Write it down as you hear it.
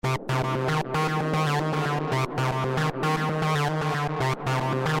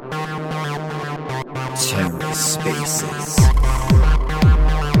TerraSpaces.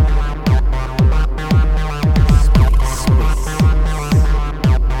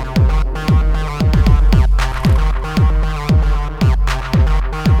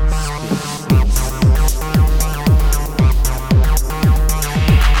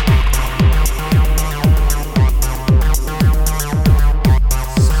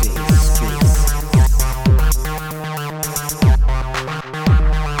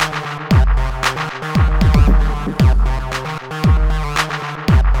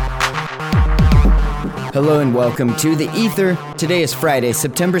 Hello and welcome to The Ether. Today is Friday,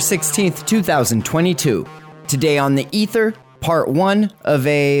 September 16th, 2022. Today on The Ether, part 1 of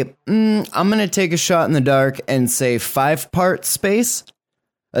I'm going to take a shot in the dark and say 5-part space,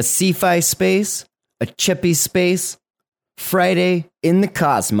 a Cephii space, a Cephii space, Friday in the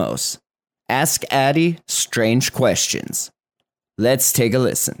Cosmos. Ask Addy strange questions. Let's take a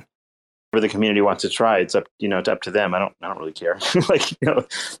listen. Whatever the community wants to try, it's up to them. I don't really care. It's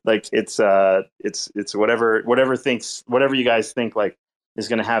whatever you guys think like is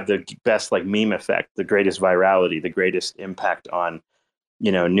going to have the best like meme effect, the greatest virality, the greatest impact on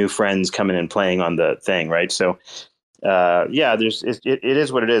new friends coming and playing on the thing, right? So it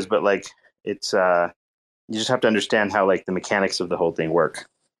is what it is, but like it's you just have to understand how like the mechanics of the whole thing work.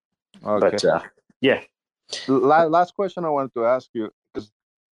 Okay. But yeah. Last question I wanted to ask you is,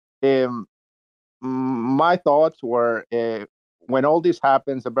 my thoughts were when all this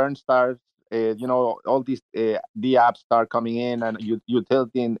happens, the burn starts, all these the apps start coming in and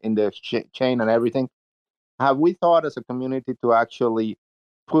utility in the chain and everything. Have we thought as a community to actually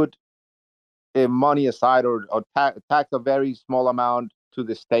put money aside or tax a very small amount to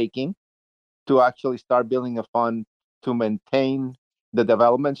the staking to actually start building a fund to maintain the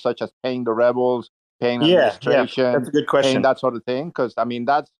development, such as paying the rebels, paying administration, that's a good question. paying that sort of thing? Because I mean,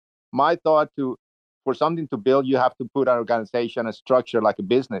 that's my thought. For something to build, you have to put an organization, a structure like a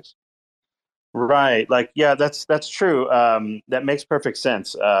business. Right. Like, yeah, that's true. That makes perfect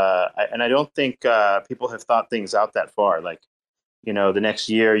sense. And I don't think people have thought things out that far. Like, the next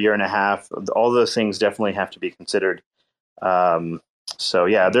year and a half, all those things definitely have to be considered. So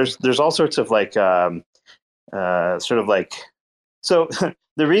yeah, there's all sorts of like, so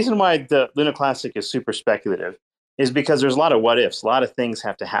the reason why the Luna Classic is super speculative is because there's a lot of what ifs. A lot of things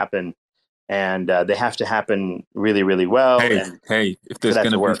have to happen. And they have to happen really, really well. Hey, if there's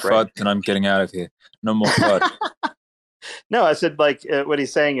going to be FUD, right? Then I'm getting out of here. No more FUD. No, I said like what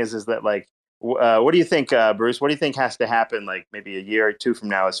he's saying is that like, what do you think, Bruce? What do you think has to happen like maybe a year or two from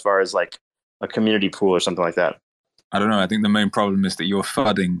now as far as like a community pool or something like that? I don't know. I think the main problem is that you're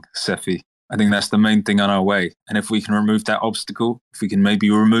FUDding, Cephii. I think that's the main thing on our way. And if we can remove that obstacle, if we can maybe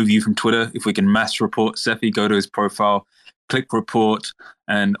remove you from Twitter, if we can mass report Cephii, go to his profile, click report,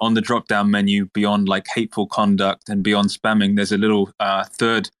 and on the drop-down menu, beyond like hateful conduct and beyond spamming, there's a little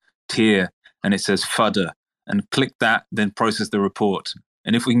third tier, and it says FUDder. And click that, then process the report.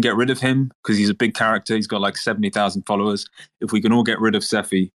 And if we can get rid of him, because he's a big character, he's got like 70,000 followers. If we can all get rid of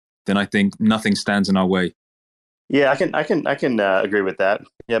Cephii, then I think nothing stands in our way. Yeah, I can agree with that.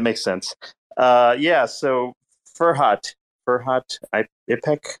 Yeah, it makes sense. So Furhat,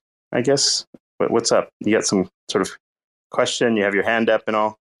 IPEC, I guess. What's up? You got some sort of question? You have your hand up and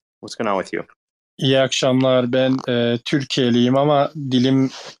all. What's going on with you? İyi akşamlar. Ben Türkiye'liyim ama dilim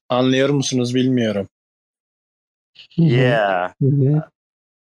anlıyor musunuz bilmiyorum. Yeah.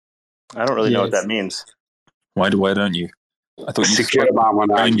 I don't really know what that means. Why don't you? I thought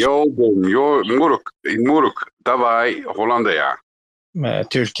Muruk, давай, Hollandia.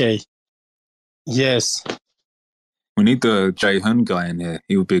 Turkey. Yes. We need the Jae-Hun guy in here.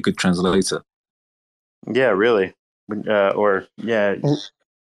 He would be a good translator. Yeah, really.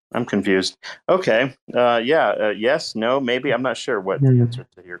 I'm confused. Okay. Yes, no, maybe. I'm not sure what the answer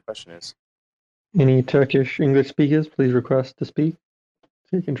to your question is. Any Turkish English speakers, please request to speak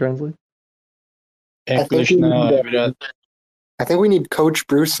so you can translate. English now. I think we need Coach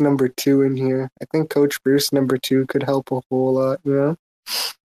Bruce number 2 in here. I think Coach Bruce number 2 could help a whole lot,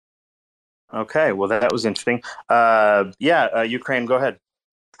 Okay, well, that was interesting. Ukraine, go ahead.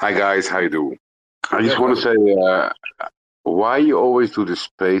 Hi, guys. How you doing? I just want to say, why you always do this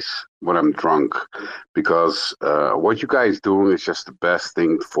space when I'm drunk? Because what you guys doing is just the best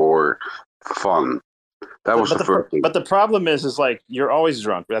thing for fun. That was the first thing. But the problem is like you're always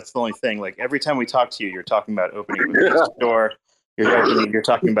drunk. That's the only thing. Like every time we talk to you, you're talking about opening the door. You're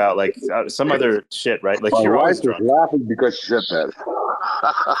talking about like some other shit, right? Like you're always drunk. Laughing because she said that.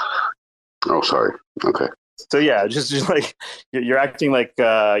 Oh, sorry. Okay. So yeah, just like you're acting like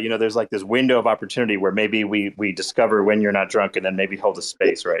there's like this window of opportunity where maybe we discover when you're not drunk, and then maybe hold a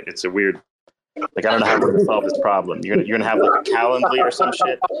space, right? It's a weird, like, I don't know how we're gonna solve this problem. You're gonna have like a Calendly or some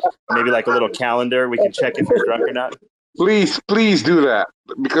shit, maybe like a little calendar we can check if you're drunk or not. Please do that,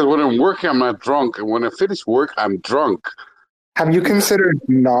 because when I'm working, I'm not drunk, and when I finish work, I'm drunk. Have you considered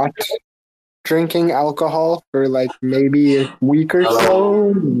not drinking alcohol for like maybe a week or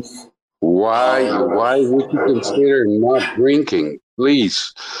so? Why would you consider not drinking?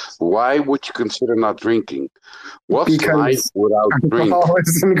 Please, why would you consider not drinking? What's life Because without drink? alcohol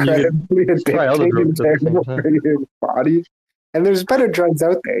is incredibly try all the addicting drugs and at the same terrible time. for your body. And there's better drugs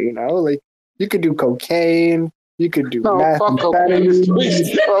out there, you know? Like, you could do cocaine, you could do No, fuck cocaine.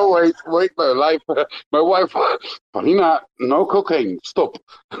 methamphetamine. Oh, wait, my wife, Paulina, no cocaine. Stop.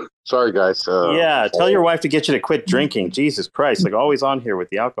 Sorry, guys. Yeah, tell your wife to get you to quit drinking. Jesus Christ, like always on here with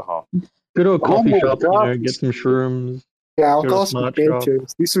the alcohol. Go to a coffee my shop, God. get some shrooms. Yeah, Go alcohol's to for a smart shop.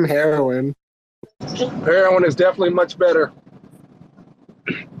 bitches. Do some heroin. Heroin is definitely much better.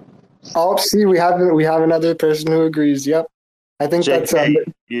 Oh, see, we have another person who agrees. Yep. I think that's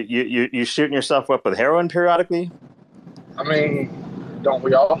JK, you shooting yourself up with heroin periodically? I mean, don't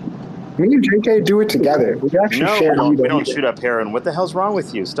we all? me and JK do it together. We actually No, share we don't either. shoot up heroin. What the hell's wrong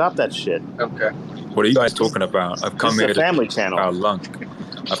with you? Stop that shit. Okay. What are you guys talking about? I've come This is here a to family speak channel. about Lunk.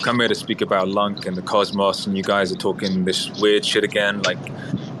 I've come here to speak about Lunk and the cosmos, and you guys are talking this weird shit again, like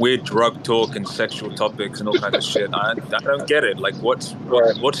weird drug talk and sexual topics and all kinds of shit. I don't get it. Like, what's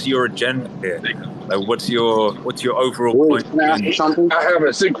your agenda here? Like, what's your overall Wait, point? can I ask you something? I have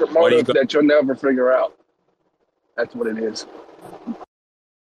a secret Why do you motive that you'll never figure out. That's what it is.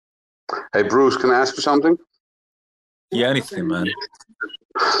 Hey, Bruce, can I ask you something? Yeah, anything, man.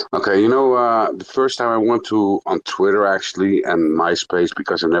 Okay, the first time I went on Twitter, actually, and MySpace,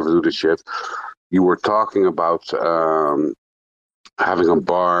 because I never do this shit, you were talking about having a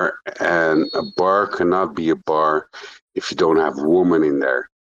bar, and a bar cannot be a bar if you don't have a woman in there.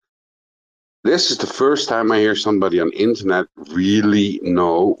 This is the first time I hear somebody on internet really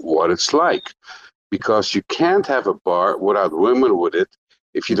know what it's like, because you can't have a bar without women with it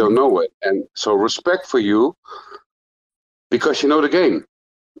if you don't know it. And so respect for you, because you know the game.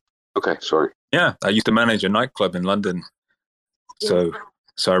 Okay, sorry. Yeah, I used to manage a nightclub in London, so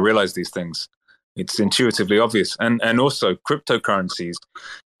I realized these things. It's intuitively obvious, and also cryptocurrencies.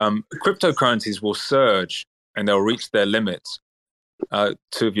 Cryptocurrencies will surge and they'll reach their limits.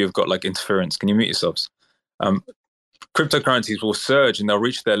 Two of you have got like interference. Can you mute yourselves? Cryptocurrencies will surge and they'll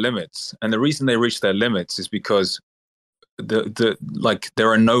reach their limits, and the reason they reach their limits is because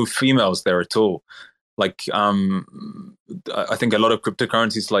there are no females there at all. Like I think a lot of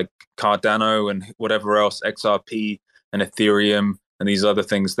cryptocurrencies like Cardano and whatever else, XRP and Ethereum and these other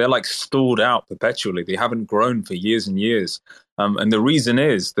things, they're like stalled out perpetually. They haven't grown for years and years. And the reason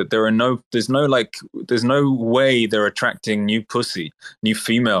is that there's no way they're attracting new pussy, new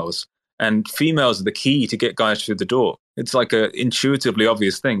females. And females are the key to get guys through the door. It's like a intuitively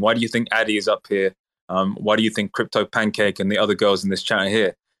obvious thing. Why do you think Addy is up here? Why do you think Crypto Pancake and the other girls in this chat are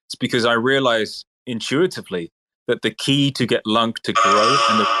here? It's because I realize intuitively that the key to get Lunk to grow,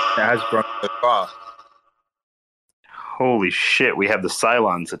 and it has grown so far. Holy shit, we have the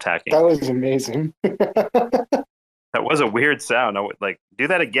Cylons attacking. That was amazing. That was a weird sound. I would like do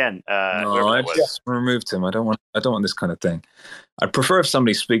that again. No, I just removed him. I don't want this kind of thing. I prefer if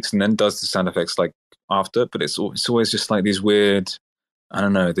somebody speaks and then does the sound effects like after, but it's always just like these weird, I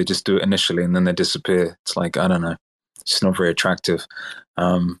don't know, they just do it initially and then they disappear. It's like, I don't know. It's just not very attractive.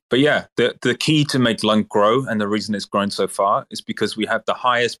 But yeah, the key to make Lunk grow, and the reason it's grown so far, is because we have the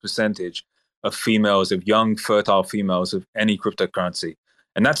highest percentage of females, of young, fertile females of any cryptocurrency.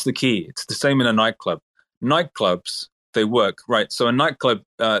 And that's the key. It's the same in a nightclub. Nightclubs, they work, right? So a nightclub,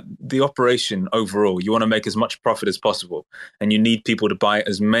 the operation overall, you want to make as much profit as possible, and you need people to buy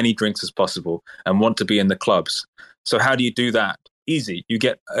as many drinks as possible and want to be in the clubs. So how do you do that? Easy. You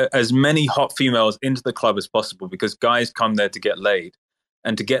get as many hot females into the club as possible, because guys come there to get laid.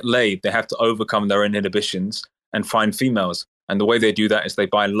 And to get laid, they have to overcome their inhibitions and find females. And the way they do that is they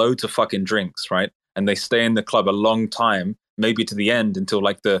buy loads of fucking drinks, right? And they stay in the club a long time, maybe to the end, until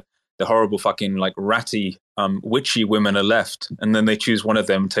like the horrible fucking like ratty, witchy women are left. And then they choose one of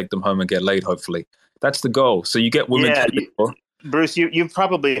them, take them home and get laid, hopefully. That's the goal. So you get women to the door. Bruce, you've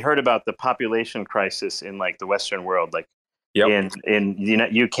probably heard about the population crisis in like the Western world, like in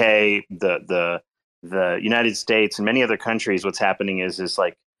the UK, the United States, and many other countries. What's happening is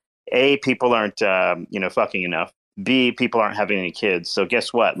like, A, people aren't fucking enough. B, people aren't having any kids. So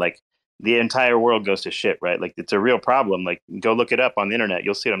guess what? Like the entire world goes to shit, right? Like it's a real problem. Like go look it up on the internet.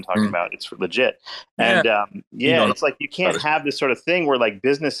 You'll see what I'm talking about. It's legit. And it's like you can't have this sort of thing where like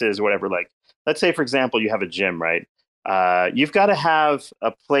businesses or whatever, like let's say, for example, you have a gym, right? You've got to have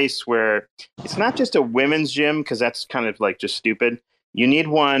a place where it's not just a women's gym because that's kind of like just stupid. You need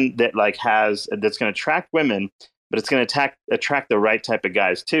one that like that's going to attract women, but it's going to attract the right type of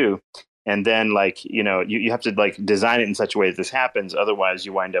guys too. And then like, you have to like design it in such a way that this happens. Otherwise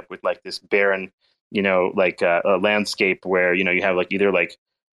you wind up with like this barren, like a landscape where, you have like either like,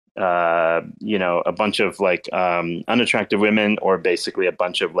 a bunch of like unattractive women or basically a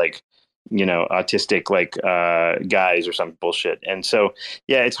bunch of like, autistic like guys or some bullshit. And so,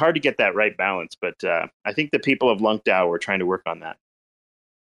 yeah, it's hard to get that right balance. But I think the people of Lungdao were trying to work on that.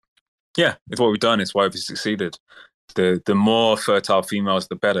 Yeah, it's what we've done. It's why we've succeeded. The more fertile females,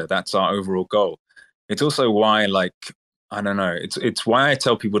 the better. That's our overall goal. It's also why, like, I don't know. It's why I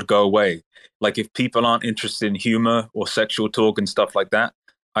tell people to go away. Like, if people aren't interested in humor or sexual talk and stuff like that,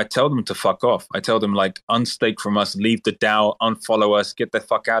 I tell them to fuck off. I tell them, like, unstake from us, leave the DAO, unfollow us, get the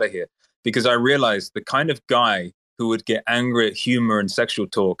fuck out of here. Because I realized the kind of guy who would get angry at humor and sexual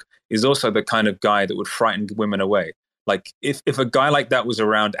talk is also the kind of guy that would frighten women away. Like, if a guy like that was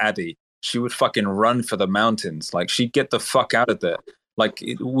around Addie, she would fucking run for the mountains. Like, she'd get the fuck out of there. Like,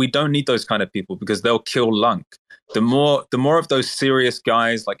 we don't need those kind of people because they'll kill Lunk. The more of those serious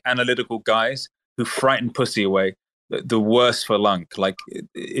guys, like analytical guys who frighten pussy away, the worse for Lunk. Like,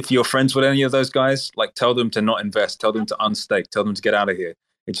 if you're friends with any of those guys, like, tell them to not invest, tell them to unstake, tell them to get out of here.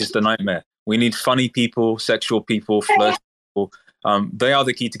 It's just a nightmare. We need funny people, sexual people, flirt people. They are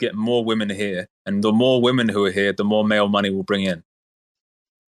the key to get more women here. And the more women who are here, the more male money we'll bring in.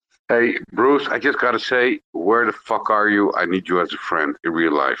 Hey, Bruce, I just got to say, where the fuck are you? I need you as a friend in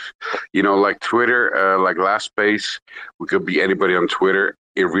real life. Like Twitter, like last space, we could be anybody on Twitter.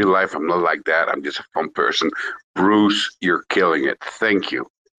 In real life, I'm not like that. I'm just a fun person. Bruce, you're killing it. Thank you.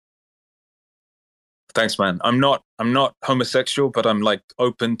 Thanks, man. I'm not homosexual, but I'm like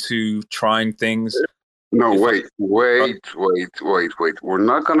open to trying things. No, wait. We're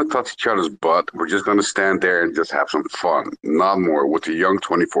not going to touch each other's butt. We're just going to stand there and just have some fun. Not more with the young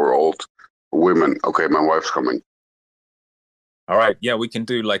 24-year-old women. Okay, my wife's coming. All right. Yeah, we can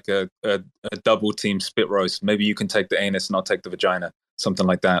do like a double team spit roast. Maybe you can take the anus and I'll take the vagina. Something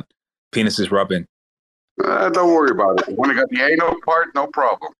like that. Penis is rubbing. Don't worry about it. When I got the anal part, no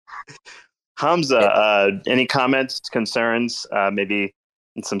problem. Hamza, any comments, concerns, maybe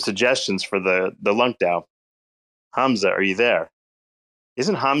some suggestions for the Lungdao? Hamza, are you there?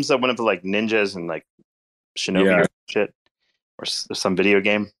 Isn't Hamza one of the like ninjas and like shinobi or shit or some video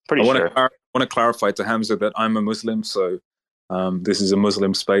game? Pretty sure. I want to clarify to Hamza that I'm a Muslim, so this is a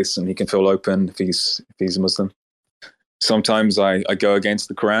Muslim space, and he can feel open if he's Muslim. Sometimes I go against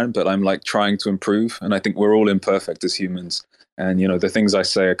the Quran, but I'm like trying to improve, and I think we're all imperfect as humans. And the things I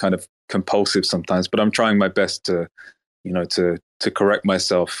say are kind of compulsive sometimes, but I'm trying my best to correct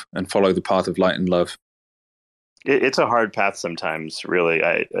myself and follow the path of light and love. It's a hard path sometimes, really.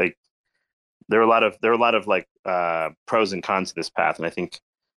 There are a lot of like pros and cons to this path, and I think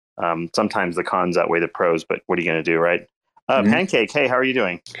sometimes the cons outweigh the pros. But what are you going to do, right? Pancake, hey, how are you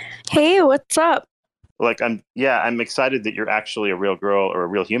doing? Hey, what's up? Like, I'm excited that you're actually a real girl or a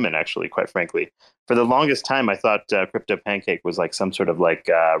real human. Actually, quite frankly, for the longest time, I thought Crypto Pancake was like some sort of like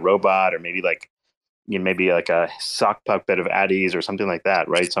robot, or maybe like maybe like a sock puppet of Addie's or something like that,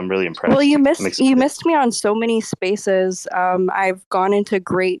 right? So I'm really impressed. Well, you missed me on so many spaces. I've gone into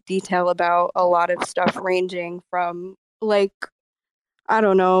great detail about a lot of stuff, ranging from like, I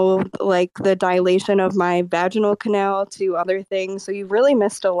don't know, like the dilation of my vaginal canal to other things. So you've really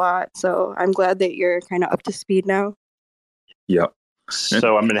missed a lot. So I'm glad that you're kind of up to speed now. Yep.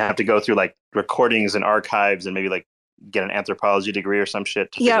 So I'm going to have to go through like recordings and archives and maybe like get an anthropology degree or some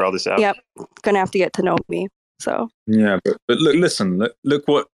shit to figure all this out. Yep. Gonna have to get to know me. So yeah, but look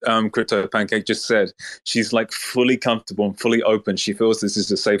what Crypto Pancake just said. She's like fully comfortable and fully open. She feels this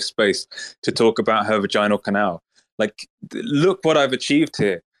is a safe space to talk about her vaginal canal. Like, look what I've achieved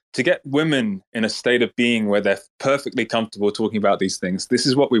here. To get women in a state of being where they're perfectly comfortable talking about these things, this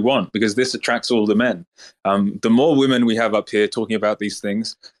is what we want, because this attracts all the men. The more women we have up here talking about these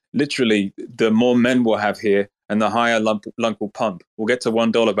things, literally, the more men we'll have here, and the higher Lunk will pump. We'll get to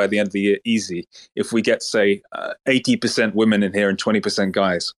 $1 by the end of the year easy if we get, say, 80% women in here and 20%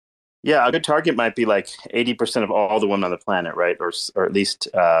 guys. Yeah, a good target might be like 80% of all the women on the planet, right? Or at least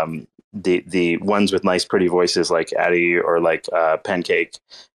the ones with nice, pretty voices like Addie or like Pancake.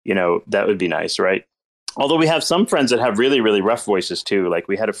 That would be nice, right? Although we have some friends that have really, really rough voices too. Like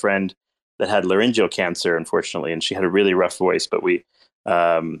we had a friend that had laryngeal cancer, unfortunately, and she had a really rough voice. But we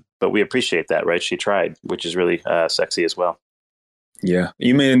But we appreciate that, right? She tried, which is really sexy as well. Yeah,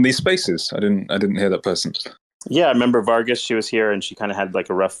 you mean in these spaces? I didn't hear that person. Yeah, I remember Vargas. She was here, and she kind of had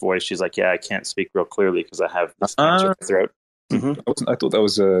like a rough voice. She's like, "Yeah, I can't speak real clearly because I have this cancer throat." Mm-hmm. I thought that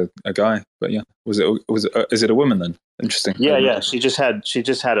was a guy, but yeah, is it a woman then? Interesting. Yeah. She just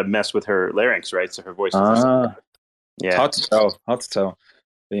had a mess with her larynx, right? So her voice. Yeah, hard to tell.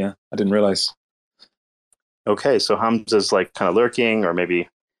 But yeah, I didn't realize. Okay, so Hamza's like kind of lurking, or maybe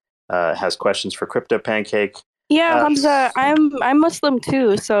has questions for Crypto Pancake. Yeah, Hamza, I'm Muslim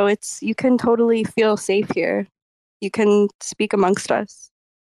too, so you can totally feel safe here. You can speak amongst us.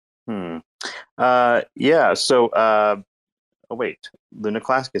 Yeah. So, oh wait, Luna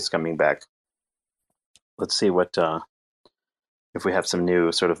Classic is coming back. Let's see what if we have some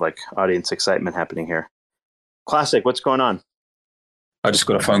new sort of like audience excitement happening here. Classic, what's going on? I just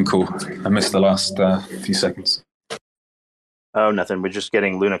got a phone call. I missed the last few seconds. Oh, nothing. We're just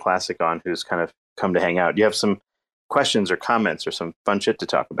getting Luna Classic on, who's kind of come to hang out. Do you have some questions or comments or some fun shit to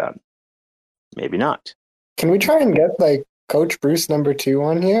talk about? Maybe not. Can we try and get like Coach Bruce #2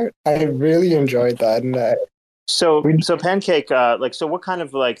 on here? I really enjoyed that. And so Pancake, so what kind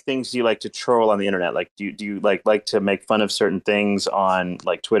of like things do you like to troll on the internet? Like, do you like to make fun of certain things on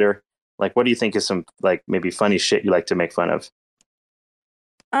like Twitter? Like, what do you think is some like maybe funny shit you like to make fun of?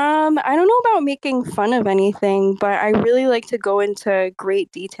 I don't know about making fun of anything, but I really like to go into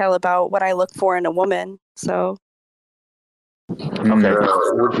great detail about what I look for in a woman. So, okay.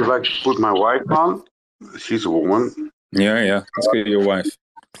 Would you like to put my wife on? She's a woman. Yeah. Let's get your wife.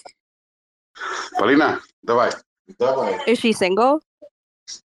 Paulina, давай. Is she single?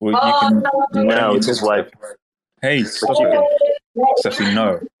 Well, no, it's his wife. Hey, Cephii,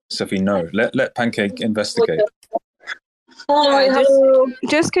 no. Let Pancake investigate.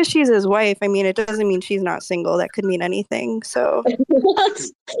 Just because she's his wife, I mean, it doesn't mean she's not single. That could mean anything. So,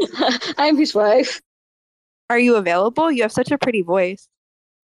 I'm his wife. Are you available? You have such a pretty voice.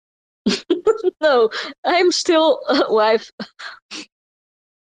 No, I'm still a wife.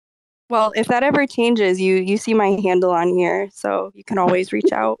 Well, if that ever changes, you see my handle on here, so you can always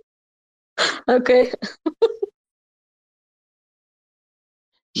reach out. Okay.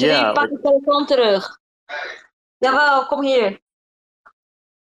 Yeah. Pak de telefoon terug. Jawel, kom hier.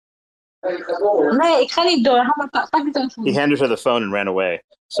 Nee, ik ga niet door. Pak de telefoon. He handed her the phone and ran away.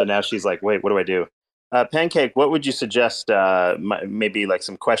 So now she's like, wait, what do I do? Pancake, what would you suggest maybe like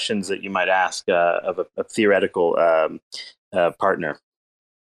some questions that you might ask of a theoretical partner?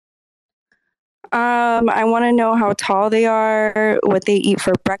 I want to know how tall they are, what they eat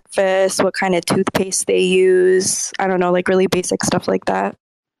for breakfast, what kind of toothpaste they use. I don't know, like really basic stuff like that.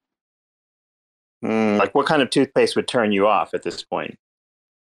 Like what kind of toothpaste would turn you off at this point?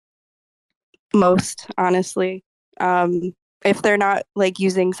 Most, honestly. If they're not like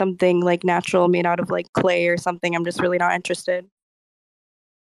using something like natural made out of like clay or something, I'm just really not interested.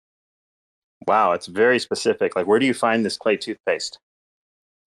 Wow, it's very specific. Like, where do you find this clay toothpaste?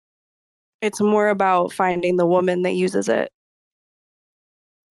 It's more about finding the woman that uses it.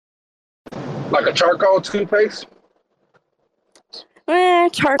 Like a charcoal toothpaste?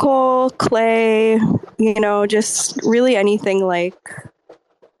 Charcoal, clay, just really anything like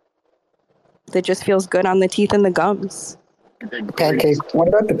that just feels good on the teeth and the gums. Pancake, what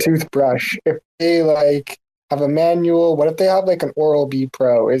about the toothbrush? If they like have a manual, what if they have like an Oral-B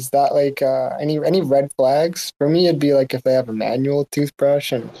Pro? Is that like any red flags? For me, it'd be like if they have a manual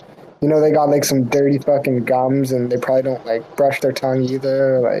toothbrush and they got like some dirty fucking gums and they probably don't like brush their tongue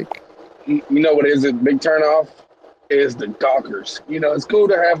either. Like, you know what is a big turn off? Is the gawkers. It's cool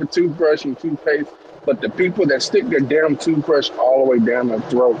to have a toothbrush and toothpaste, but the people that stick their damn toothbrush all the way down their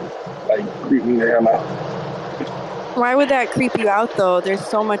throat, like, creep me the hell out. Why would that creep you out, though? There's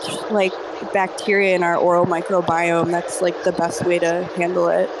so much, like, bacteria in our oral microbiome. That's, like, the best way to handle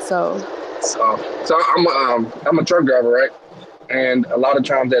it, So I'm a truck driver, right? And a lot of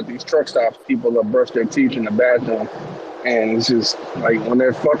times at these truck stops, people will brush their teeth in the bathroom. And it's just, like, when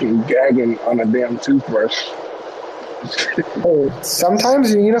they're fucking gagging on a damn toothbrush.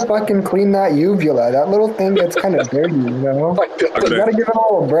 Sometimes you need to fucking clean that uvula. That little thing gets kind of dirty, You gotta give it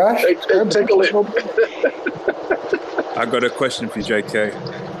all a brush. Take a lick. I got a question for you, JK.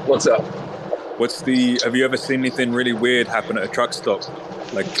 What's up? Have you ever seen anything really weird happen at a truck stop?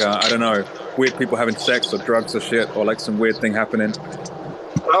 Like, I don't know, weird people having sex or drugs or shit, or like some weird thing happening?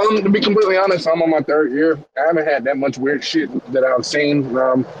 To be completely honest, I'm on my third year. I haven't had that much weird shit that I've seen.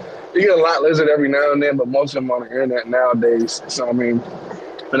 You get a lot lizard every now and then, but most of them on the internet nowadays. So, I mean,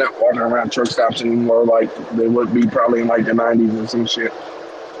 they're not walking around truck stops anymore like they would be probably in like the 90s or some shit.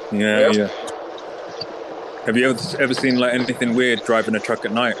 Yeah. Have you ever seen like anything weird driving a truck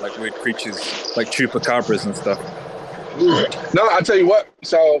at night, like weird creatures, like chupacabras and stuff? No, I tell you what.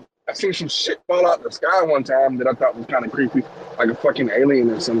 So I seen some shit fall out the sky one time that I thought was kind of creepy, like a fucking alien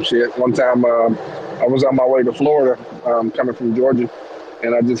or some shit. One time, I was on my way to Florida, coming from Georgia,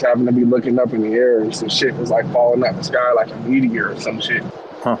 and I just happened to be looking up in the air, and some shit was like falling out the sky, like a meteor or some shit.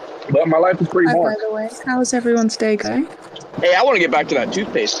 Huh. But my life was pretty Hi, boring. by the way, how's everyone's day going? Hey, I want to get back to that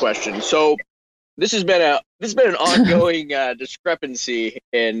toothpaste question. So this has been an ongoing discrepancy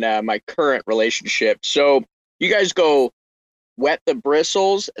in my current relationship. So you guys go wet the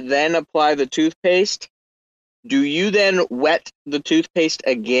bristles, then apply the toothpaste. Do you then wet the toothpaste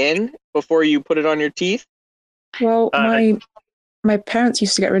again before you put it on your teeth? Well, my parents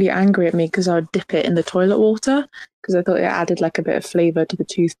used to get really angry at me because I would dip it in the toilet water because I thought it added like a bit of flavor to the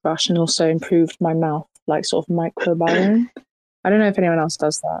toothbrush and also improved my mouth, like sort of microbiome. I don't know if anyone else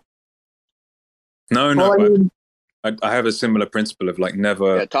does that. No, Well, I mean- I have a similar principle of like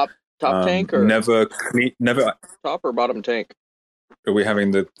never top tank or never top or bottom tank. Are we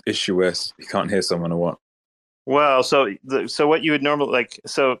having the issue where you can't hear someone or what? Well, so what you would normally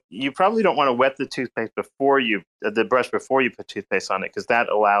so you probably don't want to wet the toothpaste before the brush before you put toothpaste on it, because that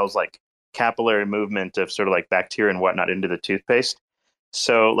allows like capillary movement of sort of like bacteria and whatnot into the toothpaste.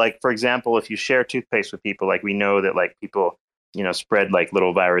 So like, for example, if you share toothpaste with people, like we know that like people, spread like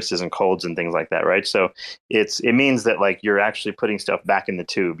little viruses and colds and things like that, right? So it means that like you're actually putting stuff back in the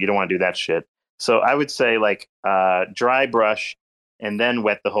tube. You don't want to do that shit. So I would say like dry brush and then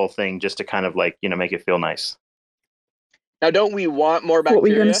wet the whole thing just to kind of like, make it feel nice. Now, don't we want more bacteria? What were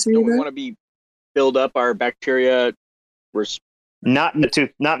you gonna say don't we there? want to build up our bacteria? Not in the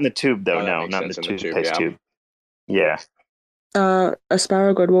tube. Not in the tube, though. Oh, that no, makes not in the sense in the toothpaste tube, tube. Yeah.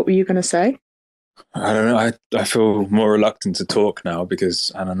 Asparagod, what were you going to say? I don't know. I feel more reluctant to talk now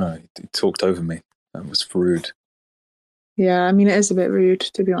because I don't know. He talked over me. That was rude. Yeah, I mean, it is a bit rude,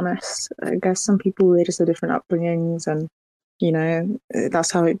 to be honest. I guess some people, they just have different upbringings and,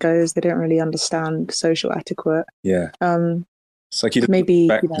 that's how it goes. They don't really understand social etiquette. Yeah. It's like he doesn't maybe,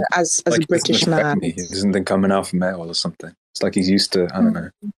 respect, as like a British man. me. He doesn't think I'm an alpha male or something. It's like he's used to, I don't know.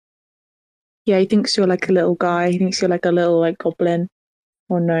 Yeah, he thinks you're like a little guy. He thinks you're like a little like goblin.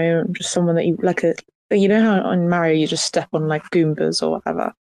 Or no, just someone that you like how on Mario you just step on like Goombas or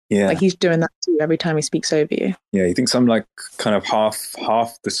whatever. Yeah. Like he's doing that too every time he speaks over you. Yeah, he thinks I'm like kind of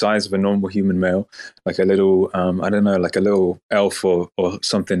half the size of a normal human male, like a little I don't know, like a little elf or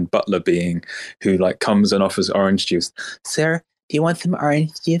something butler being who like comes and offers orange juice. Sarah, do you want some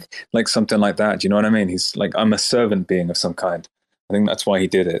orange juice? Like something like that. Do you know what I mean? He's like, I'm a servant being of some kind. I think that's why he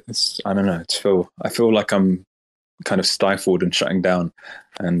did it. I don't know. I feel like I'm kind of stifled and shutting down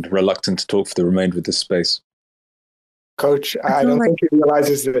and reluctant to talk for the remainder of this space. Coach, I don't think he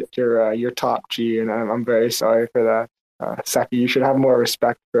realizes that you're top G, and I'm very sorry for that. Cephii, you should have more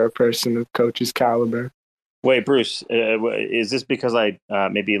respect for a person of Coach's caliber. Wait, Bruce, is this because I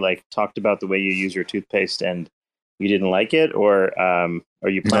maybe like talked about the way you use your toothpaste and you didn't like it, or are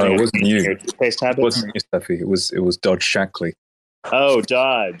you planning on changing your toothpaste habits? It wasn't you, Cephii. It was Dodge Shackley. Oh,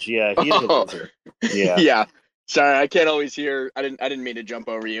 Dodge, yeah, he is a loser. Yeah, yeah. Sorry, I can't always hear. I didn't mean to jump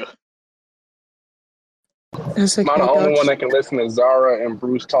over you. It's okay, I'm the only Dodge. one that can listen to Zara and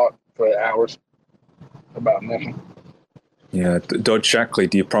Bruce talk for hours about nothing. Yeah, Dodge Shackley,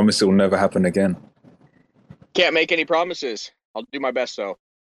 do you promise it will never happen again? Can't make any promises. I'll do my best, though.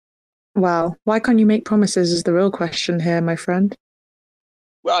 Wow, why can't you make promises is the real question here, my friend.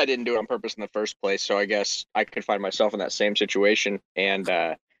 Well, I didn't do it on purpose in the first place, so I guess I could find myself in that same situation and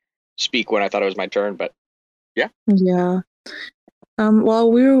speak when I thought it was my turn, but yeah. Yeah.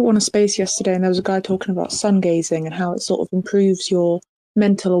 Well, we were on a space yesterday and there was a guy talking about sun gazing and how it sort of improves your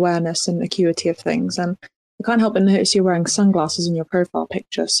mental awareness and acuity of things. And I can't help but notice you're wearing sunglasses in your profile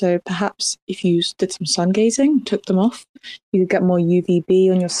picture. So perhaps if you did some sun gazing, took them off, you could get more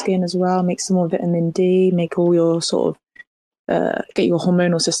UVB on your skin as well, make some more vitamin D, make all your sort of get your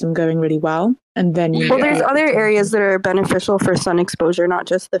hormonal system going really well. And then there's other areas that are beneficial for sun exposure, not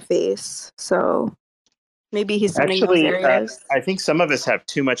just the face. So maybe he's sunning those areas. I think some of us have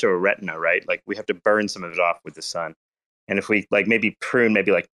too much of a retina, right? Like we have to burn some of it off with the sun. And if we like maybe prune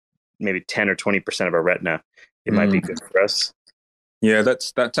maybe 10 or 20% of our retina, it might be good for us. Yeah,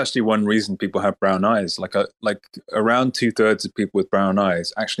 that's actually one reason people have brown eyes. Like around 2/3 of people with brown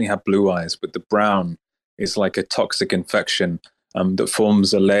eyes actually have blue eyes, but the brown is like a toxic infection that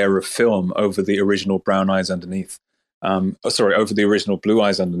forms a layer of film over the original brown eyes underneath. Over the original blue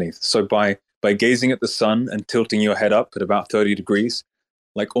eyes underneath. So by gazing at the sun and tilting your head up at about 30 degrees,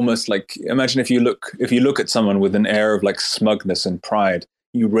 like almost like imagine if you look at someone with an air of like smugness and pride,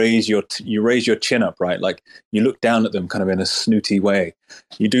 you raise your chin up, right? Like you look down at them kind of in a snooty way.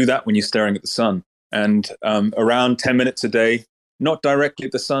 You do that when you're staring at the sun. And around 10 minutes a day, not directly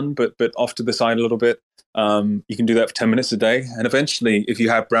at the sun, but off to the side a little bit. You can do that for 10 minutes a day. And eventually, if you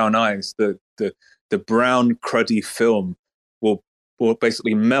have brown eyes, the brown cruddy film will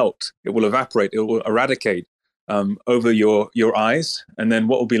basically melt. It will evaporate. It will eradicate over your eyes. And then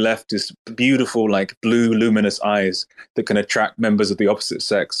what will be left is beautiful, like blue, luminous eyes that can attract members of the opposite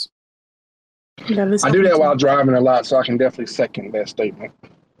sex. I do that while driving a lot, so I can definitely second that statement.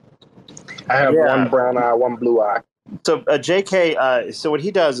 I have one brown eye, one blue eye. So JK, so what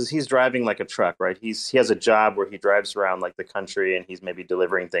he does is he's driving like a truck, right? He has a job where he drives around like the country and he's maybe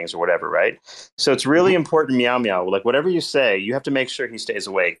delivering things or whatever, right? So it's really important, Meow Meow, like whatever you say, you have to make sure he stays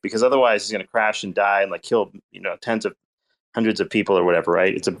awake, because otherwise he's going to crash and die and like kill, hundreds of people or whatever,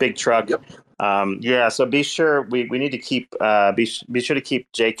 right? It's a big truck. Yep. So be sure we need to keep be sure to keep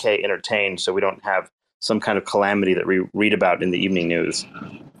JK entertained, so we don't have some kind of calamity that we read about in the evening news.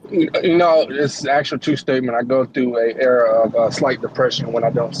 It's the actual true statement. I go through an era of slight depression when I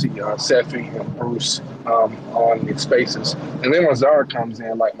don't see Cephii and Bruce on the spaces. And then when Zara comes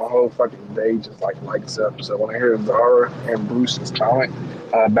in, like my whole fucking day just like lights up. So when I hear Zara and Bruce's comment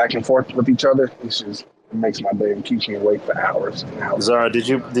back and forth with each other, it makes my day and keeps me awake for hours and hours. Zara, did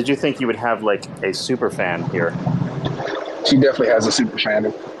you think you would have like a super fan here? She definitely has a super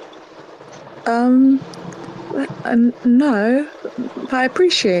fan. No, but I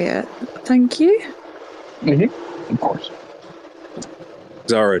appreciate it. Thank you. Mm-hmm. Of course.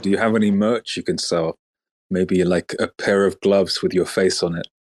 Zara, do you have any merch you can sell? Maybe like a pair of gloves with your face on it.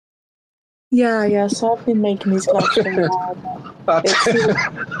 Yeah. So I've been making these gloves for a while. I'll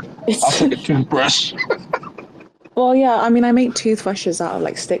take a toothbrush. Well, yeah, I mean, I make toothbrushes out of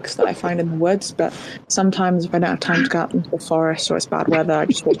like sticks that I find in the woods, but sometimes if I don't have time to go out into the forest or it's bad weather, I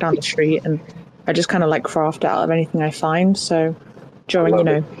just walk down the street and I just kind of like craft out of anything I find. So during,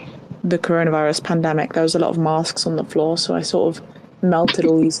 the coronavirus pandemic, there was a lot of masks on the floor. So I sort of melted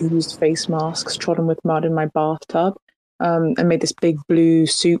all these used face masks, trod them with mud in my bathtub, and made this big blue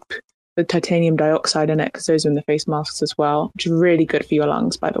soup with titanium dioxide in it, because those are in the face masks as well, which is really good for your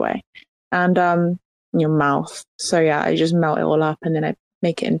lungs, by the way, and your mouth. So yeah, I just melt it all up and then I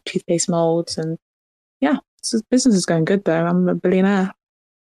make it in toothpaste molds. And yeah, business is going good though. I'm a billionaire.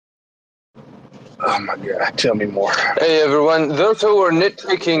 Oh my God, tell me more. Hey everyone, those who were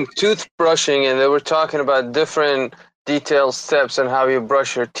nitpicking toothbrushing and they were talking about different detailed steps on how you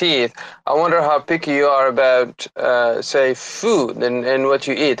brush your teeth, I wonder how picky you are about, say, food and what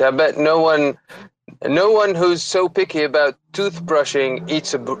you eat. I bet no one who's so picky about toothbrushing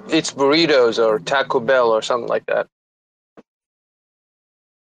eats burritos or Taco Bell or something like that.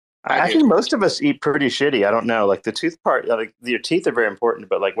 I think most of us eat pretty shitty. I don't know. Like the tooth part, like your teeth are very important,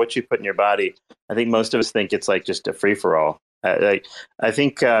 but like what you put in your body, I think most of us think it's like just a free for all. I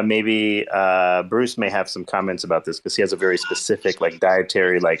think maybe Bruce may have some comments about this, because he has a very specific like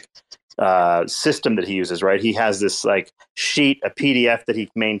dietary system that he uses. Right, he has this like sheet, a PDF that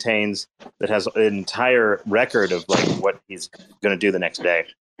he maintains that has an entire record of like what he's going to do the next day.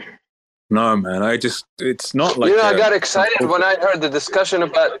 No, man, it's not like... I got excited when I heard the discussion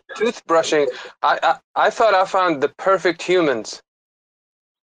about toothbrushing. I thought I found the perfect humans.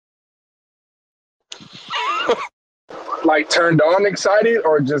 Like turned on excited,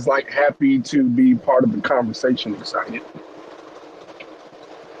 or just like happy to be part of the conversation excited?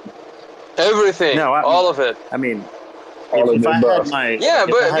 Everything. No, all of it. I mean, if I had my... Yeah,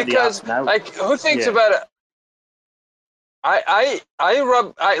 but because, like, who thinks about it?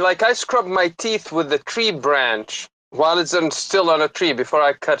 I scrub my teeth with the tree branch while it's still on a tree before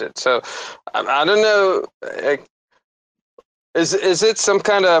I cut it. So I don't know. Is it some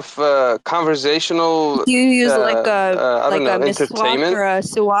kind of conversational? Do you use like a entertainment miswak or a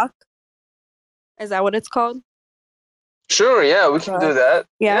suwak? Is that what it's called? Sure. Yeah, we can do that.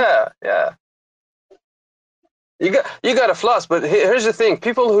 Yeah. You got to floss, but here's the thing: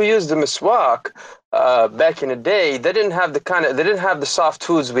 people who used the miswak back in the day, they didn't have the soft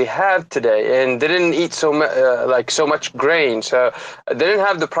foods we have today, and they didn't eat so much grain, so they didn't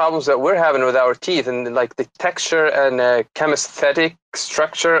have the problems that we're having with our teeth, and like the texture and chemostatic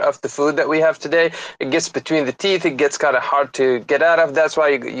structure of the food that we have today. It gets between the teeth; it gets kind of hard to get out of. That's why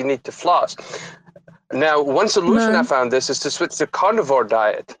you need to floss. Now, one solution I found is to switch to carnivore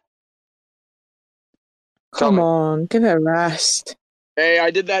diet. Come on, give it a rest. Hey, I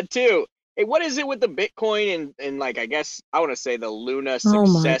did that too. Hey, what is it with the Bitcoin and like, I guess I want to say the Luna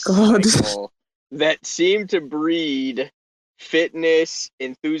success cycle that seem to breed fitness,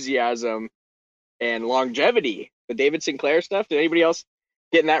 enthusiasm, and longevity? The David Sinclair stuff? Did anybody else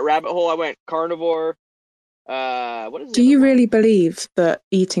getting that rabbit hole. I went carnivore. What is it? Do you really believe that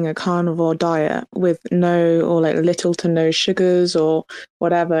eating a carnivore diet with no or like little to no sugars or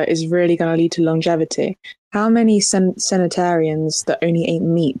whatever is really going to lead to longevity? How many sanitarians that only eat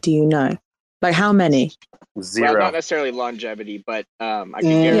meat do you know? Like how many? Zero. Well, not necessarily longevity, but I can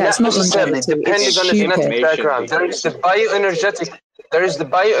Yeah, it's not necessarily, longevity. depending It's on the genetic stupid. background. There is the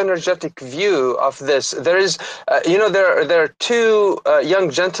bioenergetic view of this. There is, there are two young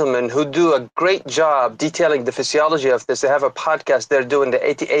gentlemen who do a great job detailing the physiology of this. They have a podcast. They're doing the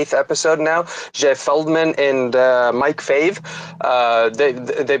 88th episode now. Jay Feldman and Mike Fave.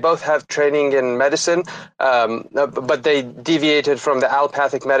 They both have training in medicine, but they deviated from the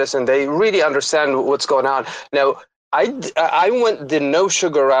allopathic medicine. They really understand what's going on. Now, I went the no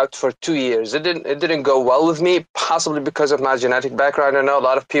sugar route for 2 years. It didn't go well with me, possibly because of my genetic background. I know a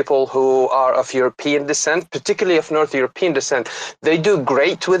lot of people who are of European descent, particularly of North European descent. They do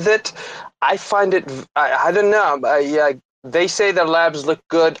great with it. I find it. I don't know. They say their labs look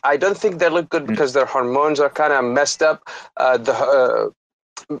good. I don't think they look good because their hormones are kind of messed up.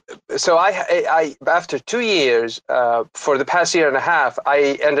 So I after 2 years, for the past year and a half,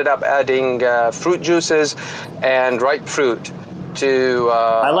 I ended up adding fruit juices and ripe fruit to.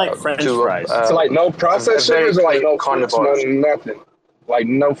 I like French fries. So like no processed sugars, or like no fruits, no nothing, like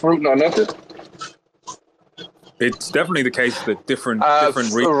no fruit, no nothing. It's definitely the case that different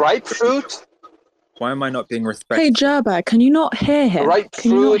ripe fruit. Why am I not being respectful? Hey, Jerba, can you not hear him?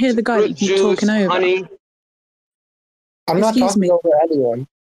 Can you not hear the guy that keeps talking over? Honey. I'm not talking over anyone.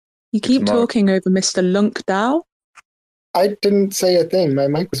 You keep talking over Mr. Lunkdow. I didn't say a thing. My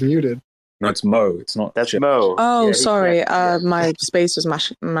mic was muted. No, it's Mo. It's not. That's Mo. Oh, yeah, sorry. My space was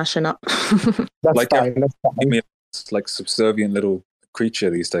mashing up. That's like fine. That's fine. It's like subservient little creature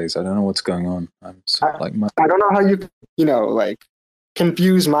these days. I don't know what's going on. I don't know how you like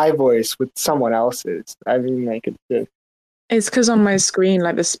confuse my voice with someone else's. I mean, like it's just. It's because on my screen,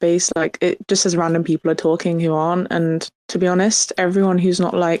 like the space, like it just says random people are talking who aren't. And to be honest, everyone who's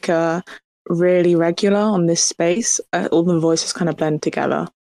not like really regular on this space, all the voices kind of blend together.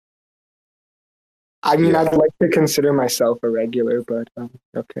 I mean, I'd like to consider myself a regular, but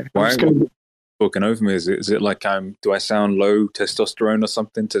okay. Why talking over me? Is it like do I sound low testosterone or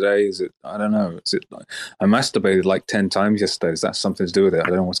something today? Is it? I don't know. Is it like I masturbated like 10 times yesterday? Is that something to do with it? I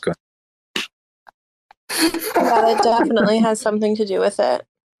don't know what's going on. Yeah, it definitely has something to do with it.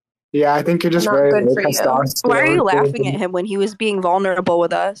 Yeah, I think you're just Not very good for you. testosterone. Why are you laughing at him when he was being vulnerable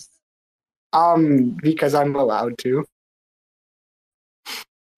with us? Because I'm allowed to.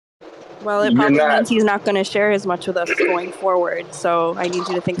 Well, it probably means he's not going to share as much with us going forward. So I need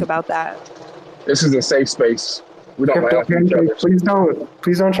you to think about that. This is a safe space. We don't laugh at each other. Please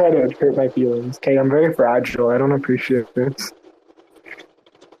don't try to hurt my feelings. Okay, I'm very fragile. I don't appreciate this.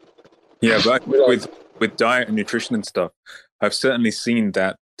 Yeah, but with diet and nutrition and stuff, I've certainly seen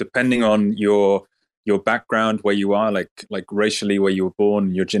that depending on your background, where you are, like racially, where you were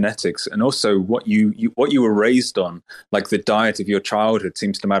born, your genetics, and also what you were raised on, like the diet of your childhood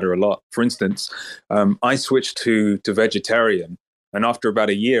seems to matter a lot. For instance, I switched to vegetarian, and after about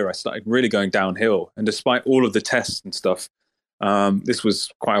a year, I started really going downhill. And despite all of the tests and stuff, this was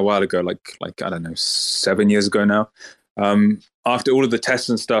quite a while ago, like I don't know, 7 years ago now. After all of the tests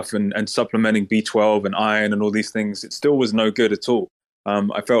and stuff and supplementing B12 and iron and all these things, it still was no good at all.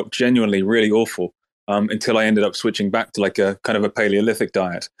 I felt genuinely really awful until I ended up switching back to like a kind of a Paleolithic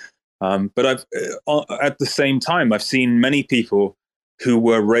diet. But at the same time, I've seen many people who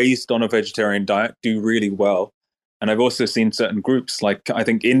were raised on a vegetarian diet do really well. And I've also seen certain groups, like I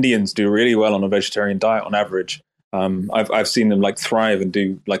think Indians do really well on a vegetarian diet on average. I've seen them like thrive and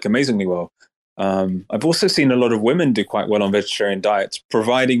do like amazingly well. I've also seen a lot of women do quite well on vegetarian diets,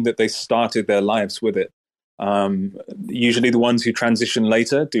 providing that they started their lives with it. Usually the ones who transition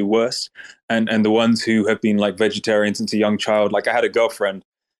later do worse. And the ones who have been like vegetarian since a young child, like I had a girlfriend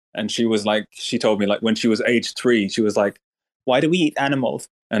and she told me like when she was age 3, she was like, why do we eat animals?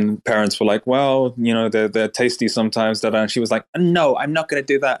 And parents were like, well, they're tasty sometimes. And she was like, no, I'm not going to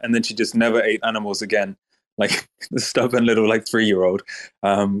do that. And then she just never ate animals again. Like the stubborn little like 3-year-old,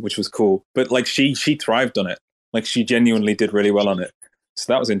 which was cool. But like she thrived on it. Like she genuinely did really well on it.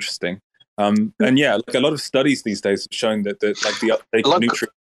 So that was interesting. And yeah, like a lot of studies these days have shown that the uptake of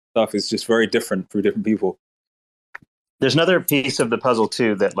nutrient stuff is just very different for different people. There's another piece of the puzzle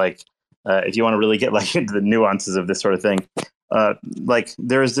too that like if you want to really get like into the nuances of this sort of thing, like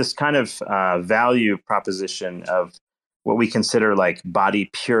there is this kind of value proposition of what we consider like body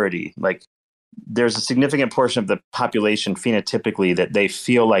purity. Like there's a significant portion of the population phenotypically that they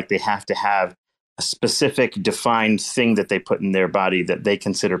feel like they have to have a specific defined thing that they put in their body that they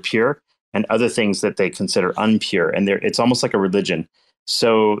consider pure, and other things that they consider unpure. And it's almost like a religion.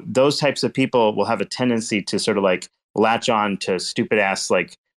 So those types of people will have a tendency to sort of like latch on to stupid ass,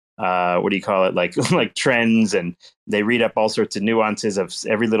 like, what do you call it? Like, like trends, and they read up all sorts of nuances of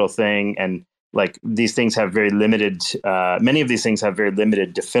every little thing. And like these things have very limited, many of these things have very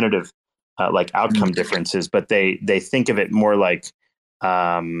limited definitive, like outcome differences, but they think of it more like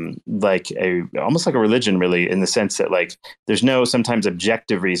almost like a religion, really, in the sense that like there's no sometimes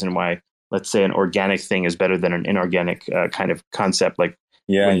objective reason why, let's say, an organic thing is better than an inorganic kind of concept. Like,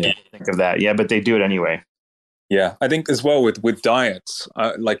 people think of that, but they do it anyway. Yeah, I think as well with diets,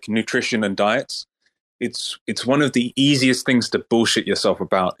 like nutrition and diets, it's one of the easiest things to bullshit yourself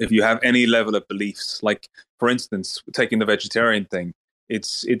about if you have any level of beliefs. Like, for instance, taking the vegetarian thing,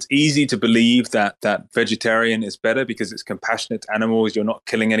 it's easy to believe that vegetarian is better because it's compassionate to animals. You're not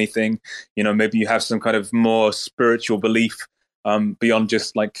killing anything. You know, maybe you have some kind of more spiritual belief beyond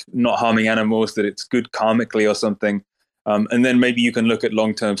just like not harming animals, that it's good karmically or something. And then maybe you can look at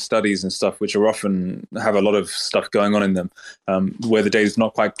long-term studies and stuff, which are often have a lot of stuff going on in them, where the data is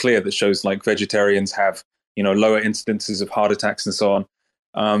not quite clear, that shows like vegetarians have, lower incidences of heart attacks and so on.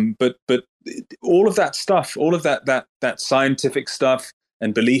 But all of that stuff, all of that scientific stuff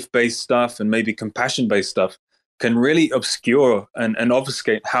and belief-based stuff and maybe compassion-based stuff can really obscure and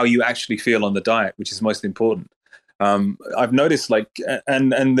obfuscate how you actually feel on the diet, which is most important. I've noticed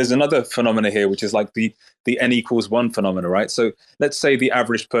and there's another phenomena here, which is like the N=1 phenomena, right? So let's say the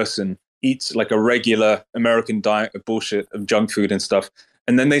average person eats like a regular American diet of bullshit, of junk food and stuff,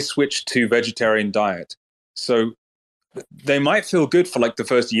 and then they switch to vegetarian diet. So they might feel good for like the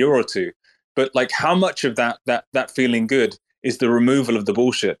first year or two, but like how much of that feeling good is the removal of the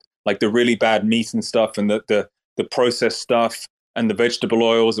bullshit, like the really bad meat and stuff and the processed stuff and the vegetable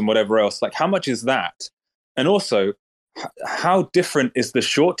oils and whatever else? Like how much is that? And also, how different is the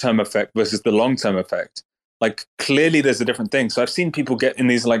short-term effect versus the long-term effect? Like, clearly there's a different thing. So I've seen people get in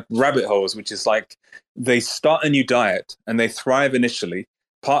these like rabbit holes, which is like they start a new diet and they thrive initially,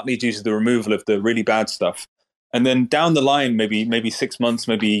 partly due to the removal of the really bad stuff. And then down the line, maybe 6 months,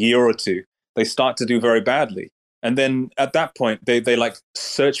 maybe a year or two, they start to do very badly. And then at that point, they like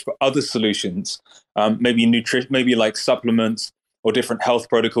search for other solutions, maybe nutrition, maybe like supplements or different health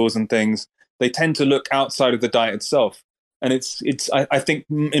protocols and things. They tend to look outside of the diet itself. And I think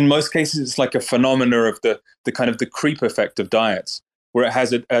in most cases, it's like a phenomena of the kind of the creep effect of diets, where it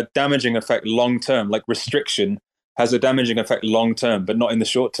has a damaging effect long-term, like restriction has a damaging effect long-term, but not in the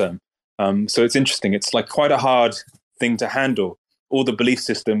short term. So it's interesting. It's like quite a hard thing to handle, all the belief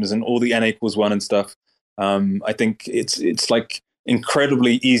systems and all the N=1 and stuff. I think it's like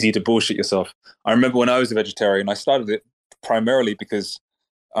incredibly easy to bullshit yourself. I remember when I was a vegetarian, I started it primarily because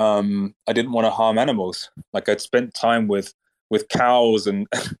I didn't want to harm animals. Like I'd spent time with cows and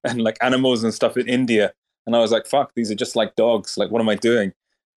like animals and stuff in India, and I was like, fuck, these are just like dogs. Like, what am I doing?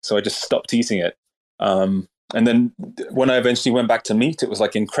 So I just stopped eating it. And then when I eventually went back to meat, it was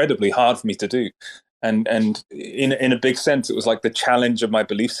like incredibly hard for me to do. And in a big sense, it was like the challenge of my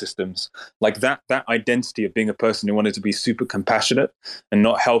belief systems, like that identity of being a person who wanted to be super compassionate and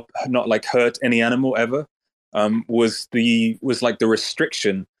not like hurt any animal ever. Was like the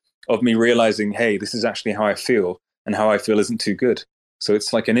restriction of me realizing, hey, this is actually how I feel, and how I feel isn't too good. So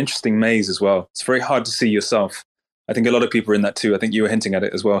it's like an interesting maze as well. It's very hard to see yourself. I think a lot of people are in that too. I think you were hinting at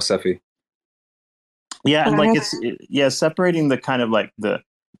it as well, Cephii. Yeah, and like separating the kind of like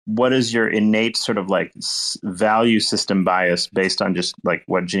what is your innate sort of like value system bias based on just like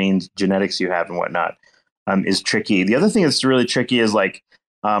what genetics you have and whatnot is tricky. The other thing that's really tricky is like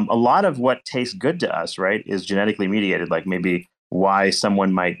a lot of what tastes good to us, right, is genetically mediated. Like maybe why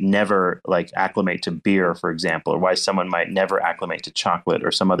someone might never like acclimate to beer, for example, or why someone might never acclimate to chocolate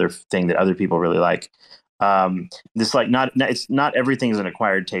or some other thing that other people really like. This like it's not everything is an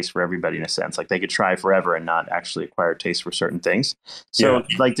acquired taste for everybody in a sense. Like they could try forever and not actually acquire taste for certain things. So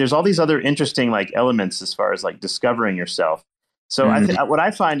like there's all these other interesting like elements as far as like discovering yourself. So what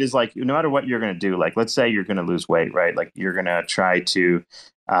I find is like, no matter what you're going to do, like let's say you're going to lose weight, right? Like you're going to try to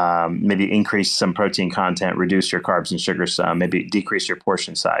maybe increase some protein content, reduce your carbs and sugars some, maybe decrease your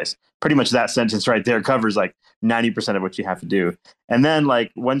portion size. Pretty much that sentence right there covers like 90% of what you have to do. And then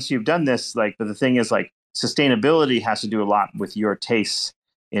like once you've done this, like the thing is like sustainability has to do a lot with your tastes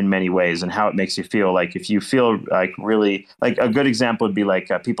in many ways and how it makes you feel. Like if you feel like really, like a good example would be like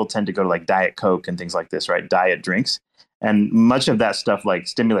people tend to go to like Diet Coke and things like this, right? Diet drinks. And much of that stuff like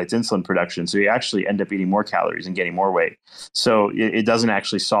stimulates insulin production. So you actually end up eating more calories and gaining more weight. So it doesn't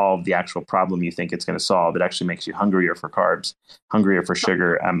actually solve the actual problem you think it's going to solve. It actually makes you hungrier for carbs, hungrier for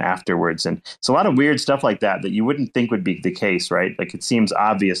sugar afterwards. And it's a lot of weird stuff like that you wouldn't think would be the case, right? Like it seems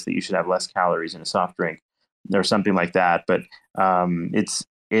obvious that you should have less calories in a soft drink or something like that. But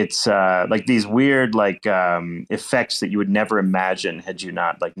it's like these weird effects that you would never imagine had you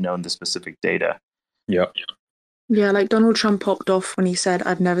not like known the specific data. Yep. Yeah, like Donald Trump popped off when he said,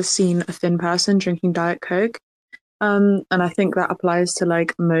 "I've never seen a thin person drinking Diet Coke." And I think that applies to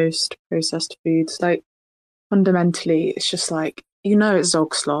like most processed foods. Like fundamentally, it's just like, it's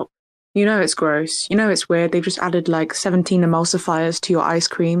dog slop. It's gross. It's weird. They've just added like 17 emulsifiers to your ice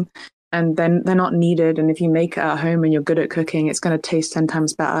cream, and then they're not needed. And if you make it at home and you're good at cooking, it's going to taste 10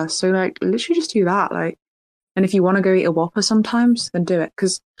 times better. So like literally just do that. Like, and if you want to go eat a Whopper sometimes, then do it.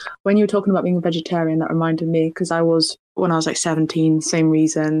 Because when you were talking about being a vegetarian, that reminded me, because when I was like 17, same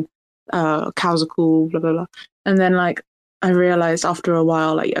reason, cows are cool, blah, blah, blah. And then like, I realized after a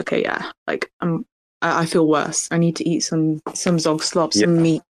while, like, okay, yeah, like I feel worse. I need to eat some zog slop, some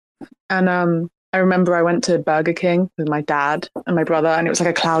meat. And I remember I went to Burger King with my dad and my brother, and it was like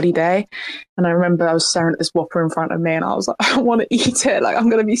a cloudy day. And I remember I was staring at this Whopper in front of me, and I was like, I don't want to eat it. Like, I'm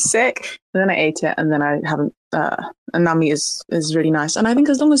going to be sick. And then I ate it, and then I haven't. And now meat is really nice. And I think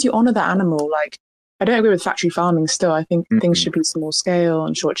as long as you honor the animal, like, I don't agree with factory farming still. I think things should be small scale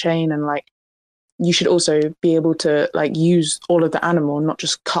and short chain, and like, you should also be able to like use all of the animal and not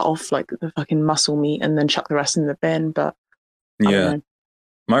just cut off like the fucking muscle meat and then chuck the rest in the bin. But I don't know.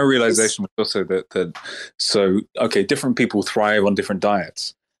 My realization was also that different people thrive on different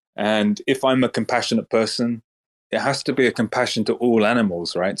diets. And if I'm a compassionate person, it has to be a compassion to all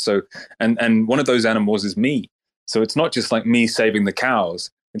animals, right? So, and one of those animals is me. So it's not just like me saving the cows.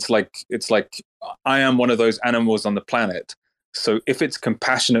 It's like I am one of those animals on the planet. So if it's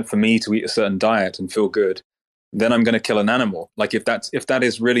compassionate for me to eat a certain diet and feel good, then I'm going to kill an animal. Like if that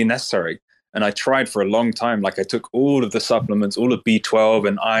is really necessary. And I tried for a long time. Like I took all of the supplements, all of B12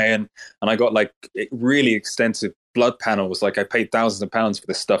 and iron, and I got like really extensive blood panels. Like I paid thousands of pounds for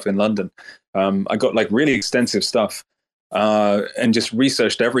this stuff in London. I got like really extensive stuff and just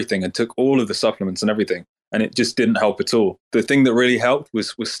researched everything and took all of the supplements and everything. And it just didn't help at all. The thing that really helped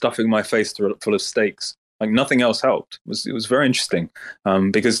was stuffing my face full of steaks. Like nothing else helped. It was very interesting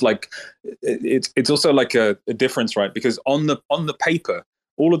because like it's also like a difference, right? Because on the paper,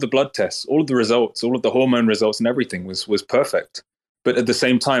 all of the blood tests, all of the results, all of the hormone results and everything was perfect. But at the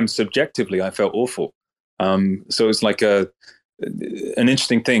same time, subjectively, I felt awful. So it's like an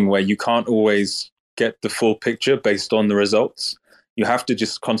interesting thing where you can't always get the full picture based on the results. You have to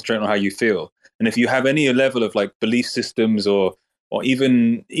just concentrate on how you feel. And if you have any level of like belief systems or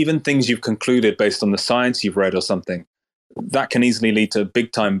even things you've concluded based on the science you've read or something, that can easily lead to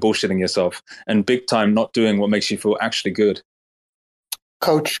big time bullshitting yourself and big time not doing what makes you feel actually good.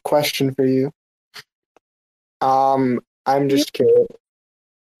 Coach, question for you. I'm just curious.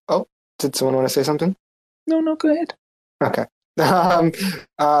 Oh, did someone want to say something? No, go ahead. Okay.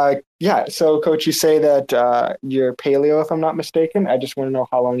 Yeah. So, Coach, you say that you're paleo, if I'm not mistaken. I just want to know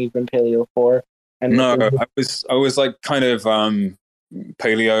how long you've been paleo for. And no, I was like kind of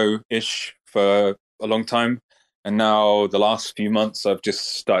paleo-ish for a long time, and now the last few months I've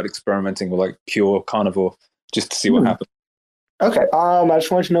just started experimenting with like pure carnivore just to see what happens. Okay. I just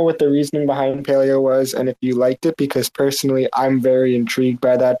wanted to know what the reasoning behind paleo was and if you liked it, because personally I'm very intrigued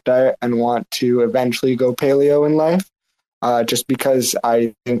by that diet and want to eventually go paleo in life. Just because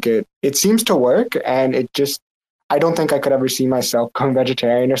I think it seems to work, and I don't think I could ever see myself going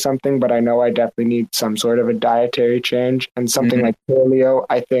vegetarian or something, but I know I definitely need some sort of a dietary change, and something like paleo,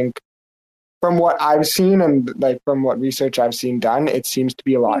 I think from what I've seen and like from what research I've seen done, it seems to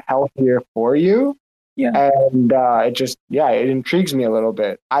be a lot healthier for you. Yeah. And it intrigues me a little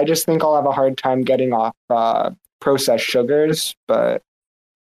bit. I just think I'll have a hard time getting off processed sugars, but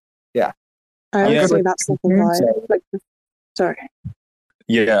yeah. I would say that's the vibe. Sorry.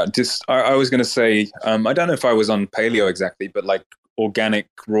 Yeah, just I was going to say, I don't know if I was on paleo exactly, but like organic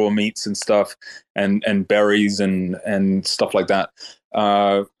raw meats and stuff and berries and stuff like that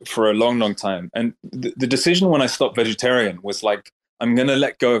for a long, long time. And the decision when I stopped vegetarian was like, I'm going to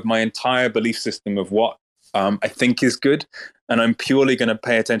let go of my entire belief system of what I think is good. And I'm purely going to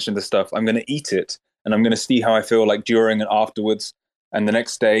pay attention to stuff. I'm going to eat it and I'm going to see how I feel like during and afterwards and the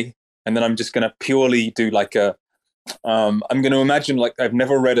next day. And then I'm just going to purely do like I'm going to imagine like I've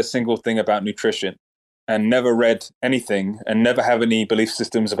never read a single thing about nutrition and never read anything and never have any belief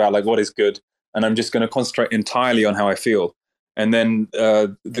systems about like what is good. And I'm just going to concentrate entirely on how I feel. And then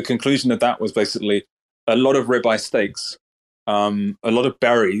the conclusion of that was basically, a lot of ribeye steaks, a lot of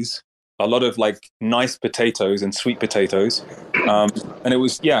berries, a lot of like nice potatoes and sweet potatoes, and it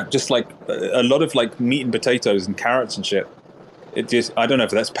was just like a lot of like meat and potatoes and carrots and shit. It just, I don't know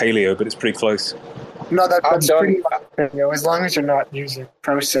if that's paleo, but it's pretty close. No, that's pretty. As long as you're not using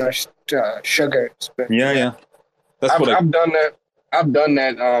processed sugars. But Yeah. That's I've done that. I've done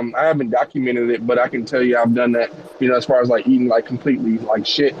that. I haven't documented it, but I can tell you I've done that. As far as like eating like completely like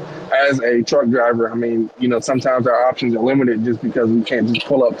shit as a truck driver. I mean, sometimes our options are limited just because we can't just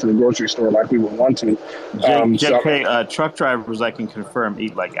pull up to the grocery store like we would want to. Truck drivers, I can confirm,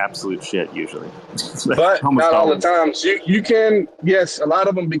 eat like absolute shit usually, but not all the time. So you can, yes, a lot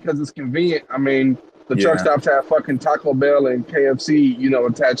of them because it's convenient. I mean, the truck stops have fucking Taco Bell and KFC,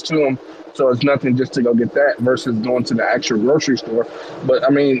 attached to them. So it's nothing just to go get that versus going to the actual grocery store. But I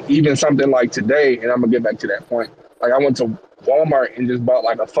mean, even something like today, and I'm gonna get back to that point. Like I went to Walmart and just bought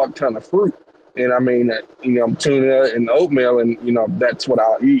like a fuck ton of fruit, and I mean, tuna and oatmeal, and that's what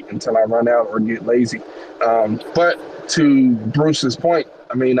I'll eat until I run out or get lazy. But to Bruce's point,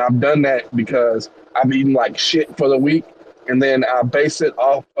 I mean, I've done that because I've eaten like shit for the week, and then I base it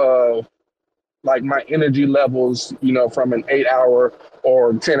off of like my energy levels, from an 8-hour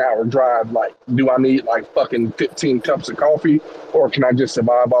or 10-hour drive. Like, do I need like fucking 15 cups of coffee, or can I just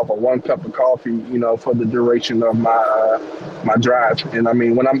survive off of 1 cup of coffee, for the duration of my drive? And I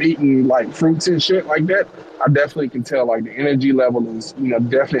mean, when I'm eating like fruits and shit like that, I definitely can tell like the energy level is,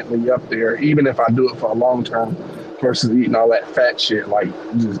 definitely up there, even if I do it for a long term versus eating all that fat shit, like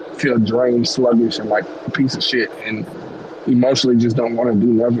just feel drained, sluggish, and like a piece of shit, and emotionally just don't want to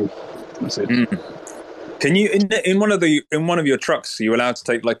do nothing. That's it. Can you in one of your trucks? Are you allowed to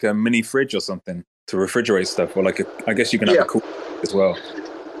take like a mini fridge or something to refrigerate stuff, or like I guess you can have a cool as well.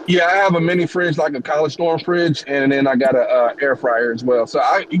 Yeah, I have a mini fridge, like a college dorm fridge, and then I got a air fryer as well. So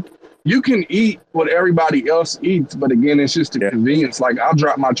you can eat what everybody else eats, but again, it's just the convenience. Like I'll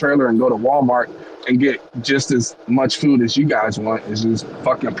drop my trailer and go to Walmart and get just as much food as you guys want. It's just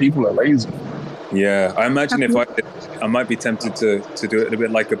fucking people are lazy. Yeah, I imagine if I might be tempted to do it a bit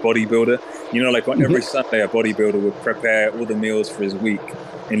like a bodybuilder. Like on every Sunday, a bodybuilder would prepare all the meals for his week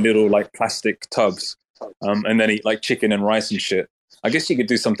in little like plastic tubs, and then eat like chicken and rice and shit. I guess you could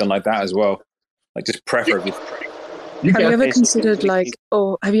do something like that as well, like just prep everything. Have you ever considered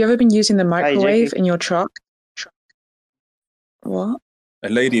have you ever been using the microwave in your truck? What? A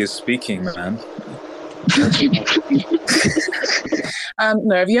lady is speaking, man.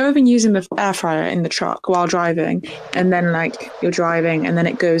 No, have you ever been using the air fryer in the truck while driving, and then like you're driving and then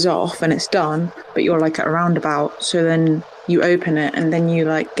it goes off and it's done, but you're like at a roundabout, so then you open it and then you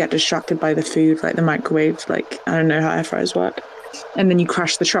like get distracted by the food, like the microwave, like I don't know how air fryers work, and then you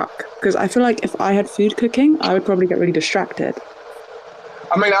crash the truck? Because I feel like if I had food cooking, I would probably get really distracted.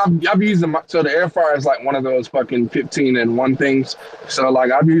 I mean, I've used so the air fryer is like one of those fucking 15-in-1 things. So like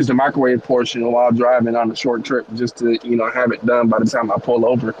I've used the microwave portion while driving on a short trip just to have it done by the time I pull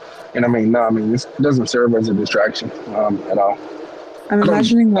over. And I mean, this doesn't serve as a distraction at all. I'm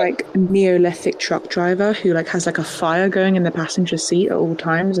imagining like a Neolithic truck driver who like has like a fire going in the passenger seat at all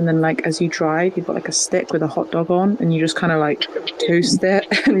times, and then like as you drive, you've got like a stick with a hot dog on, and you just kind of like toast it,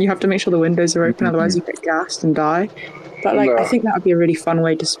 and you have to make sure the windows are open, otherwise you get gassed and die. But like, I think that would be a really fun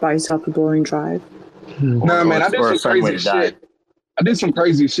way to spice up a boring drive. No, man, I did some crazy shit. I did some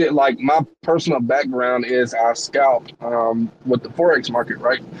crazy shit. Like my personal background is I scalp with the Forex market,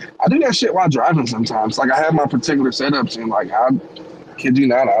 right? I do that shit while driving sometimes. Like I have my particular setups, and like I kid you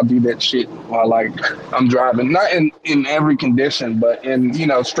not, I'll do that shit while like I'm driving. Not in every condition, but in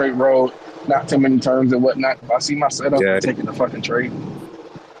straight road, not too many turns and whatnot. If I see my setup, I'm taking the fucking trade.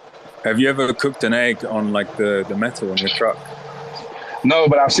 Have you ever cooked an egg on like the metal on your truck? No,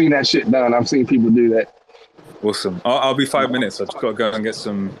 but I've seen that shit done. I've seen people do that. Awesome. I'll be 5 minutes. I've just got to go and get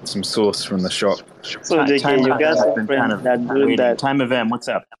some sauce from the shop. So JK, you guys have friends that do that. Time of M, what's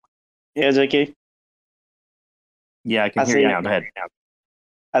up? Yeah, JK. Yeah, I can hear you now. Go ahead.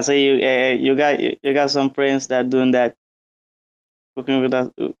 I say you got some friends that doing that, cooking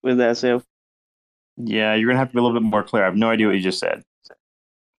with themselves. Yeah, you're gonna have to be a little bit more clear. I have no idea what you just said.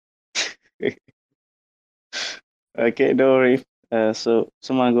 Okay, don't worry. So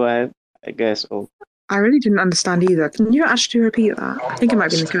someone go ahead, I guess. I really didn't understand either. Can you actually repeat that? I think it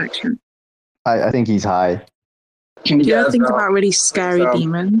might be in the connection. I think he's high. Do you ever think about really scary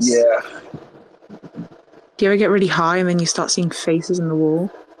demons? Yeah. Do you ever get really high and then you start seeing faces in the wall?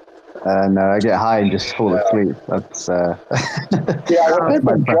 No, I get high and just fall asleep. That's yeah.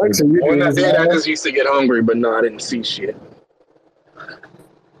 When I did, I just used to get hungry, but no, I didn't see shit.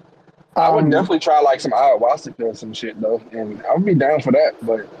 I would definitely try like some ayahuasca or some shit though, and I would be down for that.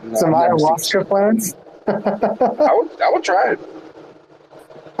 But some ayahuasca plants. I would try it.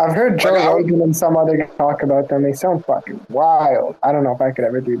 I've heard Joe Rogan and some other guy talk about them. They sound fucking wild. I don't know if I could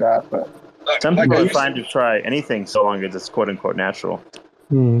ever do that, but some people are fine to try anything so long as it's quote unquote natural.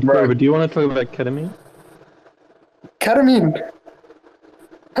 Grover, do you want to talk about ketamine? Ketamine.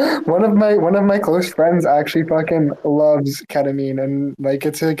 One of my close friends actually fucking loves ketamine, and like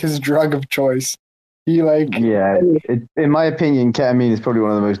it's like his drug of choice. He like in my opinion, ketamine is probably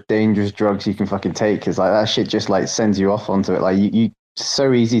one of the most dangerous drugs you can fucking take because like that shit just like sends you off onto it. Like you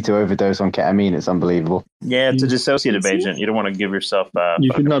so easy to overdose on ketamine. It's unbelievable. Yeah, it's a dissociative agent. You don't want to give yourself.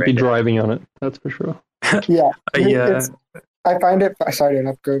 You should not be driving on it. That's for sure. Yeah, I find it. Sorry to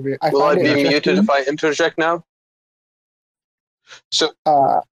interrupt, Grover. Will I be muted if I interject now? So,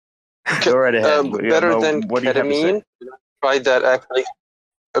 go right ahead. Better than ketamine. Tried that actually.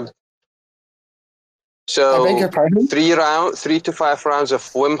 So 3 to 5 rounds of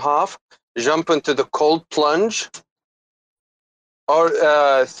Wim Hof. Jump into the cold plunge. Or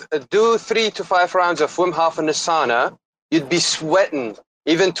do 3 to 5 rounds of Wim Hof in the sauna. You'd be sweating.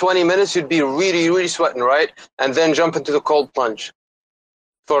 Even 20 minutes, you'd be really, really sweating, right? And then jump into the cold plunge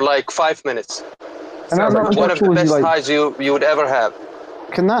for like 5 minutes. Sounds like one of the best highs you would ever have.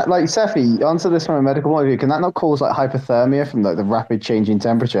 Can that, like, Cephii, answer this from a medical point of view, can that not cause like hypothermia from like the rapid change in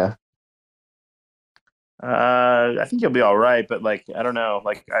temperature? I think you'll be all right, but like I don't know,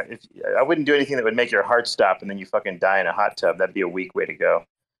 like I wouldn't do anything that would make your heart stop and then you fucking die in a hot tub. That'd be a weak way to go.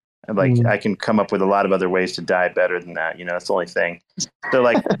 And like I can come up with a lot of other ways to die better than that. You know, that's the only thing. So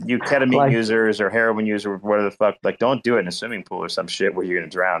like you ketamine users or heroin users or whatever the fuck, like don't do it in a swimming pool or some shit where you're gonna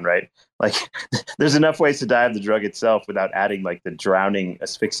drown, right? Like there's enough ways to die of the drug itself without adding like the drowning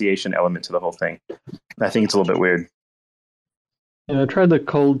asphyxiation element to the whole thing. I think it's a little bit weird. Yeah, I tried the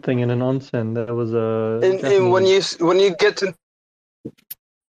cold thing in an onsen. There was a and when you get to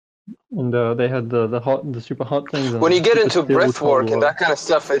and they had the super hot things. When you get into breath work and that kind of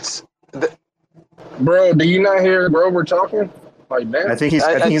stuff, it's bro. Do you not hear Grover talking like that? I think he's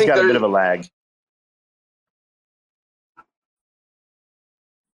got a bit of a lag.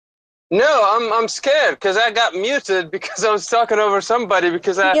 No, I'm scared because I got muted because I was talking over somebody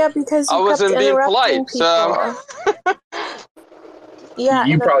because I wasn't being polite. So. Yeah,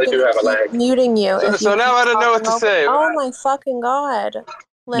 you probably do have a lag. Muting you. So now I don't know what to say. Oh my fucking god!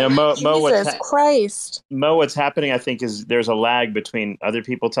 No, Mo, Jesus Christ. Mo, what's happening? I think is there's a lag between other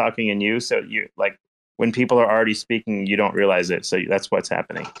people talking and you. So you like when people are already speaking, you don't realize it. So that's what's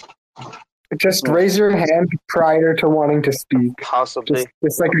happening. Just raise your hand prior to wanting to speak. Possibly.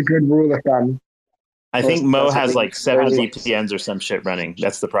 Just like a good rule of thumb. I think Mo has like 7 VPNs or some shit running.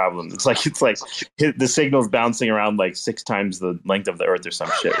 That's the problem. It's like the signal's bouncing around like 6 times the length of the Earth or some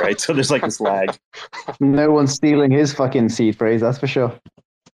shit, right? So there's like this lag. No one's stealing his fucking seed phrase, that's for sure.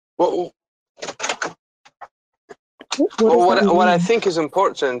 Well, what I think is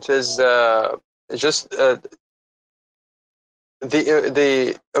important is just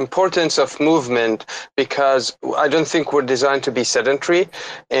the importance of movement, because I don't think we're designed to be sedentary,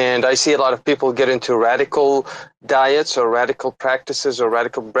 and I see a lot of people get into radical diets or radical practices or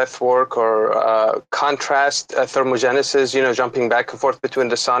radical breath work or contrast thermogenesis, jumping back and forth between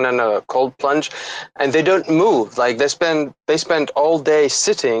the sun and a cold plunge, and they don't move. Like they spend all day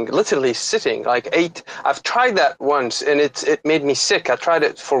sitting, literally sitting, I've tried that once and it made me sick. I tried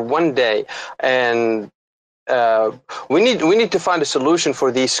it for 1 day, and we need to find a solution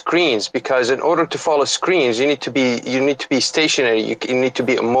for these screens, because in order to follow screens, you need to be stationary. You need to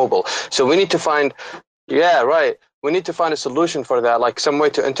be immobile. So we need to find, we need to find a solution for that, like some way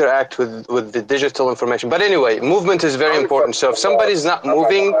to interact with the digital information. But anyway, movement is very important. So if somebody's not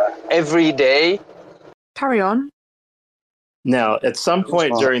moving every day, carry on. Now, at some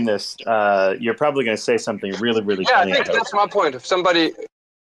point during this, you're probably going to say something really, really funny. Yeah, I think that's my point. If somebody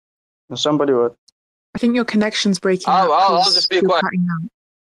what? I think your connection's breaking up. I'll just be quiet.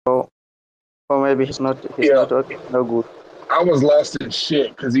 Or maybe he's not okay. No good. I was lost in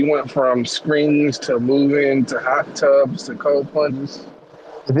shit because he went from screens to moving to hot tubs to cold plunges.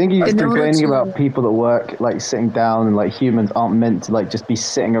 I think he's complaining about people that work like sitting down, and like humans aren't meant to like just be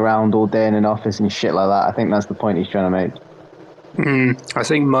sitting around all day in an office and shit like that. I think that's the point he's trying to make. I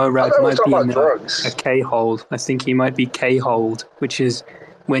think Morad might be in a K-hold. I think he might be K-hold, which is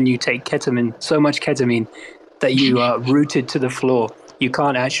when you take ketamine, so much ketamine that you are rooted to the floor. You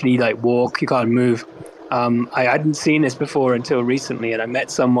can't actually like walk, you can't move. I hadn't seen this before until recently, and I met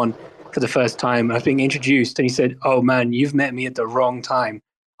someone for the first time. I was being introduced, and he said, "Oh man, you've met me at the wrong time.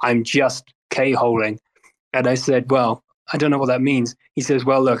 I'm just K-holing." And I said, "Well, I don't know what that means." He says,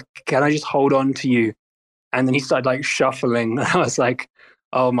 "Well, look, can I just hold on to you?" And then he started like shuffling. And I was like,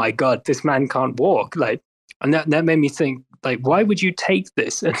 oh my God, this man can't walk. Like, and that made me think, like, why would you take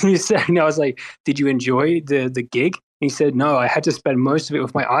this? And he said, I was like, did you enjoy the gig? He said, no, I had to spend most of it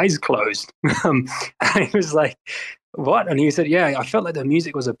with my eyes closed. And he was like, what? And he said, yeah, I felt like the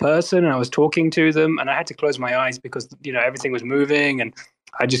music was a person and I was talking to them and I had to close my eyes because, everything was moving and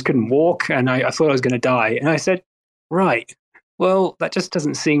I just couldn't walk and I thought I was going to die. And I said, right, well, that just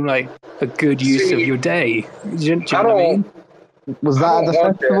doesn't seem like a good use of your day. Do you know what I mean? Was that at the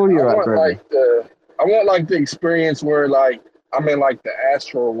festival you're at, Gregory? I want like the experience where like I'm in like the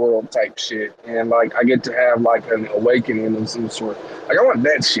astral world type shit, and like I get to have like an awakening of some sort. Like I want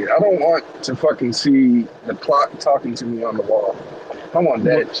that shit. I don't want to fucking see the clock talking to me on the wall. I want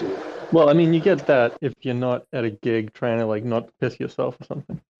that shit. Well, I mean, you get that if you're not at a gig trying to like not piss yourself or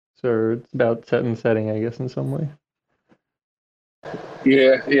something. So it's about set and setting, I guess, in some way.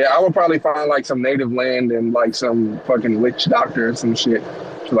 Yeah, I would probably find like some native land and like some fucking witch doctor or some shit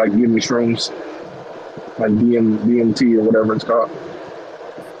to like give me shrooms, like DMT or whatever it's called.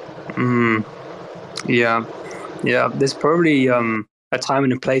 Yeah. There's probably a time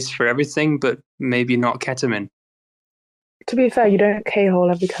and a place for everything, but maybe not ketamine. To be fair, you don't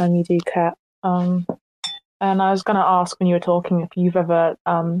K-hole every time you do cat. And I was going to ask when you were talking if you've ever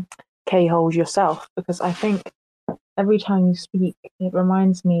K-holed yourself, because I think every time you speak, it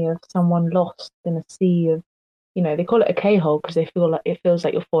reminds me of someone lost in a sea of, they call it a K-hole because it feels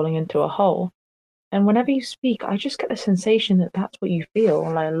like you're falling into a hole. And whenever you speak, I just get the sensation that that's what you feel,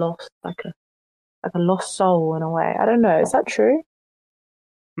 like lost, like a lost soul in a way. I don't know. Is that true?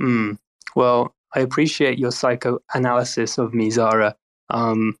 Well, I appreciate your psychoanalysis of me, Zara.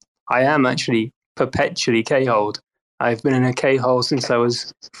 I am actually perpetually K-holed. I've been in a K-hole since I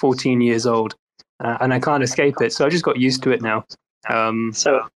was 14 years old. And I can't escape it, so I just got used to it now.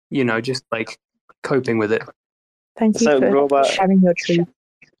 Just like coping with it. Thank you for sharing your truth.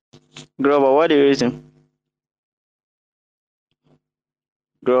 Grover, what are you eating?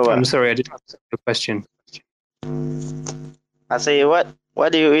 Grover. I'm sorry, I didn't answer the question. I say, what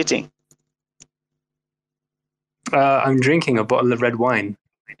are you eating? I'm drinking a bottle of red wine.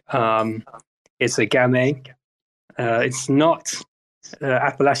 It's a Gamay. It's not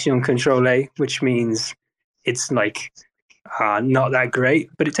Appellation Contrôlée, which means it's like not that great,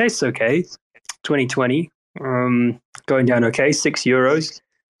 but it tastes okay. 2020, going down okay, €6.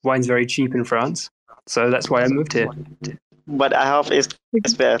 Wine's very cheap in France, so that's why I moved here. But I hope it's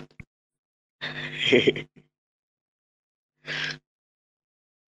bad.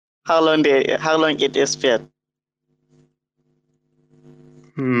 How long it is bad?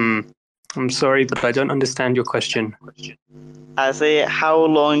 I'm sorry, but I don't understand your question. I say, how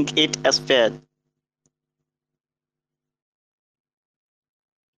long it has been?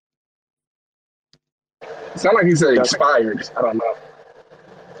 It sounds like he said expired. I don't know.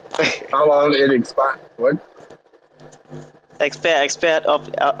 How long it expired? What? Expired of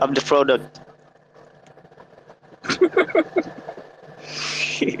the product.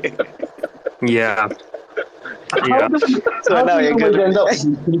 Yeah. So now you end up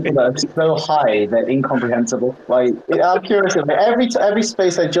with people that are so high they're incomprehensible. Like, I'm curious. Every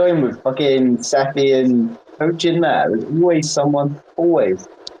space I join with fucking Cephii and coaching there's always someone. Always.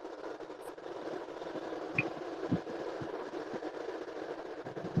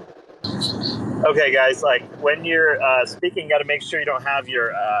 Okay, guys. Like when you're speaking, you got to make sure you don't have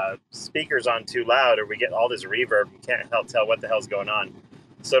your speakers on too loud, or we get all this reverb. We can't tell what the hell's going on.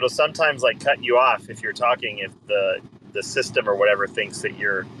 So it'll sometimes like cut you off if you're talking, if the system or whatever thinks that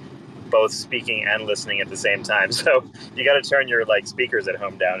you're both speaking and listening at the same time. So you got to turn your like speakers at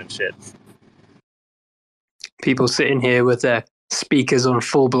home down and shit. People sitting here with their speakers on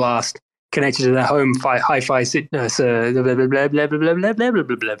full blast, connected to their home hi-fi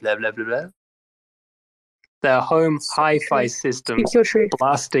their home hi-fi system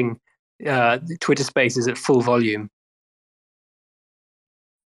blasting Twitter Spaces at full volume.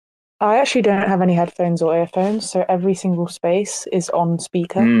 I actually don't have any headphones or earphones, so every single space is on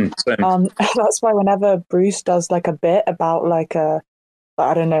speaker. That's why whenever Bruce does like a bit about like I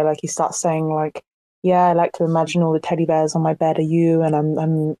don't know, like he starts saying like, yeah, I like to imagine all the teddy bears on my bed are you, and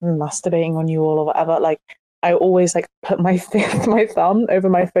I'm masturbating on you all or whatever. Like I always like put my thumb over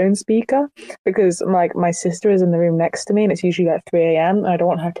my phone speaker because like my sister is in the room next to me, and it's usually like 3 a.m. and I don't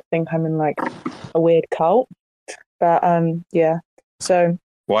want her to think I'm in like a weird cult. But yeah, so.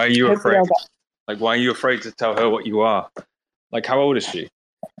 Why are you afraid? Like, why are you afraid to tell her what you are? Like, how old is she?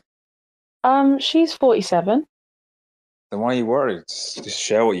 She's 47. Then why are you worried? Just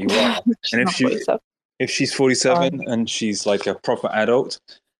share what you are. And if she's 47 and she's like a proper adult,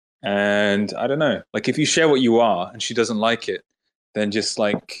 and I don't know, like if you share what you are and she doesn't like it, then just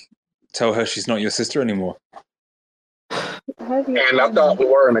like tell her she's not your sister anymore. And I thought we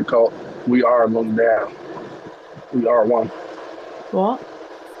were in a cult. We are looked down. We are one. What?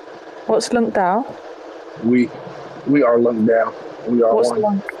 What's lunked out? We are looked down. We are What's one.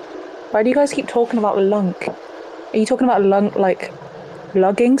 lunk? Why do you guys keep talking about lunk? Are you talking about lunk like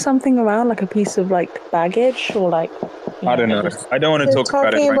lugging something around, like a piece of like baggage, or like? I don't know. I don't want to They're talk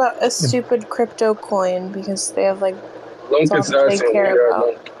about it. talking Right? about a stupid crypto coin because they have like Lunk that's is all us they and we care are about.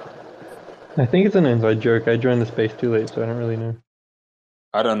 lunk. I think it's an inside joke. I joined the space too late, so I don't really know.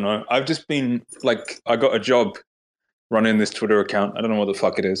 I don't know. I've just been like, I got a job running this Twitter account. I don't know what the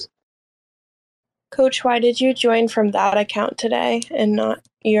fuck it is. Coach, why did you join from that account today and not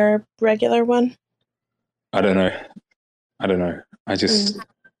your regular one? I don't know. I don't know. I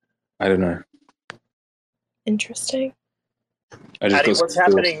don't know. Interesting. Addy, what's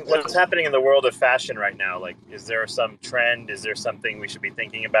happening? What's happening in the world of fashion right now? Like, is there some trend? Is there something we should be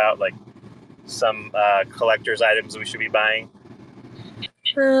thinking about? Like, some collector's items we should be buying?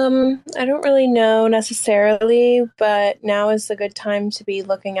 I don't really know necessarily, but now is a good time to be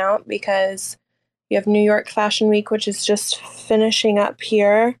looking out because you have New York Fashion Week, which is just finishing up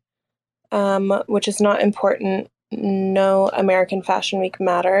here, which is not important. No American Fashion Week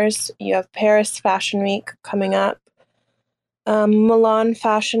matters. You have Paris Fashion Week coming up. Milan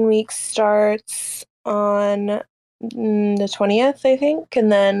Fashion Week starts on the 20th, I think,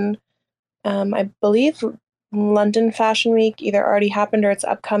 and then I believe London Fashion Week either already happened or it's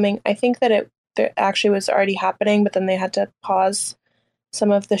upcoming. I think that it actually was already happening, but then they had to pause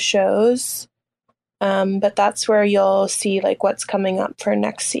some of the shows. But that's where you'll see like what's coming up for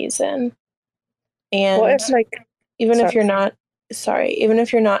next season. And What if, like, even sorry.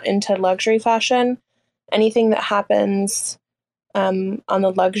 if you're not into luxury fashion, anything that happens on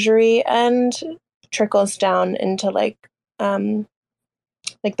the luxury end trickles down into like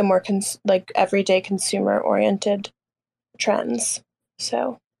the more everyday consumer oriented trends.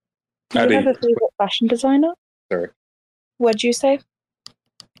 So, do you have a favorite fashion designer? Sorry. What'd you say?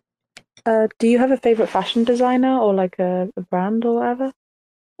 Do you have a favorite fashion designer or like a brand or whatever?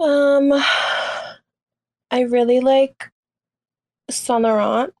 I really like Saint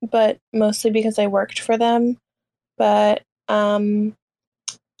Laurent, but mostly because I worked for them. But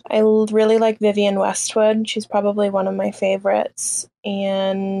I really like Vivienne Westwood. She's probably one of my favorites.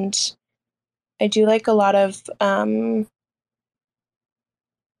 And I do like a lot of I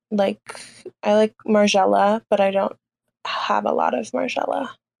like Margiela, but I don't have a lot of Margiela.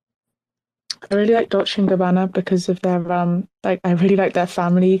 I really like Dolce & Gabbana because of their I really like their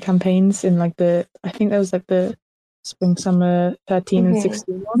family campaigns in like I think there was like the spring summer 13 and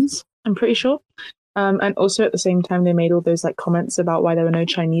 16 ones, I'm pretty sure. And also at the same time they made all those like comments about why there were no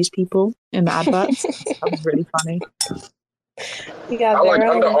Chinese people in the adverts. That was really funny. Yeah, I like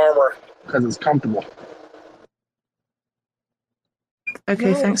Under Armour because it's comfortable.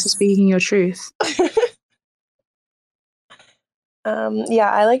 Okay, thanks for speaking your truth.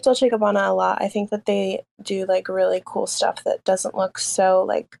 Yeah, I like Dolce & Gabbana a lot. I think that they do like really cool stuff that doesn't look so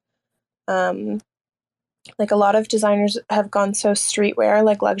like a lot of designers have gone so streetwear,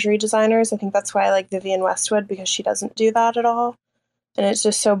 like luxury designers. I think that's why I like Vivienne Westwood because she doesn't do that at all. And it's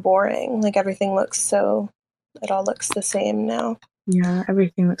just so boring. Like everything it all looks the same now. Yeah,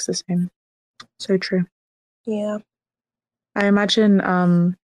 everything looks the same. So true. Yeah. I imagine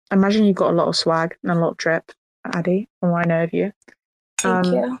you've got a lot of swag and a lot of drip, Addy, from what I know of you. Thank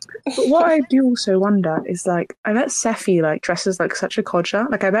you. But what I do also wonder is like I bet Cephii like dresses like such a codger.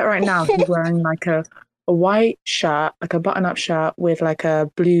 Like I bet right now he's wearing like a white shirt, like a button-up shirt with like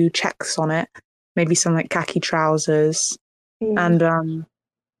a blue checks on it, maybe some like khaki trousers, and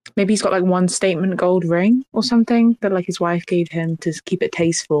maybe he's got like one statement gold ring or something that like his wife gave him to keep it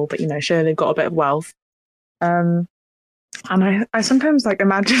tasteful, but show they've got a bit of wealth. And I sometimes like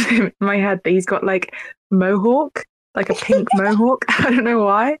imagine him in my head that he's got like mohawk, like a pink mohawk. I don't know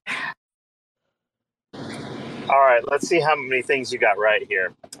why. All right, let's see how many things you got right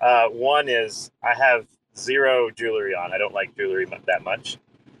here. One is I have zero jewelry on. I don't like jewelry that much.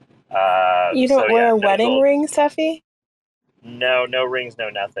 You don't wear a wedding ring, Cephii? No rings, no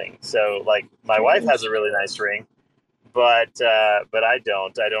nothing. So like my wife has a really nice ring, but I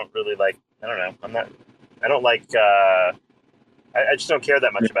don't. I don't really like. I don't know. I don't like. I just don't care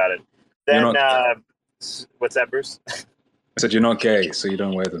that much about it. Then what's that, Bruce? I said you're not gay, so you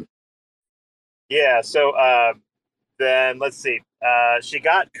don't wear them. Yeah. So then let's see. She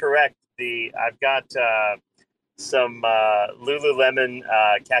got correct. I've got some Lululemon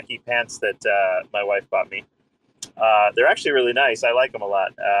khaki pants that my wife bought me. They're actually really nice. I like them a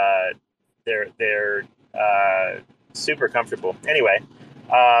lot. They're super comfortable. Anyway,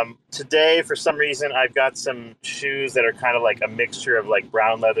 today for some reason I've got some shoes that are kind of like a mixture of like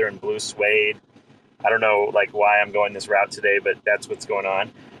brown leather and blue suede. I don't know like why I'm going this route today, but that's what's going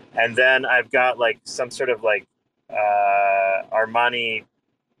on. And then I've got like some sort of like Armani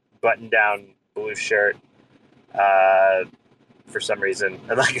button-down blue shirt for some reason.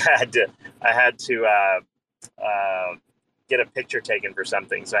 And like I had to get a picture taken for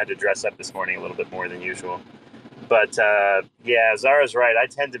something, so I had to dress up this morning a little bit more than usual. But yeah, Zara's right. I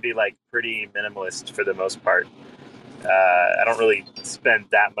tend to be like pretty minimalist for the most part. I don't really spend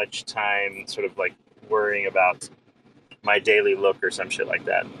that much time sort of like worrying about my daily look or some shit like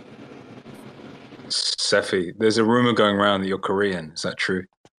that. Cephii, there's a rumor going around that you're Korean. Is that true?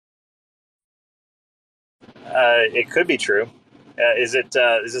 It could be true. Is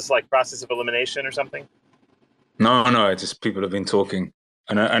this like process of elimination or something? No, it's just people have been talking.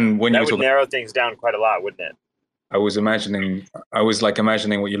 And when that you would narrow things down quite a lot, wouldn't it? I was imagining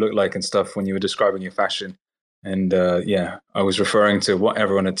what you look like and stuff when you were describing your fashion. And yeah, I was referring to what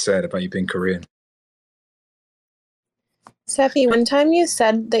everyone had said about you being Korean. Cephii, one time you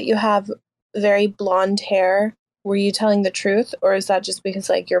said that you have very blonde hair. Were you telling the truth, or is that just because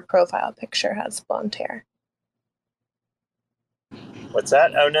like your profile picture has blonde hair? What's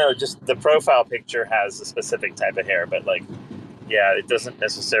that? Oh no, just the profile picture has a specific type of hair, but like, yeah, it doesn't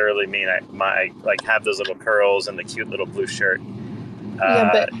necessarily mean I like have those little curls and the cute little blue shirt.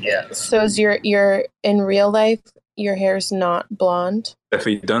 Yeah. So is your in real life your hair's not blonde?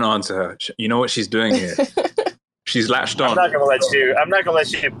 Cephii, don't answer her. You know what she's doing here. She's latched on. I'm not gonna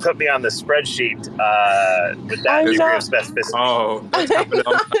let you put me on the spreadsheet with that degree of specificity. Oh, that's happened.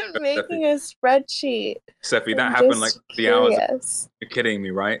 I'm making a spreadsheet. Cephii, that happened like 3 hours ago. You're kidding me,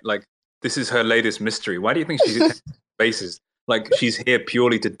 right? Like, this is her latest mystery. Why do you think she's bases? Like, she's here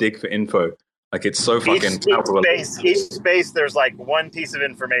purely to dig for info. Like, it's so fucking each space there's like one piece of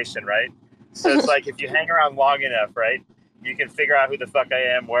information, right? So it's like if you hang around long enough, right, you can figure out who the fuck I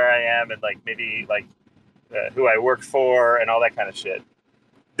am, where I am, and like maybe like who I work for and all that kind of shit.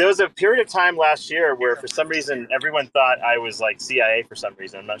 There was a period of time last year where for some reason everyone thought I was like CIA for some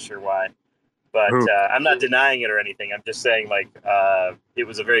reason. I'm not sure why, but I'm not denying it or anything. I'm just saying like it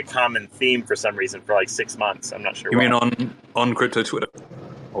was a very common theme for some reason for like 6 months. I'm not sure. You mean on crypto Twitter?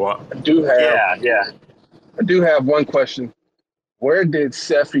 Or what? I do have. Yeah. I do have one question. Where did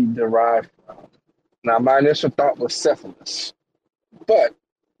Cephii derive from? Now, my initial thought was Cephalus, but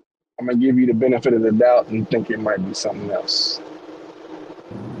I'm gonna give you the benefit of the doubt and think it might be something else.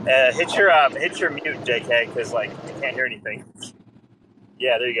 Hit your mute, JK, because like you can't hear anything.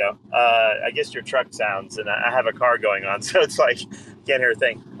 Yeah, there you go. I guess your truck sounds, and I have a car going on, so it's like can't hear a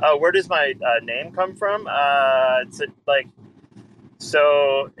thing. Where does my name come from?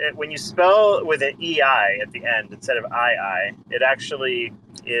 When you spell with an EI at the end instead of II, it actually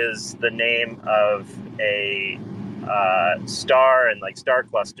is the name of a star and like star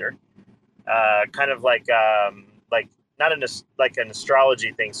cluster. Kind of like not an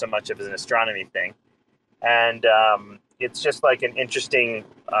astrology thing so much as an astronomy thing, and it's just like an interesting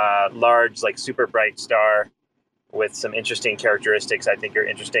large like super bright star with some interesting characteristics I think are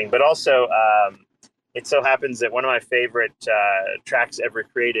interesting, but also it so happens that one of my favorite tracks ever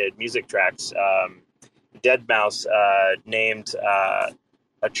created, music tracks, Deadmau5 named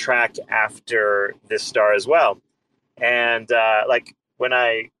a track after this star as well, and like when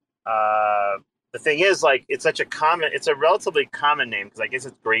the thing is, like, it's a relatively common name because I guess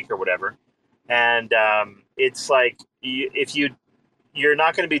it's Greek or whatever. And it's like, you're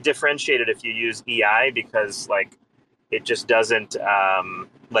not going to be differentiated if you use EI because like, it just doesn't,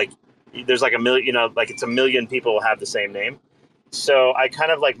 like there's like a million, like it's a million people have the same name. So I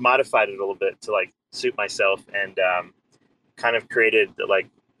kind of like modified it a little bit to like suit myself and kind of created like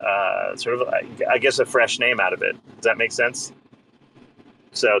sort of, I guess, a fresh name out of it. Does that make sense?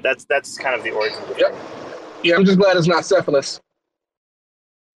 So that's kind of the origin of the thing. Yeah, I'm just glad it's not Cephalus.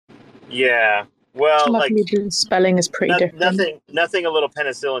 Yeah. Well, like spelling is pretty different. Nothing a little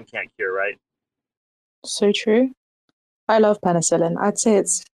penicillin can't cure, right? So true. I love penicillin. I'd say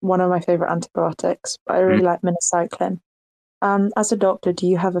it's one of my favorite antibiotics, but I really like minocycline. As a doctor, do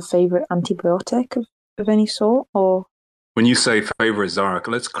you have a favorite antibiotic of any sort, or? When you say favorite, Zara,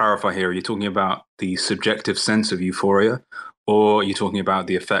 let's clarify here. Are you talking about the subjective sense of euphoria, or are you talking about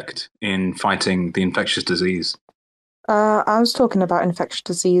the effect in fighting the infectious disease? I was talking about infectious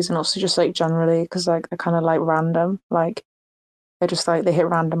disease and also just like generally because like they're kind of like random, like they're just like they hit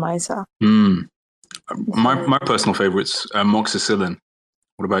randomizer. My personal favorite's amoxicillin.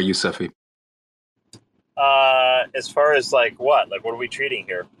 What about you, Cephii? As far as like what are we treating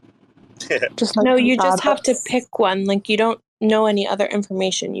here? Just like No, you just have to habits. pick one. Like you don't know any other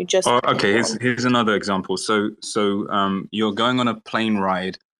information. You just pick Okay, one. here's another example. So you're going on a plane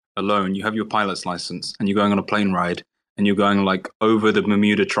ride alone. You have your pilot's license, and you're going on a plane ride, and you're going like over the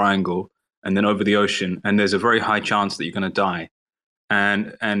Bermuda Triangle, and then over the ocean, and there's a very high chance that you're going to die.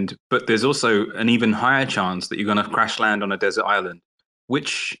 But there's also an even higher chance that you're going to crash land on a desert island.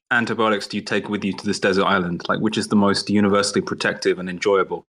 Which antibiotics do you take with you to this desert island? Like, which is the most universally protective and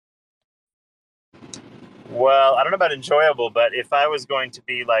enjoyable? Well, I don't know about enjoyable, but if I was going to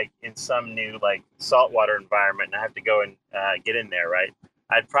be like in some new like saltwater environment and I have to go and get in there, right?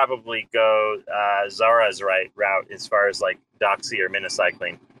 I'd probably go Zara's route as far as like doxy or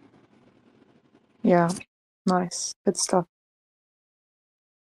minocycline. Yeah, nice, good stuff.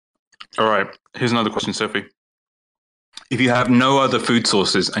 All right, here's another question, Sophie. If you have no other food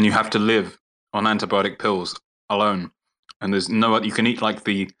sources and you have to live on antibiotic pills alone, and there's no other, you can eat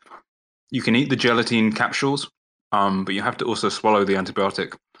the gelatin capsules, but you have to also swallow the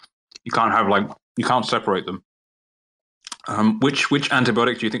antibiotic. You can't separate them. Which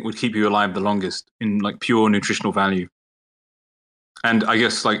antibiotic do you think would keep you alive the longest in like pure nutritional value? And I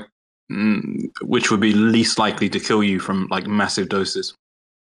guess like which would be least likely to kill you from like massive doses?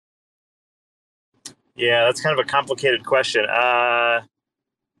 Yeah, that's kind of a complicated question.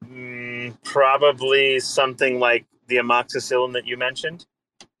 Probably something like the amoxicillin that you mentioned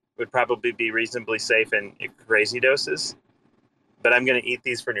would probably be reasonably safe in crazy doses. But I'm going to eat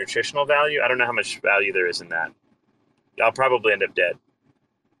these for nutritional value. I don't know how much value there is in that. I'll probably end up dead.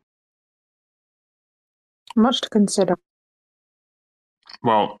 Much to consider.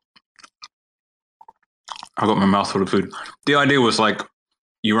 Well, I got my mouth full of food. The idea was like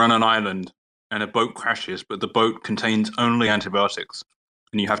you're on an island and a boat crashes, but the boat contains only antibiotics,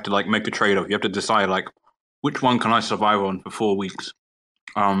 and you have to like make a trade-off. You have to decide like which one can I survive on for 4 weeks,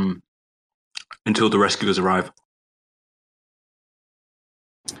 until the rescuers arrive.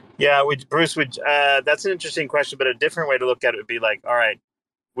 Yeah, Bruce, that's an interesting question, but a different way to look at it would be like, all right,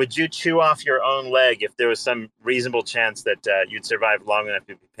 would you chew off your own leg if there was some reasonable chance that you'd survive long enough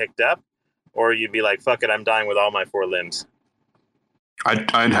to be picked up? Or you'd be like, fuck it, I'm dying with all my 4 limbs? I'd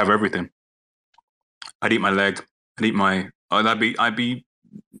have everything. I'd eat my leg. I'd be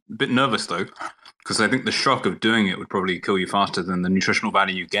a bit nervous though, because I think the shock of doing it would probably kill you faster than the nutritional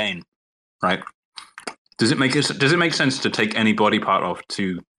value you gain, right? Does it make sense to take any body part off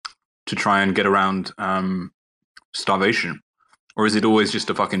to try and get around starvation, or is it always just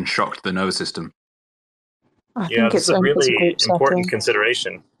a fucking shock to the nervous system? I think it's a really important setting.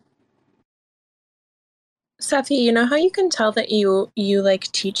 consideration. Cephii, you know how you can tell that you like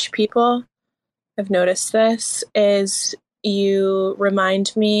teach people? I've noticed this is you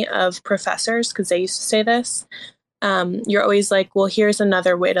remind me of professors because they used to say this. You're always like, well, here's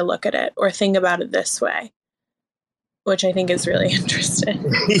another way to look at it, or think about it this way, which I think is really interesting.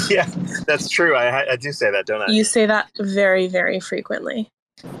 Yeah, that's true. I do say that, don't I? You say that very, very frequently.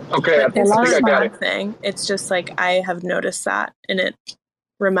 Okay, But this I think is I got not a thing. It's just like I have noticed that, and it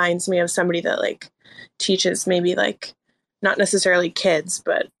reminds me of somebody that like teaches maybe like not necessarily kids,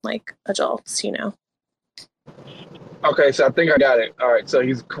 but like adults, you know. Okay, so I think I got it. All right, so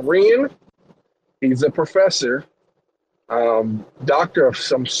he's Korean. He's a professor, doctor of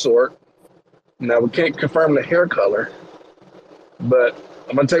some sort. Now, we can't confirm the hair color, but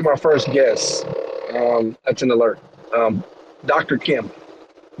I'm going to take my first guess. That's an alert. Dr. Kim.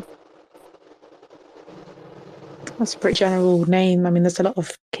 That's a pretty general name. I mean, there's a lot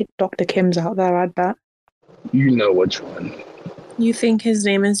of Dr. Kims out there, I'd bet. You know which one. You think his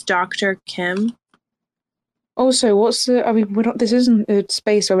name is Dr. Kim? Also, this isn't a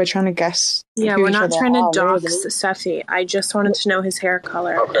space where we're trying to guess. Yeah, we're not trying to dox Cephii. I just wanted to know his hair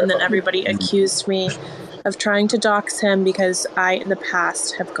color, and then everybody accused me of trying to dox him because I, in the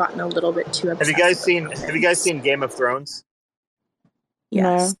past, have gotten a little bit too obsessed. Have you guys seen Game of Thrones?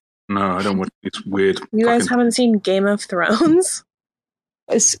 Yes. No, I don't want. It's weird. You guys haven't seen Game of Thrones?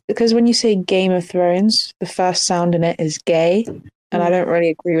 It's because when you say Game of Thrones, the first sound in it is gay, and I don't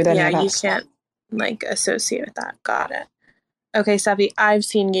really agree with any of that. Yeah, you can't like associate with that. Got it. Okay, Cephii, I've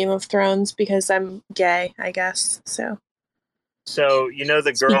seen Game of Thrones because I'm gay, I guess. So you know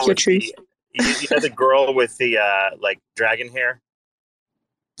the girl with you know the girl with the like dragon hair?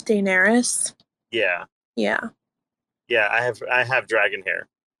 Daenerys? Yeah. Yeah. Yeah, I have dragon hair.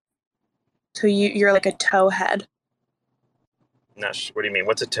 So you're like a towhead. No, what do you mean?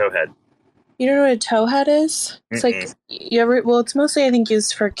 What's a towhead? You don't know what a towhead is? It's like you ever? Well, it's mostly I think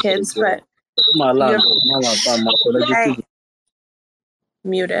used for kids, but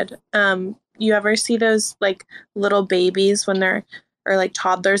muted. You ever see those like little babies when they're or like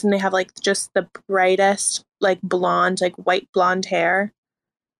toddlers, and they have like just the brightest like blonde, like white blonde hair.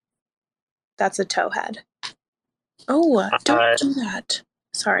 That's a towhead. Oh, don't do that.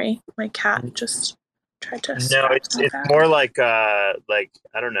 Sorry, my cat just tried to No, scratch my it's back. more like I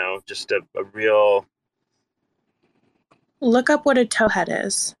don't know, just a real. Look up what a towhead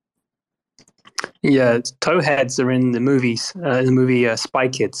is. Yeah, towheads are in the movies. In the movie Spy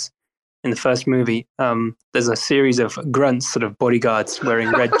Kids, in the first movie, there's a series of grunts, sort of bodyguards wearing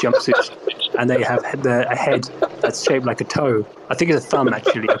red jumpsuits, and they have a head that's shaped like a toe. I think it's a thumb,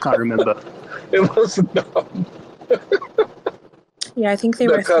 actually. I can't remember. It was a thumb. Yeah, I think they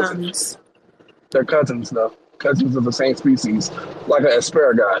They're were cousins. thumbs. They're cousins, though. Cousins of the same species, like an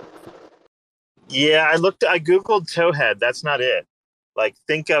asparagus. Yeah, I Googled towhead. That's not it. Like,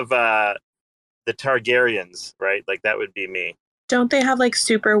 think of the Targaryens, right? Like, that would be me. Don't they have like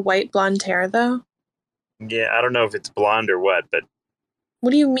super white blonde hair though? Yeah, I don't know if it's blonde or what, but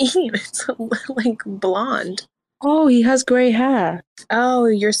What do you mean? It's like blonde. Oh, he has grey hair. Oh,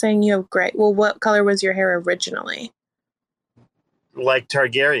 you're saying you have gray. Well, what color was your hair originally? like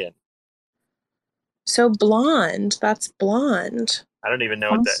Targaryen. So blonde. That's blonde. I don't even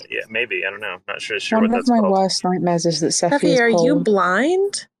know what that. Yeah, maybe, I don't know. I'm not sure One what of that's my called. worst nightmares is that Cephii Cephii, is are you bald.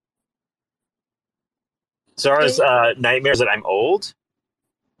 blind? Zara's nightmares that I'm old.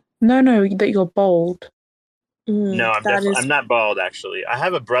 No, that you're bald. No, I'm not bald. Actually, I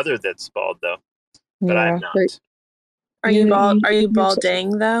have a brother that's bald though, but I'm not. Are you bald? Are you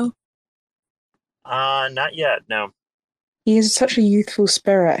balding though? Not yet. No. He is such a youthful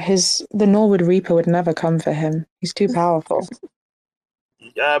spirit. The Norwood Reaper would never come for him. He's too powerful.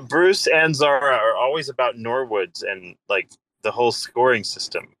 Bruce and Zara are always about Norwoods and like the whole scoring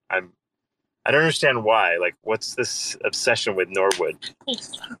system. I don't understand why. Like, what's this obsession with Norwood? Oh,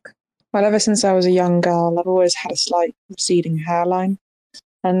 fuck. Well, ever since I was a young girl, I've always had a slight receding hairline.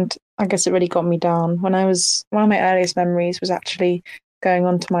 And I guess it really got me down. One of my earliest memories was actually going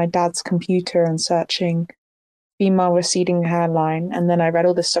onto my dad's computer and searching female receding hairline. And then I read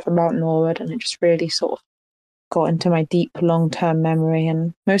all this stuff about Norwood, and it just really sort of got into my deep long-term memory.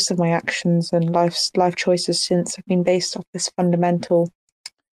 And most of my actions and life choices since have been based off this fundamental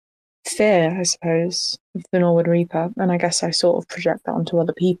fear, I suppose, of the Norwood Reaper. And I guess I sort of project that onto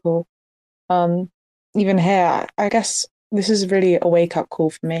other people. Even here, I guess this is really a wake-up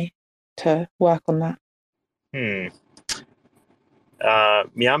call for me to work on that.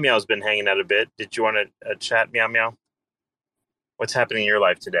 Meow Meow's been hanging out a bit. Did you want to chat, Meow Meow? What's happening in your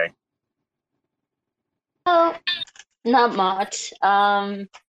life today? Oh, not much. I'm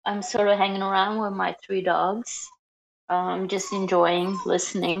sort of hanging around with my 3 dogs. Just enjoying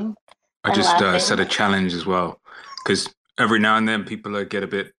listening. I just set a challenge as well, because every now and then people get a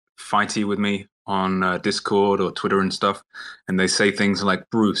bit fighty with me on Discord or Twitter and stuff, and they say things like,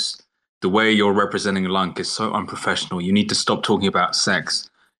 Bruce, the way you're representing Lunk is so unprofessional. You need to stop talking about sex.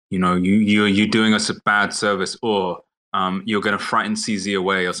 You know, you're doing us a bad service, or you're going to frighten CZ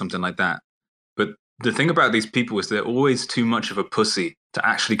away or something like that. But the thing about these people is they're always too much of a pussy to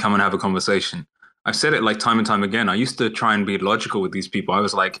actually come and have a conversation. I've said it like time and time again. I used to try and be logical with these people. I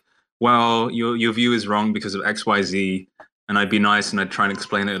was like, well, your view is wrong because of X, Y, Z. And I'd be nice and I'd try and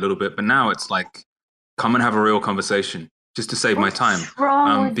explain it a little bit. But now it's like, come and have a real conversation just to save my time.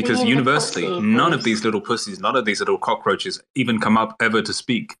 Because universally, none of these little pussies, none of these little cockroaches even come up ever to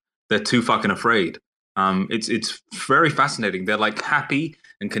speak. They're too fucking afraid. It's very fascinating. They're like happy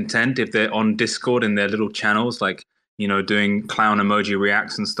and content if they're on Discord in their little channels, like, you know, doing clown emoji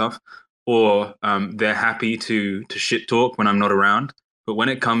reacts and stuff. Or they're happy to shit talk when I'm not around. But when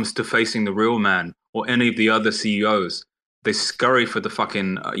it comes to facing the real man or any of the other CEOs, they scurry for the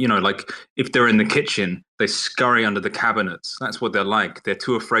fucking, like if they're in the kitchen, they scurry under the cabinets. That's what they're like. They're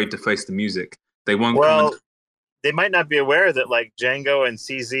too afraid to face the music. They won't come. They might not be aware that like Django and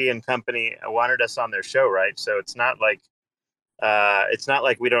CZ and company wanted us on their show, right? So it's not like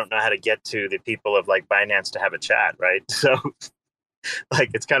we don't know how to get to the people of like Binance to have a chat, right? So like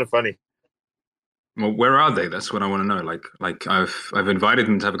it's kind of funny. Well, where are they? That's what I want to know. Like I've invited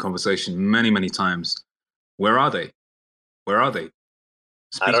them to have a conversation many, many times. Where are they? Where are they?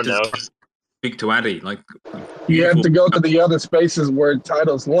 I don't know. Speak to Addy. Like you have to go to the other spaces where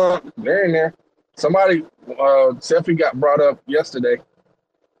titles lump. They're in there. Somebody, Cephii got brought up yesterday.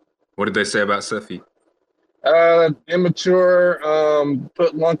 What did they say about Cephii? Immature.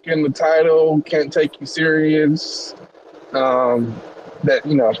 Put Lunk in the title. Can't take you serious. Those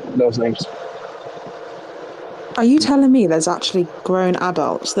names. Are you telling me there's actually grown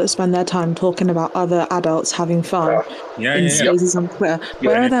adults that spend their time talking about other adults having fun in spaces on Twitter?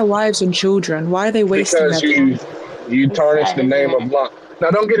 Where are their wives and children? Why are they wasting their time? You tarnish the is name it? of Lunk. Now,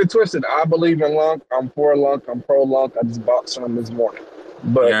 don't get it twisted. I believe in Lunk. I'm for Lunk. I'm pro Lunk. I just bought some this morning.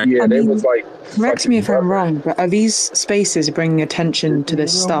 But yeah, I they was mean, like, correct me fucking if I'm brother. wrong, but are these spaces bringing attention to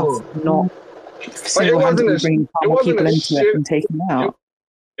this stuff, not Like, single-handedly bringing far it more wasn't people a into it shit. and taking it It, out?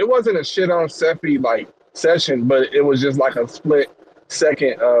 it wasn't a shit on Cephii like session, but it was just like a split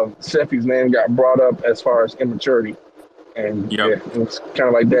second of Cephii's name got brought up as far as immaturity, and yeah, it was kind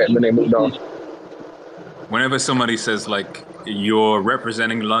of like that. And then they moved on. Whenever somebody says like you're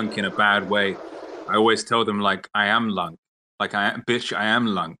representing Lunk in a bad way, I always tell them like I am Lunk. Like I am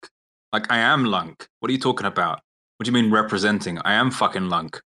Lunk. Like I am Lunk. What are you talking about? What do you mean representing? I am fucking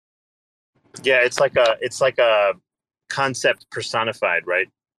Lunk. Yeah, it's like a concept personified, right?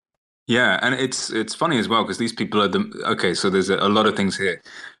 Yeah, and it's funny as well because these people are okay. So there's a lot of things here.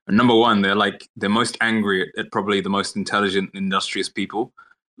 Number one, they're most angry at probably the most intelligent, industrious people.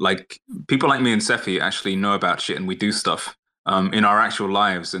 Like people like me and Cephii actually know about shit, and we do stuff in our actual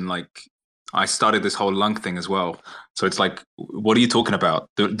lives. And like I started this whole Lunk thing as well. So it's like, what are you talking about?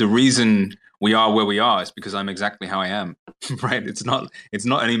 The reason we are where we are is because I'm exactly how I am, right? It's not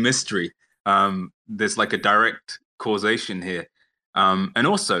any mystery. There's like a direct causation here. And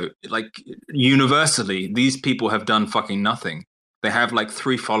also, like, universally, these people have done fucking nothing. They have like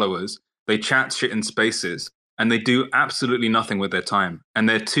 3 followers. They chat shit in spaces, and they do absolutely nothing with their time. And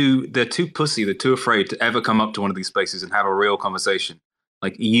they're too pussy. They're too afraid to ever come up to one of these spaces and have a real conversation.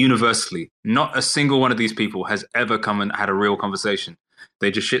 Like universally, not a single one of these people has ever come and had a real conversation.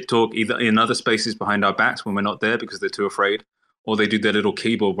 They just shit talk either in other spaces behind our backs when we're not there because they're too afraid, or they do their little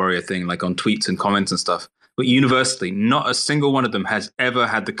keyboard warrior thing, like on tweets and comments and stuff. But universally, not a single one of them has ever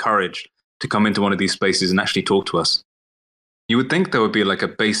had the courage to come into one of these spaces and actually talk to us. You would think there would be like a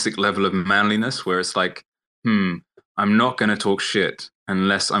basic level of manliness where it's like, I'm not going to talk shit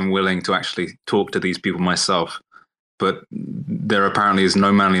unless I'm willing to actually talk to these people myself. But there apparently is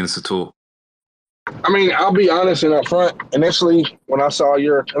no manliness at all. I mean, I'll be honest and upfront. Initially, when I saw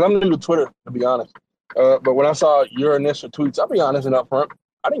and I'm new to Twitter, to be honest, but when I saw your initial tweets, I'll be honest and upfront,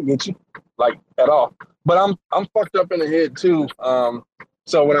 I didn't get you, like, at all. But I'm fucked up in the head, too.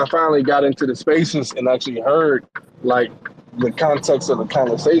 So when I finally got into the spaces and actually heard, like, the context of the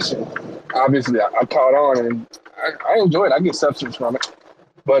conversation, obviously I caught on, and I enjoy it. I get substance from it.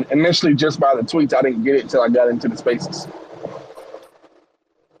 But initially, just by the tweets, I didn't get it until I got into the spaces.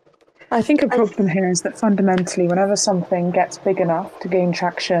 I think a problem here is that fundamentally, whenever something gets big enough to gain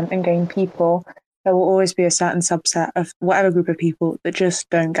traction and gain people, there will always be a certain subset of whatever group of people that just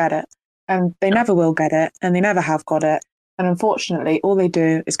don't get it. And they never will get it, and they never have got it. And unfortunately, all they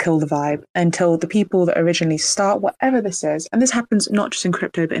do is kill the vibe until the people that originally start whatever this is, and this happens not just in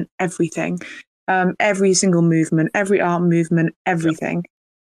crypto, but in everything, every single movement, every art movement, everything.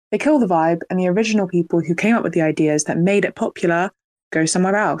 They kill the vibe, and the original people who came up with the ideas that made it popular go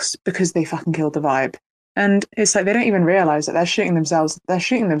somewhere else because they fucking killed the vibe. And it's like they don't even realize that they're shooting themselves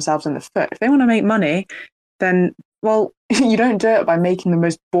in the foot. If they want to make money, then, well, you don't do it by making the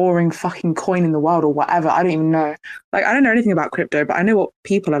most boring fucking coin in the world or whatever. I don't even know. Like, I don't know anything about crypto, but I know what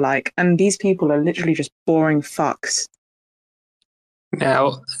people are like, and these people are literally just boring fucks.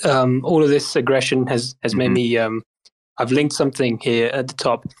 Now, all of this aggression has made me. I've linked something here at the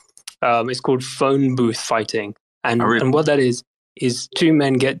top. It's called phone booth fighting, and what that is 2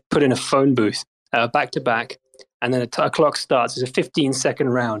 men get put in a phone booth back to back, and then a clock starts. It's a 15-second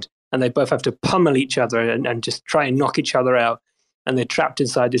round, and they both have to pummel each other and just try and knock each other out, and they're trapped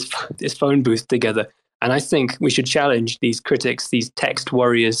inside this phone booth together. And I think we should challenge these critics, these text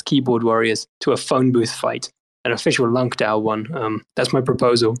warriors, keyboard warriors, to a phone booth fight, an official LunkDAO one. That's my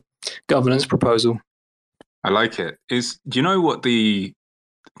proposal, governance proposal. I like it. Do you know what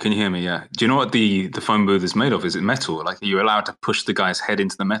can you hear me? Yeah. Do you know what the phone booth is made of? Is it metal? Like, are you allowed to push the guy's head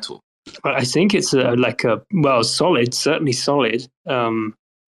into the metal? I think it's solid, certainly solid.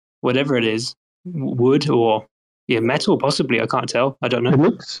 Whatever it is, wood or metal, possibly. I can't tell. I don't know.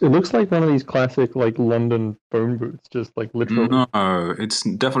 It looks like one of these classic like London phone booths, just like literally. No, it's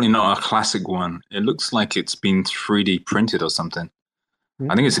definitely not a classic one. It looks like it's been 3D printed or something.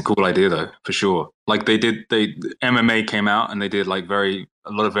 I think it's a cool idea though, for sure. Like MMA came out and they did like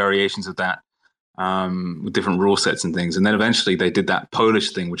a lot of variations of that with different rule sets and things. And then eventually they did that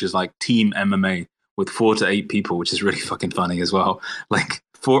Polish thing, which is like team MMA with 4 to 8 people, which is really fucking funny as well. Like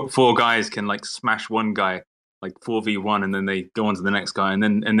four guys can like smash one guy, like 4v1, and then they go on to the next guy. And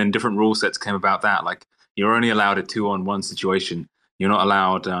then different rule sets came about that. Like you're only allowed a 2-on-1 situation. You're not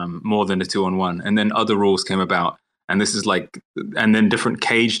allowed more than a 2-on-1. And then other rules came about. And this is like, and then different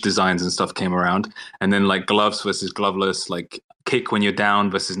cage designs and stuff came around. And then like gloves versus gloveless, like kick when you're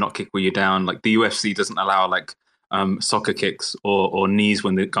down versus not kick when you're down. Like the UFC doesn't allow like soccer kicks or knees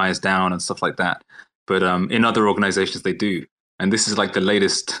when the guy is down and stuff like that. But in other organizations, they do. And this is like the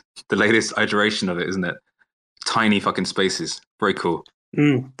latest iteration of it, isn't it? Tiny fucking spaces. Very cool.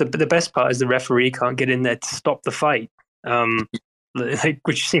 The best part is the referee can't get in there to stop the fight,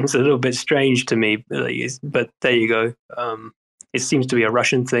 which seems a little bit strange to me. But there you go. It seems to be a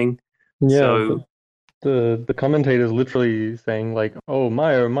Russian thing. Yeah, so the commentator's literally saying like, oh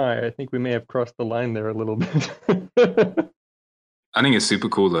my, I think we may have crossed the line there a little bit. I think it's super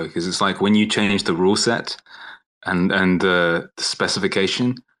cool though, because it's like when you change the rule set and the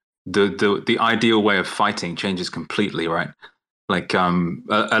specification, the ideal way of fighting changes completely, right? Like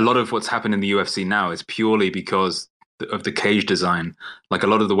a lot of what's happened in the UFC now is purely because of the cage design. Like a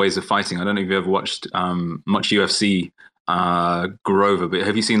lot of the ways of fighting. I don't know if you've ever watched much UFC grow over, but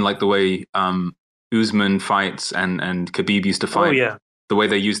have you seen like the way Usman fights and Khabib used to fight? Oh yeah. The way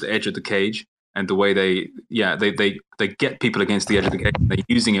they use the edge of the cage and the way they get people against the edge of the cage. They're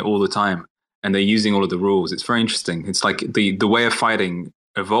using it all the time and they're using all of the rules. It's very interesting. It's like the way of fighting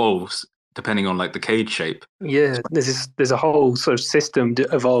evolves depending on like the cage shape. Yeah, there's a whole sort of system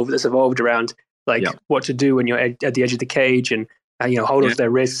that's evolved around like what to do when you're at the edge of the cage and hold onto their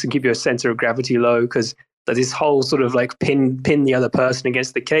wrists and keep your center of gravity low, because this whole sort of like pin the other person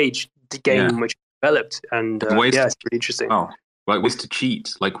against the cage game which developed, and it's really interesting. Oh, like ways to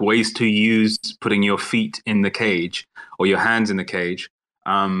cheat, like ways to use putting your feet in the cage or your hands in the cage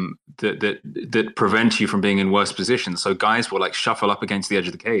that prevent you from being in worse positions. So guys will like shuffle up against the edge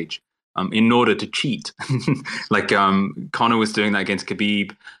of the cage in order to cheat. Like Conor was doing that against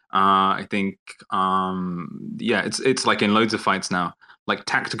Khabib. I think it's like in loads of fights now, like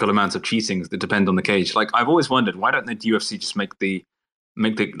tactical amounts of cheating that depend on the cage. Like I've always wondered, why don't the UFC just make the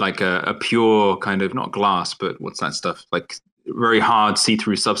like a pure kind of, not glass, but what's that stuff, like very hard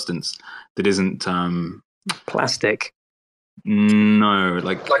see-through substance that isn't plastic? No,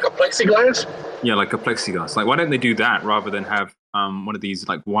 like a plexiglass. Yeah, like a plexiglass. Like why don't they do that rather than have one of these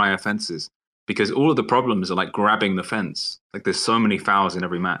like wire fences? Because all of the problems are like grabbing the fence. Like there's so many fouls in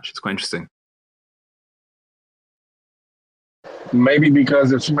every match. It's quite interesting. Maybe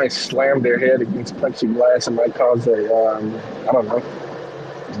because if somebody slammed their head against plexiglass, it might cause a I don't know,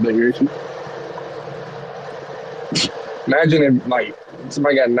 it's a bigger issue. Imagine if like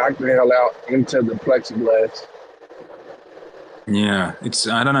somebody got knocked the hell out into the plexiglass. Yeah,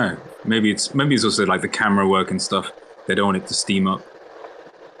 I don't know. Maybe it's also like the camera work and stuff. They don't want it to steam up.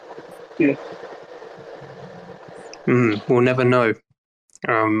 Yeah. We'll never know.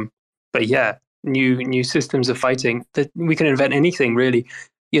 But yeah, new systems of fighting that we can invent anything really.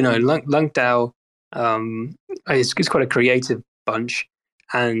 Lung Dao is quite a creative bunch,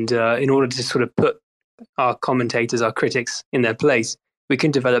 and in order to sort of put our commentators, our critics in their place, we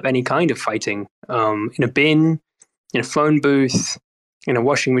can develop any kind of fighting in a bin, in a phone booth, in a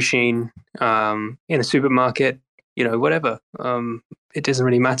washing machine, in a supermarket, whatever. It doesn't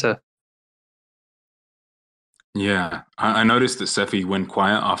really matter. Yeah, I noticed that Cephii went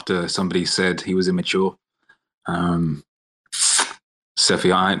quiet after somebody said he was immature.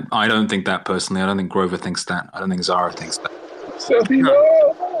 Cephii, I don't think that personally. I don't think Grover thinks that. I don't think Zara thinks that. Cephii,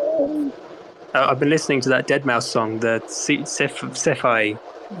 no! I've been listening to that Deadmau5 song, the Cephii.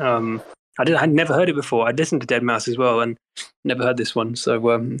 I'd never heard it before. I'd listened to Deadmau5 as well and never heard this one. So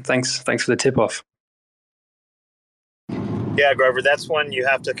thanks for the tip off. Yeah, Grover, that's one you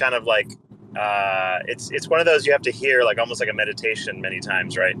have to kind of like. It's one of those you have to hear like almost like a meditation many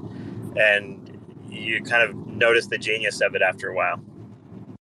times, right? And you kind of notice the genius of it after a while.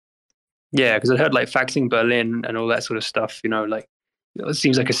 Yeah, because I heard like Faxing Berlin and all that sort of stuff. Like it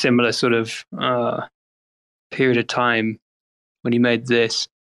seems like a similar sort of period of time when he made this.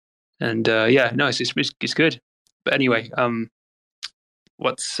 And it's good. But anyway,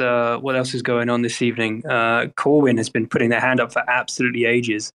 what else is going on this evening? Corwin has been putting their hand up for absolutely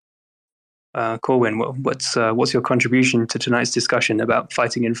ages. Corwin, what's your contribution to tonight's discussion about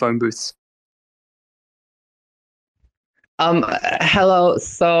fighting in phone booths? Hello.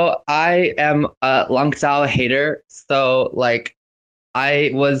 So I am a Lung Dao hater. So like,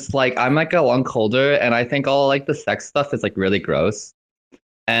 I'm like a lunk holder, and I think all like the sex stuff is like really gross.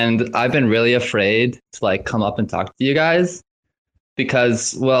 And I've been really afraid to like come up and talk to you guys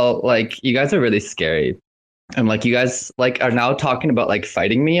because, well, like you guys are really scary. And like you guys like are now talking about like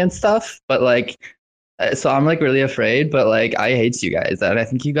fighting me and stuff, but like so I'm like really afraid, but like I hate you guys, and I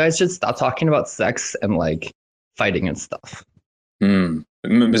think you guys should stop talking about sex and like fighting and stuff.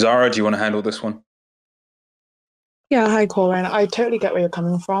 Zara, do you want to handle this one? Yeah, hi Corin. I totally get where you're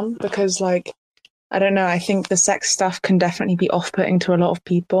coming from because like I don't know. I think the sex stuff can definitely be off-putting to a lot of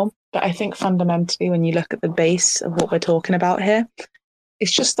people. But I think fundamentally, when you look at the base of what we're talking about here,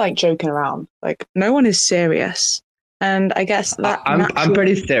 it's just like joking around. Like no one is serious. And I guess that I'm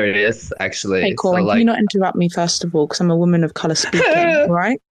pretty serious, actually. Hey, Corwin, so, can you not interrupt me first of all, because I'm a woman of color speaking, all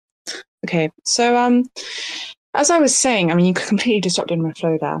right? Okay, so as I was saying, I mean, you completely disrupted my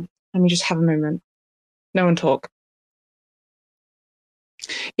flow there. Let me just have a moment. No one talk.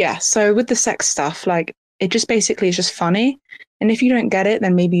 Yeah, so with the sex stuff, like it just basically is just funny. And if you don't get it,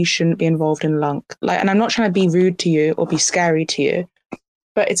 then maybe you shouldn't be involved in lunk. Like, and I'm not trying to be rude to you or be scary to you,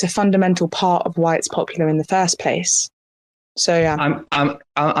 but it's a fundamental part of why it's popular in the first place. So yeah,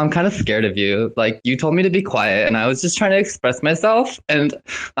 I'm kind of scared of you. Like you told me to be quiet, and I was just trying to express myself, and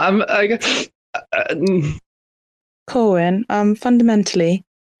I'm like, Corwin, fundamentally,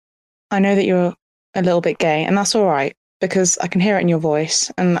 I know that you're a little bit gay, and that's all right because I can hear it in your voice,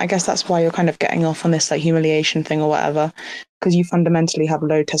 and I guess that's why you're kind of getting off on this like humiliation thing or whatever, because you fundamentally have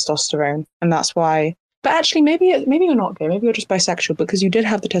low testosterone, and that's why. But actually, maybe you're not gay. Maybe you're just bisexual because you did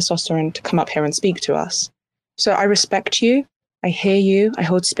have the testosterone to come up here and speak to us. So I respect you, I hear you, I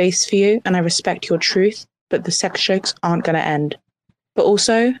hold space for you, and I respect your truth, but the sex jokes aren't going to end. But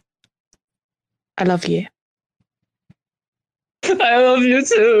also, I love you. I love you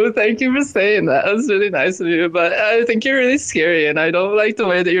too. Thank you for saying that. That was really nice of you. But I think you're really scary, and I don't like the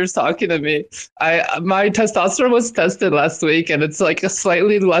way that you're talking to me. My testosterone was tested last week, and it's like a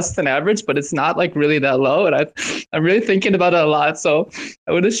slightly less than average, but it's not like really that low. And I'm really thinking about it a lot. So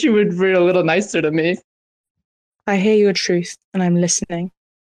I wish you would be a little nicer to me. I hear your truth, and I'm listening.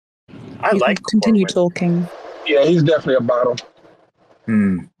 I like continue talking. Yeah, he's definitely a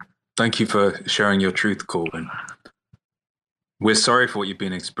bottom. Thank you for sharing your truth, Corwin. We're sorry for what you've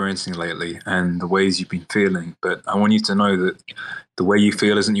been experiencing lately and the ways you've been feeling, but I want you to know that the way you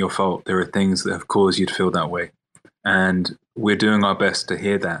feel isn't your fault. There are things that have caused you to feel that way, and we're doing our best to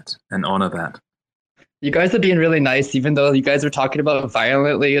hear that and honor that. You guys are being really nice, even though you guys were talking about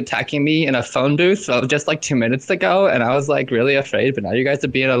violently attacking me in a phone booth just like 2 minutes ago, and I was like really afraid, but now you guys are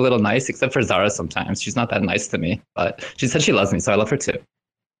being a little nice, except for Zara sometimes. She's not that nice to me, but she said she loves me, so I love her too.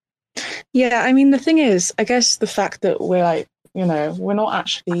 Yeah, I mean, the thing is, I guess the fact that we're like, you know, we're not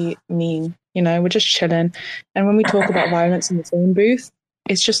actually mean, you know, we're just chilling. And when we talk about violence in the phone booth,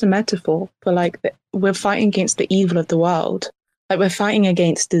 it's just a metaphor for like, we're fighting against the evil of the world. Like we're fighting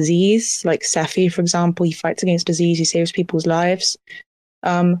against disease, like Cephii, for example, he fights against disease, he saves people's lives.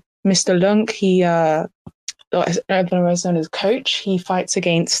 Mr. Lunk, he, otherwise known as Coach, he fights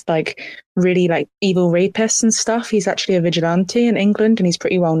against like really like evil rapists and stuff. He's actually a vigilante in England, and he's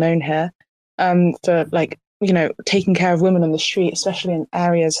pretty well known here for like, you know, taking care of women on the street, especially in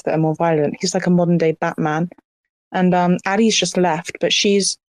areas that are more violent. He's like a modern day Batman. And Addie's just left, but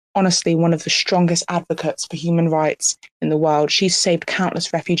she's honestly one of the strongest advocates for human rights in the world. She's saved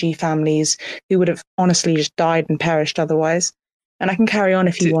countless refugee families who would have honestly just died and perished otherwise. And I can carry on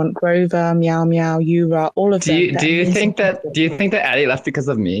if you want. Grover, Meow Meow, Yura, all of them. Do you think that Addie left because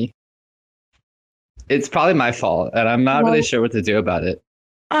of me? It's probably my fault, and I'm not really sure what to do about it.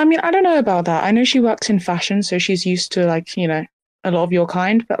 I mean, I don't know about that. I know she works in fashion, so she's used to like, you know, a lot of your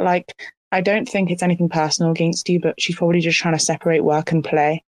kind, but like, I don't think it's anything personal against you, but she's probably just trying to separate work and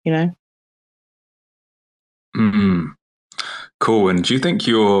play, you know? Cool. And do you think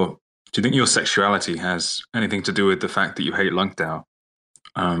your sexuality has anything to do with the fact that you hate Lungtao?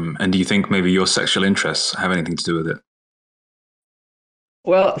 And do you think maybe your sexual interests have anything to do with it?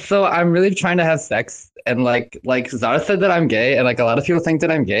 Well, so I'm really trying to have sex, and like Zara said that I'm gay, and like a lot of people think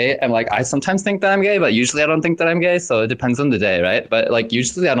that I'm gay, and like I sometimes think that I'm gay, but usually I don't think that I'm gay, so it depends on the day, right? But like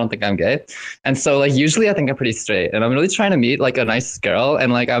usually I don't think I'm gay. And so like usually I think I'm pretty straight, and I'm really trying to meet like a nice girl,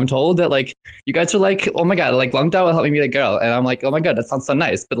 and like I'm told that like you guys are like, oh my god, like Lungtao will help me meet a girl, and I'm like, oh my god, that sounds so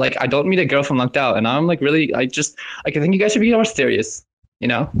nice. But like I don't meet a girl from Lungtao, and I'm like really I think you guys should be more serious, you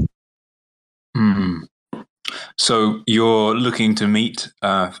know? So you're looking to meet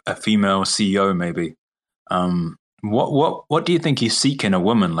a female CEO, maybe. What do you think you seek in a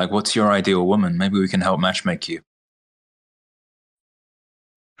woman? Like, what's your ideal woman? Maybe we can help matchmake you.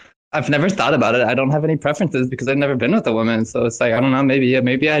 I've never thought about it. I don't have any preferences because I've never been with a woman. So it's like, I don't know,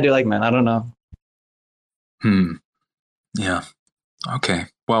 maybe I do like men. I don't know. Yeah. Okay.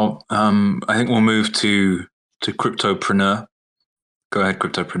 Well, I think we'll move to Cryptopreneur. Go ahead,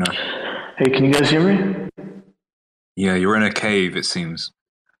 Cryptopreneur. Hey, can you guys hear me? Yeah, you're in a cave, it seems.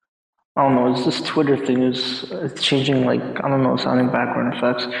 I don't know, it's this Twitter thing it's changing, like, I don't know, sounding background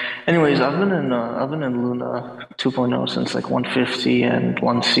effects. Anyways, I've been in Luna 2.0 since like 150 and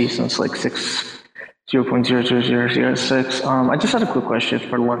 1C since like 0.00006. I just had a quick question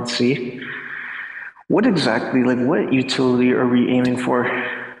for 1C. What exactly, like, what utility are we aiming for?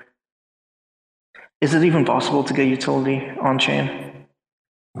 Is it even possible to get utility on chain?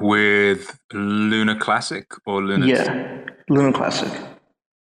 With Luna Classic or Luna? Yeah, Luna Classic.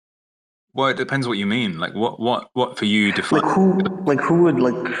 Well, it depends what you mean. Like, what for you define? Who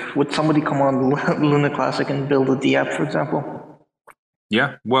would somebody come on Luna Classic and build a D app, for example?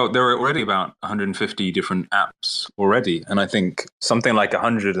 Yeah, well, there are already about 150 different apps already, and I think something like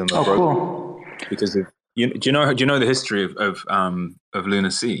 100 of them are broken. Cool. Because do you know the history of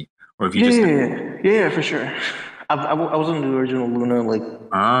Luna C, or have you Yeah, for sure. I was in the original Luna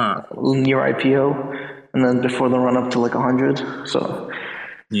near IPO, and then before the run up to 100. So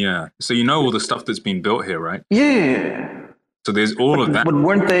yeah, so you know all the stuff that's been built here, right? Yeah. So there's all of that. But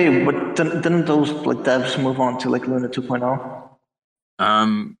weren't they? But didn't those devs move on to Luna 2.0?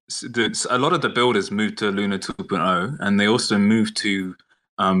 So a lot of the builders moved to Luna 2.0, and they also moved to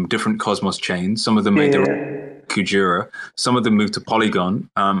different Cosmos chains. Some of them made their Kujira. Some of them moved to Polygon.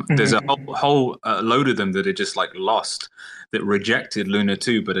 There's a whole load of them that are just lost, that rejected Luna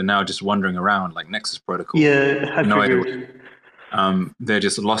 2, but are now just wandering around like Nexus Protocol. Yeah, I figured. They're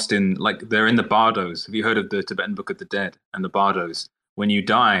just lost in they're in the Bardos. Have you heard of the Tibetan Book of the Dead and the Bardos? When you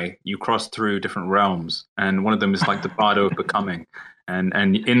die, you cross through different realms, and one of them is like the Bardo of becoming. And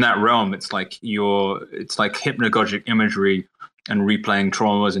in that realm, it's like hypnagogic imagery and replaying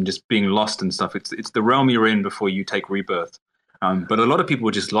traumas and just being lost and stuff. It's the realm you're in before you take rebirth. But a lot of people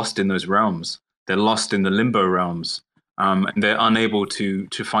are just lost in those realms. They're lost in the limbo realms, and they're unable to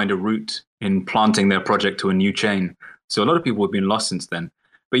find a route in planting their project to a new chain. So a lot of people have been lost since then.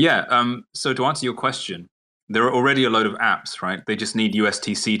 But yeah, so to answer your question, there are already a load of apps, right? They just need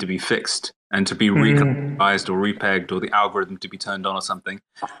USTC to be fixed and to be recompiled or repegged, or the algorithm to be turned on or something.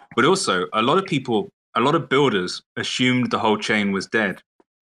 But also, a lot of builders assumed the whole chain was dead.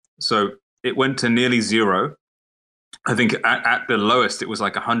 So it went to nearly zero. I think at the lowest, it was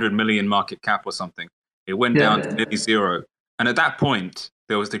like 100 million market cap or something. It went down to nearly zero. And at that point,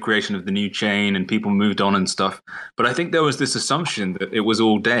 there was the creation of the new chain and people moved on and stuff. But I think there was this assumption that it was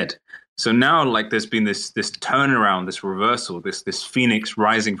all dead. So now, there's been this turnaround, this reversal, this phoenix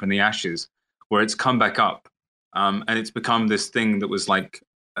rising from the ashes, where it's come back up, and it's become this thing that was like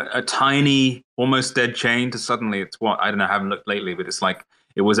a tiny, almost dead chain to suddenly it's I don't know, I haven't looked lately, but it's like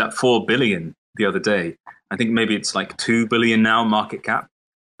it was at 4 billion the other day. I think maybe it's like 2 billion now market cap.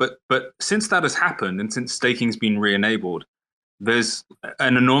 But since that has happened, and since staking's been re-enabled, there's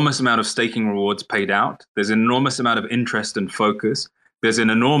an enormous amount of staking rewards paid out. There's an enormous amount of interest and focus. There's an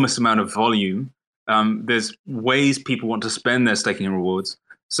enormous amount of volume. There's ways people want to spend their staking rewards.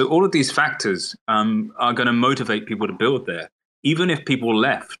 So all of these factors are going to motivate people to build there. Even if people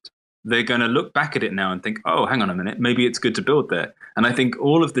left, they're going to look back at it now and think, oh, hang on a minute, maybe it's good to build there. And I think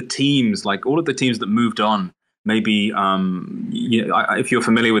all of the teams that moved on, maybe if you're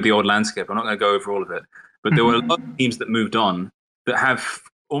familiar with the old landscape, I'm not going to go over all of it, but there were a lot of teams that moved on that have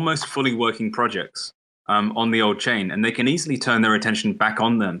almost fully working projects on the old chain, and they can easily turn their attention back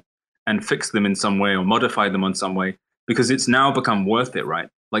on them and fix them in some way or modify them on some way, because it's now become worth it, right?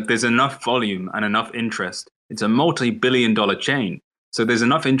 There's enough volume and enough interest. It's a multi-billion-dollar chain. So there's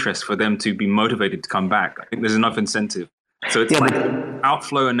enough interest for them to be motivated to come back. I think there's enough incentive. So it's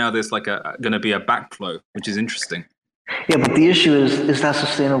outflow, and now there's going to be a backflow, which is interesting. Yeah, but the issue is that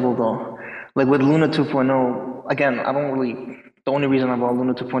sustainable though? With Luna 2.0, again, the only reason I bought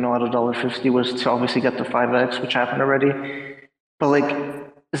Luna 2.0 at $1.50 was to obviously get the 5x, which happened already. But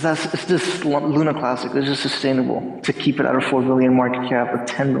is this Luna Classic, is it sustainable to keep it at a 4 billion market cap, a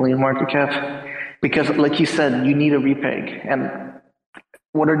 10 billion market cap? Because like you said, you need a repeg. And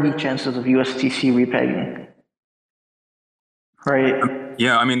what are the chances of USTC repegging? Right?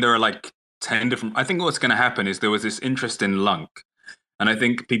 Yeah, I mean, there are 10 different... I think what's going to happen is there was this interest in Lunk. And I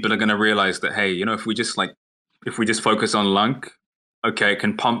think people are going to realize that, hey, if we just focus on Lunk, okay, it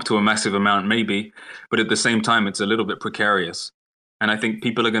can pump to a massive amount maybe, but at the same time, it's a little bit precarious. And I think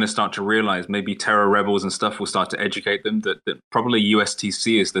people are going to start to realize, maybe Terra Rebels and stuff will start to educate them that probably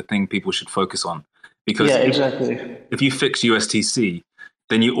USTC is the thing people should focus on. Because exactly. If you fix USTC,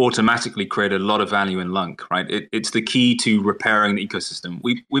 then you automatically create a lot of value in Lunk, right? It's the key to repairing the ecosystem.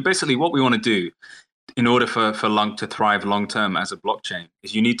 We basically, what we want to do in order for Lunk to thrive long-term as a blockchain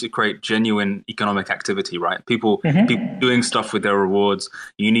is you need to create genuine economic activity, right? People doing stuff with their rewards.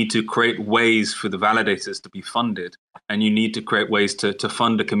 You need to create ways for the validators to be funded, and you need to create ways to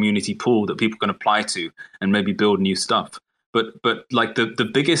fund a community pool that people can apply to and maybe build new stuff. But the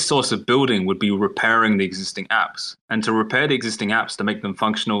biggest source of building would be repairing the existing apps. And to repair the existing apps, to make them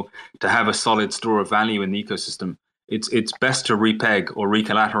functional, to have a solid store of value in the ecosystem, it's best to repeg or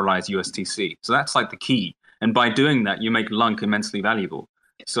recollateralize USTC. So that's like the key. And by doing that, you make Lunk immensely valuable.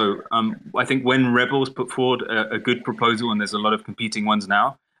 So I think when Rebels put forward a good proposal, and there's a lot of competing ones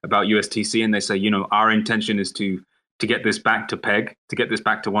now about USTC, and they say, our intention is to get this back to peg, to get this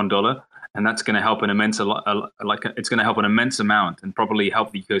back to $1, and that's going to help it's going to help an immense amount, and probably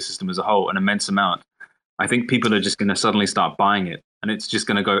help the ecosystem as a whole an immense amount. I think people are just going to suddenly start buying it, and it's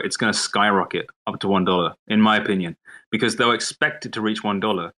going to skyrocket up to $1, in my opinion, because they'll expect it to reach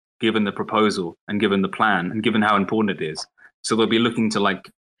 $1 given the proposal and given the plan and given how important it is. So they'll be looking to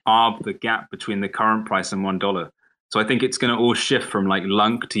arb the gap between the current price and $1. So I think it's going to all shift from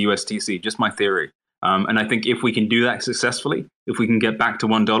Lunk to USTC, just my theory. And I think if we can do that successfully, if we can get back to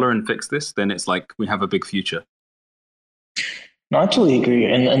 $1 and fix this, then it's we have a big future. No, I totally agree.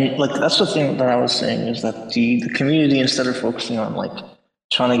 And that's the thing that I was saying, is that the community, instead of focusing on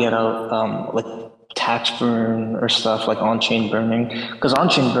trying to get out tax burn or stuff like on-chain burning, because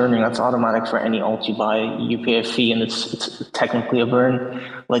on-chain burning, that's automatic for any alt you buy. You pay a fee and it's technically a burn.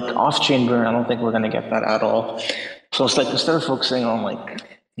 Off-chain burn, I don't think we're going to get that at all. So it's instead of focusing on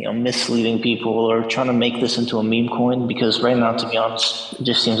misleading people or trying to make this into a meme coin, because right now, to be honest, it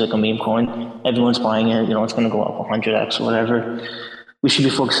just seems like a meme coin. Everyone's buying it, it's going to go up 100x or whatever. We should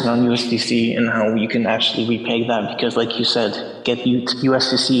be focusing on USDC and how you can actually repeg that, because like you said, get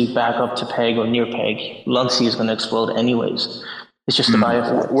USDC back up to peg or near peg. Lunksy is going to explode anyways. It's just a buy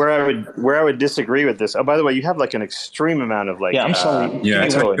effect. Where I would disagree with this. Oh, by the way, you have an extreme amount of yeah, I'm sorry.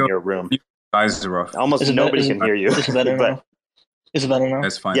 echo in your room. Eyes are off. Almost nobody can hear you. Is it better now? Is it better now?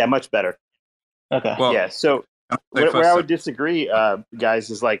 That's fine. Yeah, much better. Okay. Well, yeah. So where I would disagree, guys,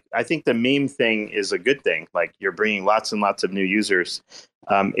 is I think the meme thing is a good thing. You're bringing lots and lots of new users.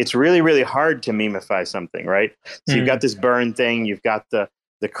 It's really, really hard to memify something, right? So you've got this burn thing, you've got the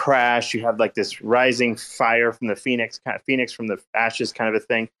crash, you have this rising fire from the phoenix from the ashes kind of a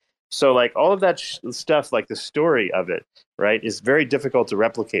thing. So all of that stuff, the story of it, right, is very difficult to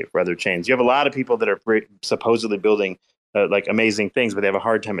replicate for other chains. You have a lot of people that are supposedly building amazing things, but they have a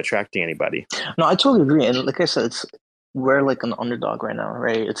hard time attracting anybody. No, I totally agree. And like I said, we're an underdog right now,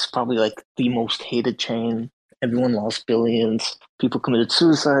 right? It's probably the most hated chain. Everyone lost billions. People committed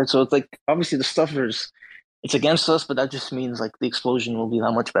suicide. So it's obviously the stuffers, it's against us, but that just means the explosion will be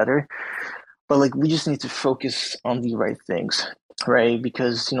that much better. But we just need to focus on the right things, right?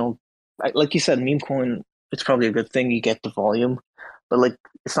 Because, like you said, meme coin, it's probably a good thing. You get the volume. But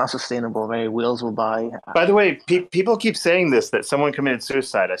it's not sustainable, right? Whales will buy. By the way, people keep saying that someone committed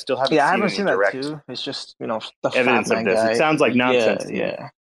suicide. I still haven't seen any direct that too. It's just the evidence fat of man this. guy. It sounds like nonsense. Yeah.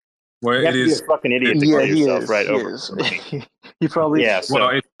 Well, you have to be a fucking idiot to kill yourself, right? Over. He probably. Yeah. So.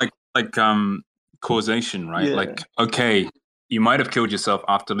 Well, it's causation, right? Yeah. Okay, you might have killed yourself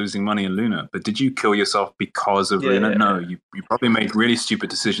after losing money in Luna, but did you kill yourself because of Luna? No, you probably made really stupid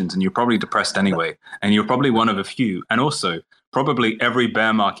decisions, and you're probably depressed anyway, and you're probably one of a few. And also, probably every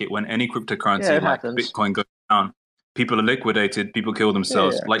bear market, when any cryptocurrency Bitcoin goes down, people are liquidated, people kill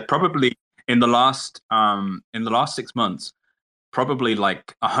themselves. Probably in the last 6 months, probably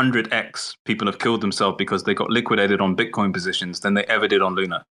 100x people have killed themselves because they got liquidated on Bitcoin positions than they ever did on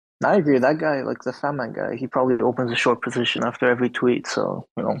Luna. I agree. That guy, the fat man guy, he probably opens a short position after every tweet. So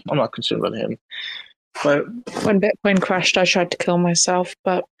I'm not concerned about him. But when Bitcoin crashed, I tried to kill myself,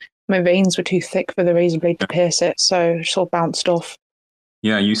 but my veins were too thick for the razor blade to pierce it, so it sort of bounced off.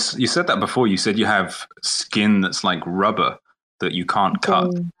 Yeah, you said that before. You said you have skin that's like rubber that you can't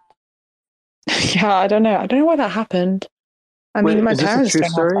cut. Yeah, I don't know. I don't know why that happened. I mean, my parents don't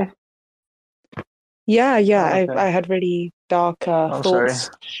have that. Yeah. Okay. I had really dark thoughts. Sorry.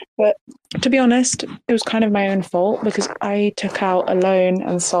 But to be honest, it was kind of my own fault because I took out a loan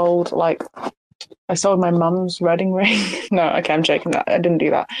and sold I sold my mum's wedding ring. No, okay, I'm joking. That I didn't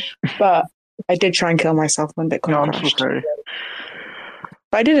do that, but I did try and kill myself when Bitcoin crashed. I'm so sorry.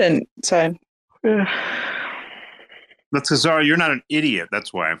 But I didn't. So that's because Zara, you're not an idiot.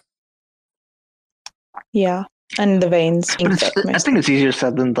 That's why. Yeah, and the veins. I think it's easier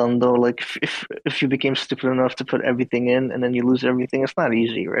said than done, though. If you became stupid enough to put everything in and then you lose everything, it's not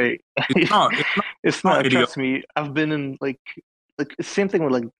easy, right? It's not. Trust me, I've been in same thing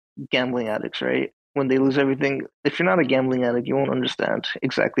with gambling addicts, right? When they lose everything, if you're not a gambling addict, you won't understand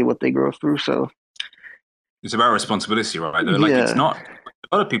exactly what they go through. So it's about responsibility, right? It's not.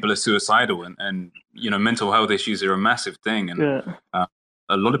 A lot of people are suicidal, and mental health issues are a massive thing, and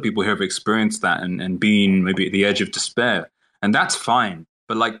a lot of people here have experienced that and been maybe at the edge of despair, and that's fine.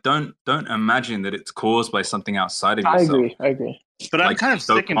 But don't imagine that it's caused by something outside of yourself. I agree. But I'm kind of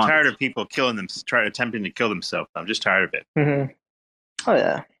sick and tired of people attempting to kill themselves. I'm just tired of it. Mm-hmm. Oh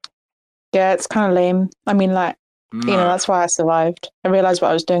yeah. Yeah, it's kind of lame. I mean, You know, that's why I survived. I realized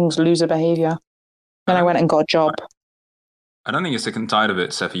what I was doing was loser behavior. Then I went and got a job. I don't think you're sick and tired of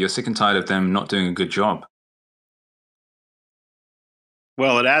it, Cephii. You're sick and tired of them not doing a good job.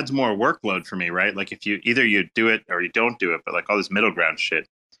 Well, it adds more workload for me, right? Like if you either you do it or you don't do it, but like all this middle ground shit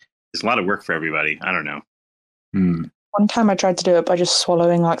is a lot of work for everybody. I don't know. One time I tried to do it by just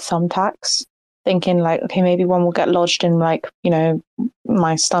swallowing like thumbtacks, thinking like, okay, maybe one will get lodged in like, you know,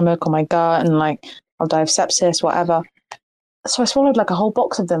 my stomach or my gut and like I'll die of sepsis, whatever. So I swallowed like a whole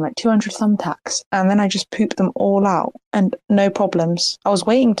box of them, like 200 thumbtacks, and then I just pooped them all out and no problems. I was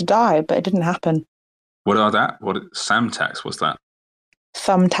waiting to die, but it didn't happen. What are that? What Samtax? What's that?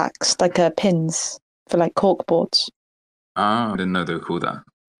 Thumbtacks, like pins for like cork boards. Oh, I didn't know they were called that.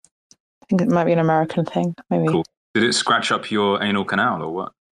 I think it might be an American thing, maybe. Cool. Did it scratch up your anal canal or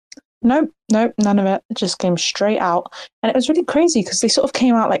what? Nope, none of it. It just came straight out. And it was really crazy because they sort of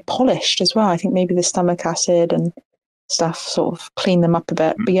came out like polished as well. I think maybe the stomach acid and stuff sort of cleaned them up a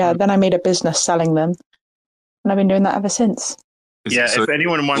bit. But yeah, then I made a business selling them. And I've been doing that ever since. If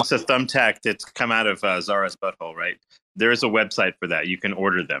anyone wants a thumbtack that's come out of Zara's butthole, right? There is a website for that. You can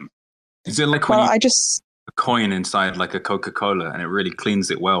order them. Is it like when you a coin inside like a Coca-Cola and it really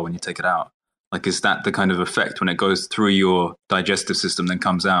cleans it well when you take it out? Like, is that the kind of effect when it goes through your digestive system then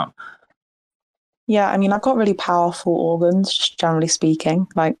comes out? Yeah, I mean, I've got really powerful organs, just generally speaking.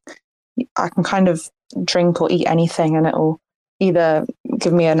 Like, I can kind of drink or eat anything and it'll either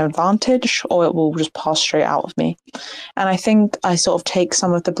give me an advantage or it will just pass straight out of me. And I think I sort of take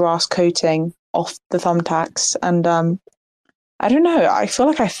some of the brass coating off the thumbtacks and I don't know, I feel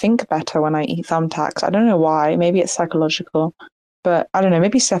like I think better when I eat thumbtacks. I don't know why. Maybe it's psychological. But I don't know,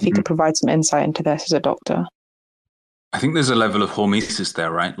 maybe Cephii could provide some insight into this as a doctor. I think there's a level of hormesis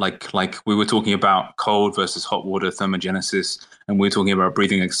there, right? Like we were talking about cold versus hot water thermogenesis, and we're talking about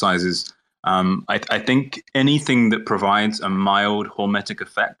breathing exercises. I think anything that provides a mild hormetic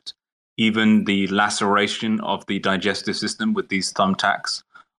effect, even the laceration of the digestive system with these thumbtacks,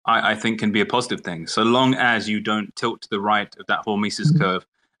 I think can be a positive thing. So long as you don't tilt to the right of that hormesis curve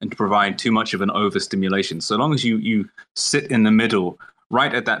and to provide too much of an overstimulation. So long as you sit in the middle,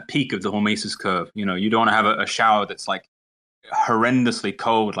 right at that peak of the hormesis curve, you know, you don't want to have a shower that's like horrendously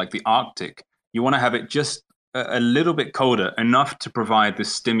cold, like the Arctic. You want to have it just a little bit colder, enough to provide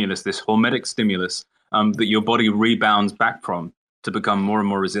this stimulus, this hormetic stimulus that your body rebounds back from to become more and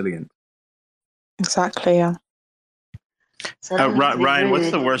more resilient. Exactly, yeah. Ryan,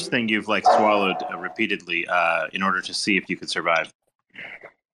 what's the worst thing you've like swallowed repeatedly in order to see if you could survive?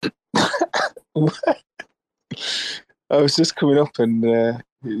 I was just coming up and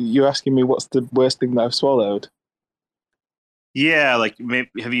you're asking me what's the worst thing that I've swallowed? Yeah, like maybe,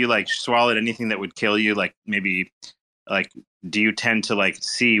 have you like swallowed anything that would kill you? Like maybe, like, do you tend to like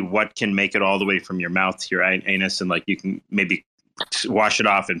see what can make it all the way from your mouth to your anus, and like you can maybe wash it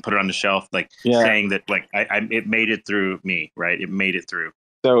off and put it on the shelf, like saying that like it made it through me, right? It made it through.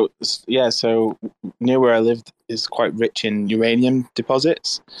 So near where I lived is quite rich in uranium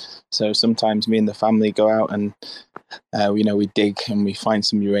deposits. So sometimes me and the family go out and we dig and we find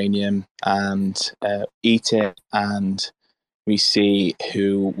some uranium and eat it, and we see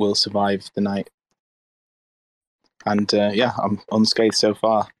who will survive the night. And I'm unscathed so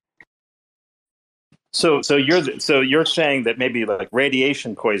far. So you're saying that maybe like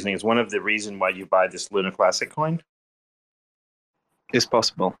radiation poisoning is one of the reasons why you buy this Luna Classic coin? It's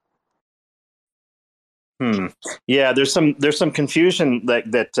possible. Yeah, there's some confusion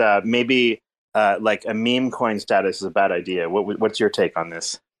that maybe like a meme coin status is a bad idea. What's your take on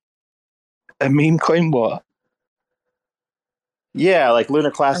this? A meme coin, what? Yeah, like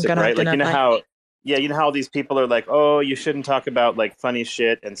Luna Classic, right? Like you know how these people are like, oh, you shouldn't talk about like funny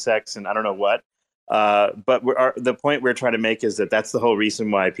shit and sex and I don't know what. But the point we're trying to make is that that's the whole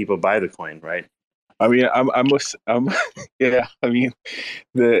reason why people buy the coin, right? I mean, yeah. I mean,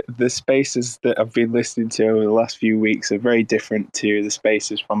 the spaces that I've been listening to over the last few weeks are very different to the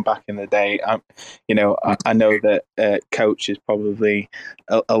spaces from back in the day. I know that Coach is probably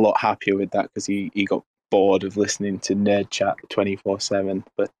a lot happier with that because he got bored of listening to nerd chat 24/7.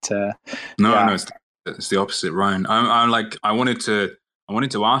 But no, it's the opposite, Ryan. I wanted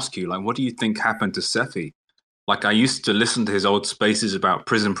to ask you, like, what do you think happened to Cephii? Like, I used to listen to his old spaces about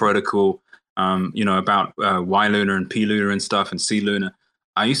Prison Protocol. About Y Luna and P Luna and stuff and C Luna.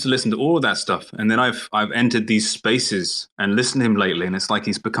 I used to listen to all of that stuff, and then I've entered these spaces and listened to him lately, and it's like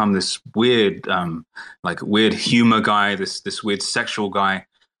he's become this weird, weird humor guy, this weird sexual guy.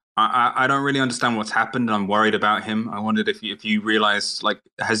 I don't really understand what's happened. I'm worried about him. I wondered if you realize, like,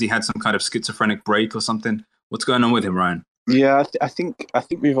 has he had some kind of schizophrenic break or something? What's going on with him, Ryan? Yeah, I think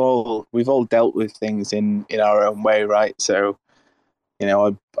we've all dealt with things in our own way, right? So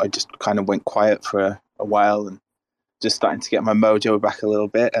I just kind of went quiet for a while and just starting to get my mojo back a little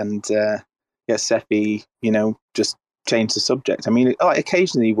bit, and Cephii, just change the subject. I mean,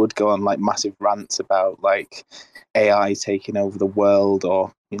 occasionally he would go on like massive rants about like AI taking over the world,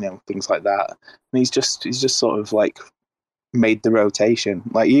 or things like that. And he's just sort of like made the rotation.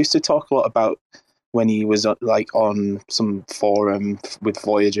 Like he used to talk a lot about when he was like on some forum with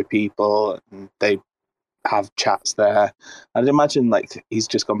Voyager people, and they have chats there. I'd imagine like he's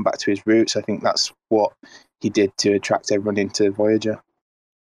just gone back to his roots. I think that's what he did to attract everyone into Voyager.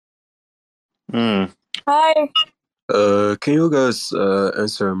 Hi. Can you guys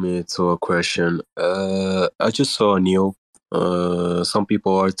answer me to a question? I just saw a new. Some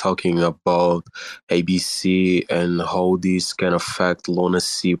people are talking about ABC and how this can affect Luna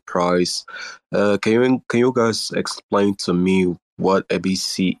C price. Can you guys explain to me what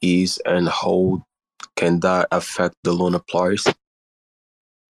ABC is and how can that affect the Luna price?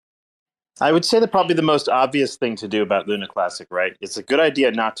 I would say that probably the most obvious thing to do about Luna Classic, right? It's a good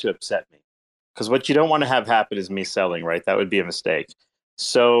idea not to upset me. Because what you don't want to have happen is me selling, right? That would be a mistake.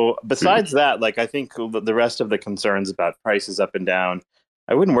 So besides that, like I think the rest of the concerns about prices up and down,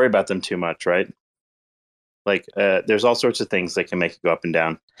 I wouldn't worry about them too much, right? Like there's all sorts of things that can make it go up and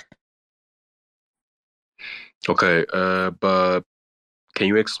down. Okay, but can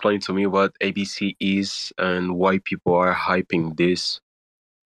you explain to me what ABC is and why people are hyping this?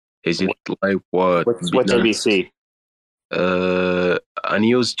 Is it like what? What's ABC? A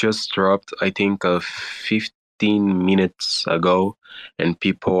news just dropped, I think, 15 minutes ago, and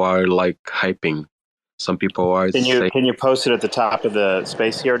people are like hyping. Some people are saying. Can you post it at the top of the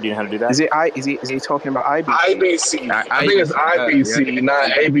space here? Do you know how to do that? Is he talking about IBC? IBC. I think it's IBC,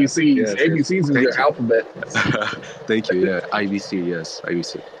 not ABCs. Yes, ABCs is your alphabet. Thank you. Yeah, IBC. Yes,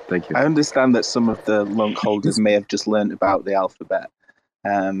 IBC. Thank you. I understand that some of the lunk holders may have just learned about the alphabet,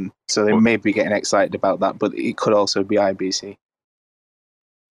 so they may be getting excited about that, but it could also be IBC.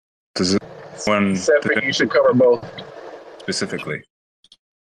 Does it Cephii, you should cover both specifically?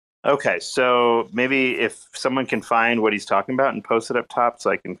 Okay, so maybe if someone can find what he's talking about and post it up top, so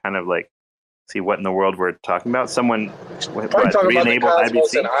I can kind of like see what in the world we're talking about. Someone probably talking about the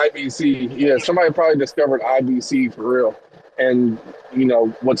Cosmos and IBC. Yeah, somebody probably discovered IBC for real, and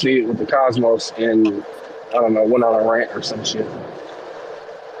what's needed with the Cosmos, and I don't know, went on a rant or some shit.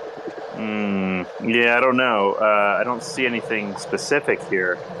 Yeah, I don't know. I don't see anything specific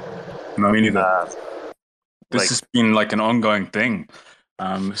here. No, me neither. This has been like an ongoing thing.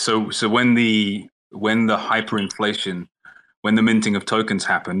 So when the hyperinflation, when the minting of tokens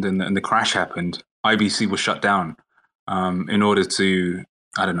happened and the crash happened, IBC was shut down in order to,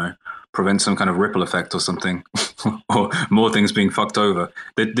 I don't know, prevent some kind of ripple effect or something, or more things being fucked over.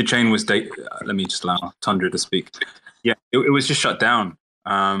 The chain was let me just allow Tundra to speak. Yeah, it was just shut down,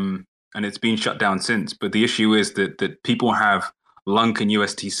 and it's been shut down since. But the issue is that people have Lunk and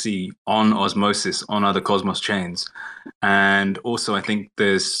USTC on Osmosis on other Cosmos chains, and also I think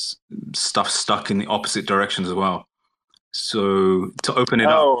there's stuff stuck in the opposite direction as well. So to open it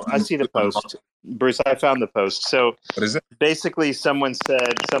up. Oh, I see the post. Bruce, I found the post. So what is it? Basically, someone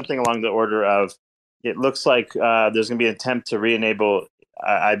said something along the order of, it looks like there's going to be an attempt to re-enable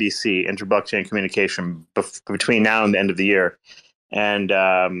IBC, inter-blockchain communication, between now and the end of the year. And,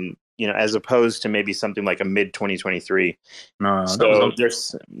 as opposed to maybe something like a mid-2023. No, so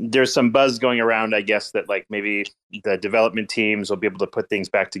there's some buzz going around, I guess, that like maybe the development teams will be able to put things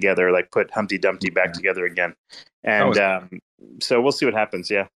back together, like put Humpty Dumpty back together again. And so we'll see what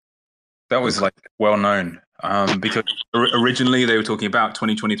happens. Yeah. That was like well known because originally they were talking about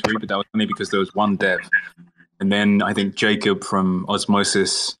 2023, but that was only because there was one dev. And then I think Jacob from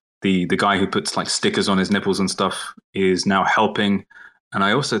Osmosis, the guy who puts like stickers on his nipples and stuff, is now helping. And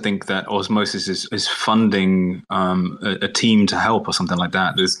I also think that Osmosis is funding a team to help or something like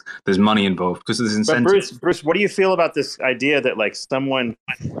that. There's money involved because there's incentives. But Bruce, what do you feel about this idea that like someone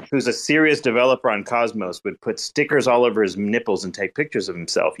who's a serious developer on Cosmos would put stickers all over his nipples and take pictures of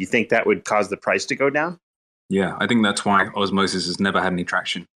himself? You think that would cause the price to go down? Yeah, I think that's why Osmosis has never had any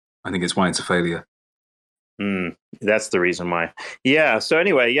traction. I think it's why it's a failure. That's the reason why. Yeah. So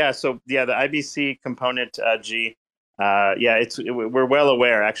anyway, the IBC component, G. We're well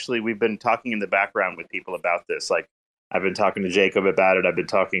aware. Actually, we've been talking in the background with people about this. Like, I've been talking to Jacob about it. I've been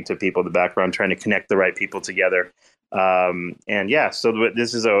talking to people in the background, trying to connect the right people together. So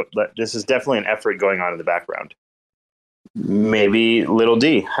this is definitely an effort going on in the background. Maybe Little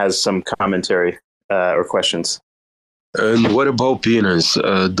D has some commentary or questions. And what about penis?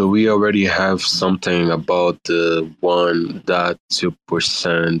 Do we already have something about the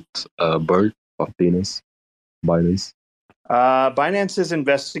 1.2% burn of penis by this? Binance is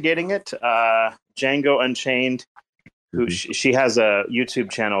investigating it. Django Unchained, who she has a YouTube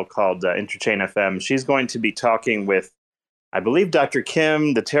channel called Interchain FM. She's going to be talking with, I believe, Dr.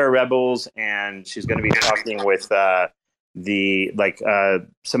 Kim, the Terror Rebels, and she's going to be talking with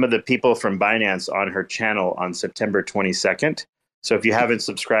some of the people from Binance on her channel on September 22nd. So if you haven't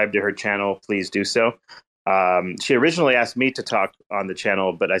subscribed to her channel, please do so. She originally asked me to talk on the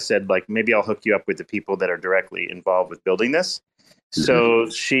channel, but I said, like, maybe I'll hook you up with the people that are directly involved with building this. So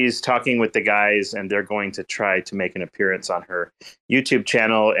she's talking with the guys, and they're going to try to make an appearance on her YouTube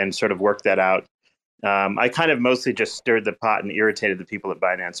channel and sort of work that out. I kind of mostly just stirred the pot and irritated the people at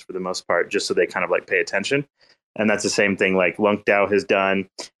Binance for the most part, just so they kind of like pay attention. And that's the same thing like LunkDAO has done.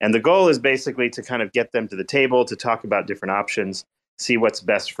 And the goal is basically to kind of get them to the table to talk about different options, see what's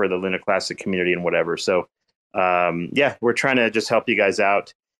best for the Luna Classic community and whatever. So, we're trying to just help you guys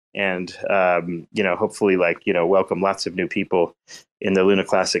out and, hopefully welcome lots of new people in the Luna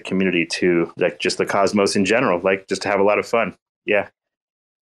Classic community to like just the Cosmos in general, like just to have a lot of fun. Yeah.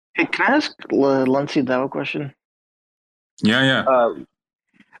 Hey, can I ask Luncey that a question? Yeah.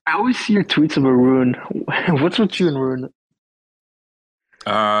 I always see your tweets about Rune. What's with you and Rune?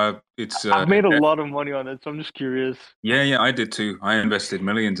 I've made a lot of money on it, so I'm just curious. Yeah, I did too. I invested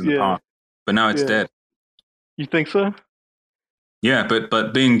millions in the past, but now it's dead. You think so? Yeah,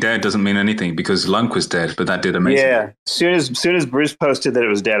 but being dead doesn't mean anything because Lunk was dead, but that did amazing. Yeah, soon as Bruce posted that it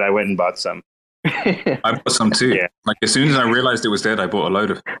was dead, I went and bought some. I bought some too. Yeah. Like as soon as I realized it was dead, I bought a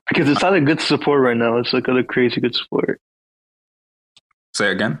load of. Because it's at a good support right now. It's like at a crazy good support. Say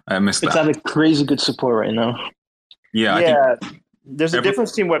it again. I missed that. It's at a crazy good support right now. Yeah. I think there's a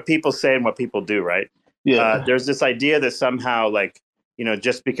difference between what people say and what people do, right? Yeah. There's this idea that somehow, like,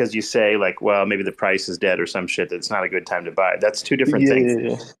 just because you say, like, well, maybe the price is dead or some shit, that's not a good time to buy. That's two different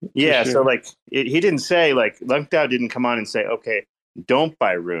things. Yeah. Sure. So, like, he didn't say, like, LunkDAO didn't come on and say, okay, don't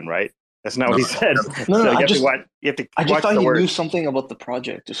buy Rune, right? That's not what he said. No, so I just thought the you words. knew something about the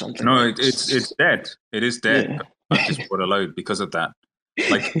project or something. No, it's dead. It is dead. Yeah. I just bought a load because of that.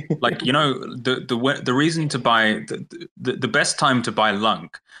 The reason to buy the best time to buy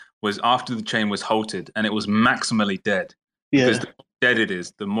Lunk was after the chain was halted and it was maximally dead. Yeah. Because the more dead it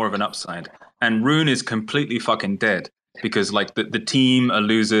is, the more of an upside. And Rune is completely fucking dead because like the team are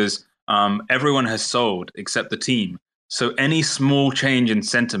losers. Everyone has sold except the team. So any small change in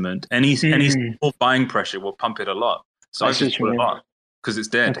sentiment, any small buying pressure will pump it a lot. So I just bought a lot because it's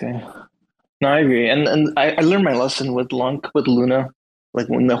dead. Okay. No, I agree. And I learned my lesson with Lunk, with Luna. Like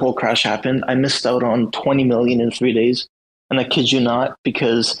when the whole crash happened, I missed out on 20 million in 3 days. And I kid you not,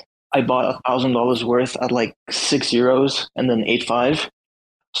 because I bought $1,000 worth at like €6 and then 8.5.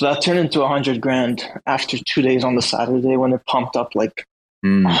 So that turned into 100 grand after 2 days on the Saturday when it pumped up like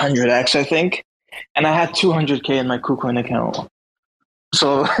 100x, I think. And I had 200K in my KuCoin account.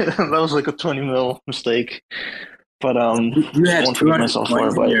 So that was like a 20 mil mistake. But you had 200 coins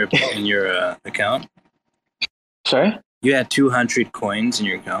in your account? Sorry? You had 200 coins in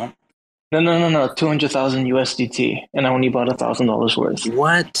your account? No. 200,000 USDT, and I only bought $1,000 worth.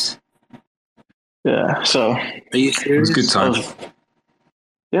 What? Yeah. So. Are you serious? It was a good time.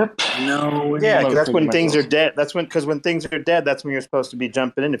 Yep. No. Yeah, because that's when things are dead. Because when things are dead, that's when you're supposed to be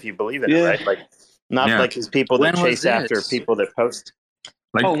jumping in if you believe in it, right? Like, not like these people that chase after people that post.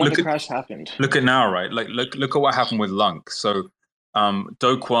 Like, when the crash happened. Look at now, right? Like, look at what happened with Lunk. So.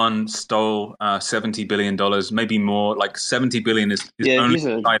 Do-Kwon stole $70 billion, maybe more. Like 70 billion is only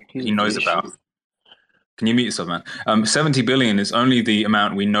the side he knows about. Can you mute yourself, man? 70 billion is only the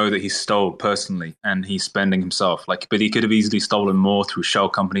amount we know that he stole personally, and he's spending himself. Like, but he could have easily stolen more through shell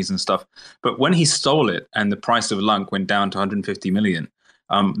companies and stuff. But when he stole it, and the price of Lunk went down to 150 million,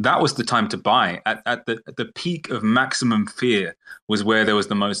 that was the time to buy. At the peak of maximum fear was where there was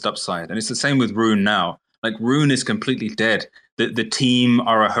the most upside, and it's the same with Rune now. Like Rune is completely dead. The team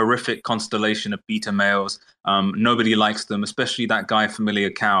are a horrific constellation of beta males. Nobody likes them, especially that guy,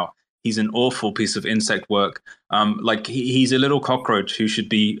 Familiar Cow. He's an awful piece of insect work. He's a little cockroach who should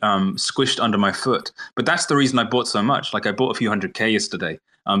be squished under my foot. But that's the reason I bought so much. Like I bought a few 100K yesterday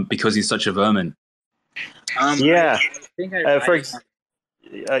because he's such a vermin. Yeah. We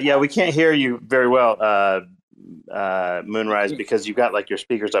can't hear you very well, Moonrise, because you've got like your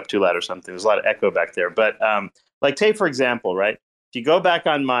speakers up too loud or something. There's a lot of echo back there. But like take for example, right? If you go back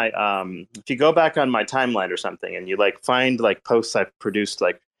on my timeline or something, and you like find like posts I've produced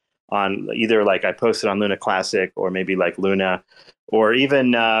like on either like I posted on Luna Classic or maybe like Luna, or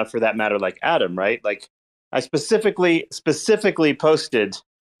even for that matter like Adam, right? Like I specifically posted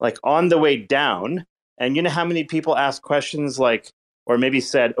like on the way down, and you know how many people ask questions like, or maybe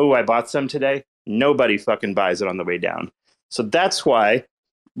said, "Oh, I bought some today." Nobody fucking buys it on the way down. So that's why,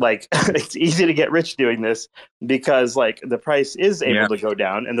 like, it's easy to get rich doing this because like the price is able to go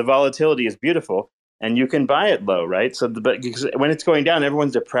down and the volatility is beautiful and you can buy it low, right? So, but because when it's going down,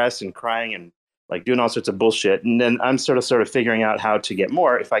 everyone's depressed and crying and like doing all sorts of bullshit. And then I'm sort of figuring out how to get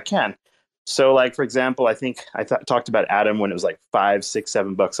more if I can. So, like for example, I think I talked about Atom when it was like $5,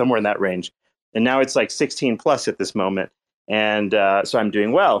 $6, $7, somewhere in that range, and now it's like 16 plus at this moment. And so I'm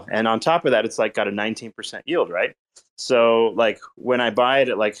doing well. And on top of that, it's like got a 19% yield, right? So like when I buy it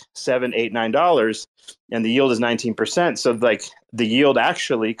at like $7, $8, $9, and the yield is 19%, so like the yield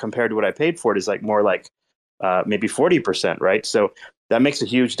actually compared to what I paid for it is like more like maybe 40%, right? So that makes a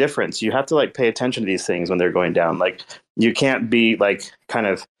huge difference. You have to like pay attention to these things when they're going down. Like you can't be like kind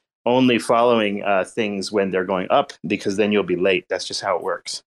of only following things when they're going up because then you'll be late. That's just how it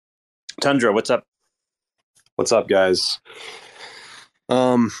works. Tundra, what's up? What's up, guys?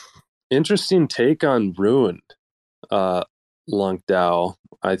 Interesting take on Ruined, Lunk DAO.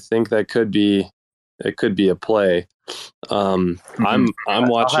 I think that could be a play. I'm watching.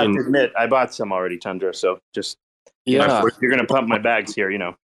 I'll have to admit, I bought some already, Tundra. So just you're gonna pump my bags here, you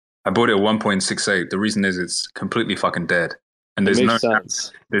know. I bought it at 1.68. The reason is it's completely fucking dead, and there's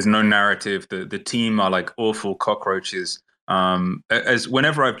no narrative. The team are like awful cockroaches. As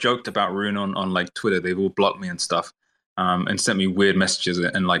whenever I've joked about Rune on like Twitter, they've all blocked me and stuff, and sent me weird messages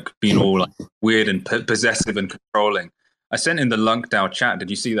and like being all like weird and possessive and controlling. I sent in the Lunk DAO chat. Did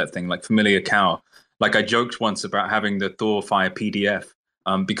you see that thing? Like Familiar Cow. Like I joked once about having the Thor Fire PDF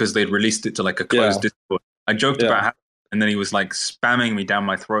because they'd released it to like a closed Discord. I joked about how, and then he was like spamming me down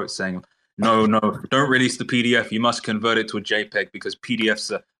my throat saying, no, don't release the PDF. You must convert it to a JPEG because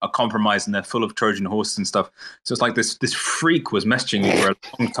PDFs are compromised and they're full of Trojan horses and stuff. So it's like this freak was messaging me for a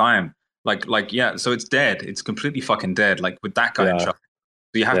long time. Like yeah, so it's dead. It's completely fucking dead. Like with that guy in charge.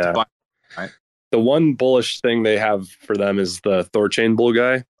 So you have to buy it, right? The one bullish thing they have for them is the Thorchain Bull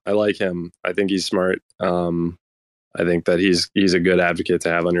guy. I like him. I think he's smart. I think that he's a good advocate to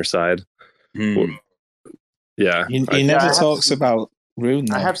have on your side. Yeah. He never talks about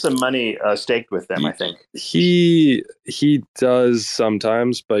Rune. I have some money staked with them, I think. He does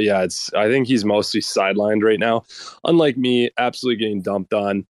sometimes, but yeah, I think he's mostly sidelined right now. Unlike me, absolutely getting dumped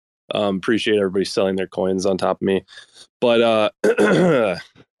on. Appreciate everybody selling their coins on top of me. But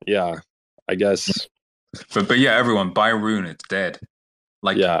yeah, I guess. But yeah, everyone buy Rune. It's dead.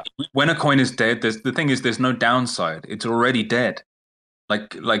 Like when a coin is dead, there's no downside. It's already dead.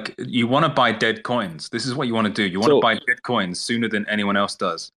 Like you want to buy dead coins. This is what you want to do. You want to buy dead coins sooner than anyone else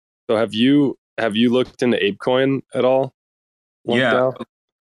does. So have you looked into ApeCoin at all? Yeah,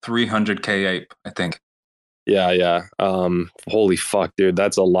 300K ape, I think. Yeah. Holy fuck, dude,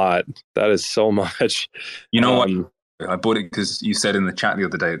 that's a lot. That is so much. You know what? I bought it because you said in the chat the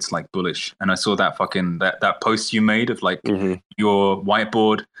other day it's like bullish, and I saw that fucking that post you made of like your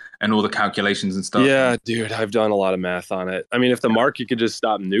whiteboard and all the calculations and stuff. Yeah, dude, I've done a lot of math on it. I mean, if the market could just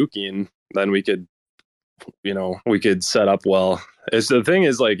stop nuking, then we could set up well. The thing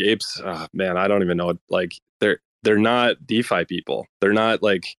is, like, apes, man, I don't even know. Like, they're not DeFi people. They're not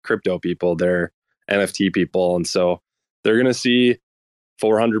like crypto people. They're NFT people, and so they're gonna see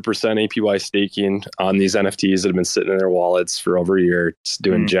 400% APY staking on these NFTs that have been sitting in their wallets for over a year, just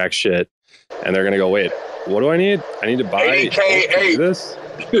doing jack shit. And they're going to go, wait, what do I need? I need to buy 80K this?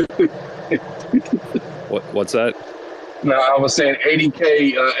 What's that? No, I was saying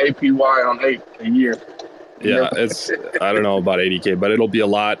 80K APY on 8 a year. Yeah, it's, I don't know about 80K, but it'll be a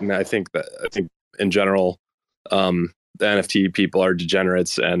lot. And I think in general, the NFT people are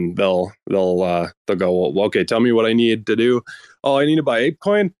degenerates, and they'll go, well, okay, tell me what I need to do. Oh, I need to buy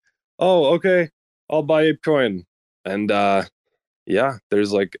ApeCoin. Oh, okay, I'll buy ApeCoin. And yeah,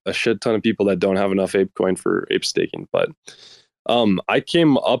 there's like a shit ton of people that don't have enough ApeCoin for ape staking. But I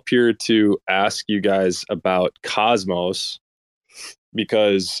came up here to ask you guys about Cosmos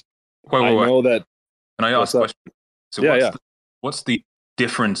because I know that. Can I ask a question? So what's the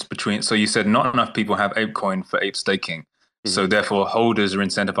difference between? So you said not enough people have ApeCoin for ape staking, so therefore holders are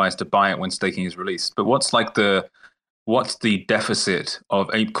incentivized to buy it when staking is released. But what's the deficit of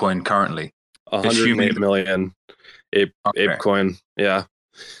ApeCoin currently? 108 million ApeCoin. Yeah.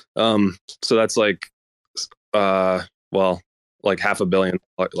 So that's like, like $500 million,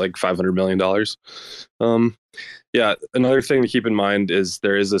 like $500 million. Yeah. Another thing to keep in mind is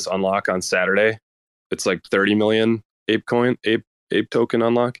there is this unlock on Saturday. It's like 30 million ape token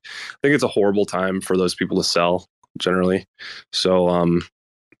unlock. I think it's a horrible time for those people to sell generally. So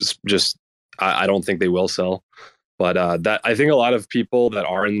just I don't think they will sell. But that I think a lot of people that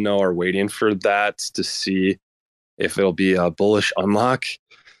are in the know are waiting for that to see if it'll be a bullish unlock,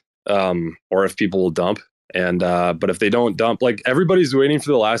 or if people will dump. And but if they don't dump, like everybody's waiting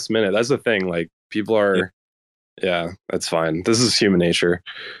for the last minute. That's the thing. Like people are, yeah, that's fine. This is human nature.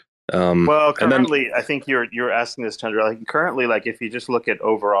 Well, And then currently, I think you're asking this, Tundra. Like currently, like if you just look at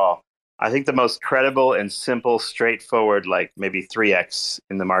overall, I think the most credible and simple, straightforward, like maybe 3x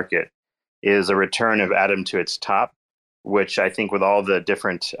in the market, is a return of Atom to its top, which I think with all the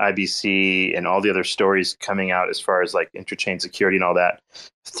different IBC and all the other stories coming out as far as like interchain security and all that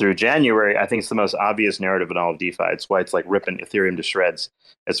through January, I think it's the most obvious narrative in all of DeFi. It's why it's like ripping Ethereum to shreds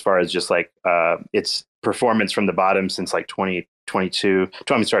as far as just like its performance from the bottom since like 2022.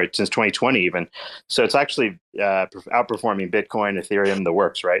 I'm sorry, since 2020 even. So it's actually outperforming Bitcoin, Ethereum, the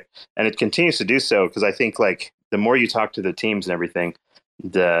works, right? And it continues to do so because I think like the more you talk to the teams and everything,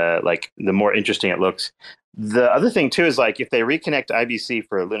 the more interesting it looks. The other thing too is like if they reconnect IBC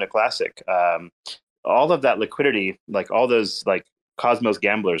for Luna Classic, all of that liquidity, like all those like Cosmos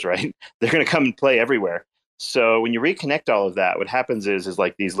gamblers, right? They're going to come and play everywhere. So when you reconnect all of that, what happens is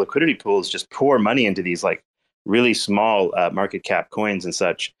like these liquidity pools just pour money into these like really small market cap coins and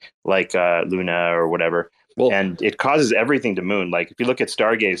such, like Luna or whatever. Well, and it causes everything to moon. Like if you look at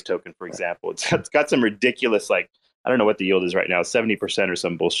Stargaze token, for example, it's got some ridiculous, like, I don't know what the yield is right now, 70% or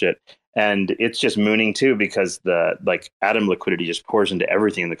some bullshit. And it's just mooning too, because the like Atom liquidity just pours into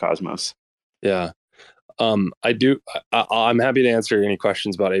everything in the Cosmos. yeah. I'm happy to answer any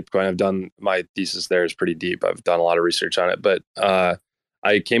questions about ApeCoin. I've done, my thesis there is pretty deep. I've done a lot of research on it, but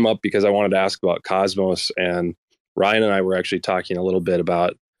I came up because I wanted to ask about Cosmos, and Ryan and I were actually talking a little bit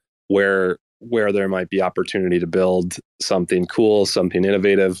about where there might be opportunity to build something cool, something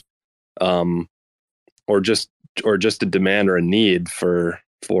innovative, or just a demand or a need for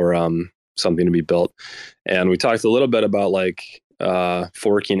something to be built. And we talked a little bit about like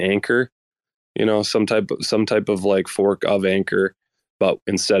forking Anchor, some type of like fork of Anchor, but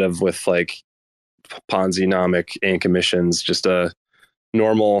instead of with like Ponzi-nomic ANK emissions, just a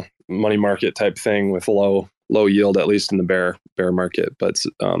normal money market type thing with low yield, at least in the bear market, but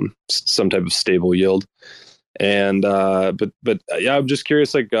some type of stable yield. And but yeah, I'm just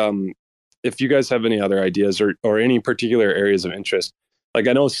curious, like if you guys have any other ideas or any particular areas of interest. Like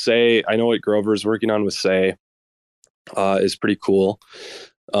I know what Grover's working on with Say is pretty cool.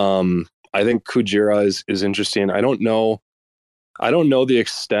 I think Kujira is interesting. I don't know the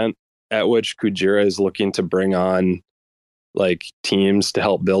extent at which Kujira is looking to bring on like teams to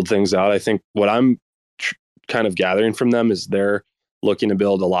help build things out. I think what I'm kind of gathering from them is they're looking to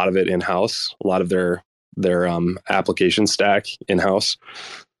build a lot of it in-house, a lot of their application stack in-house,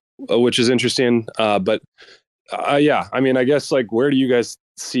 which is interesting. But yeah, I mean, I guess like where do you guys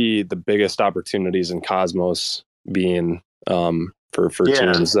see the biggest opportunities in Cosmos being for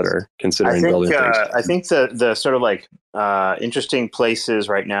teams that are considering building things? I think the sort of like interesting places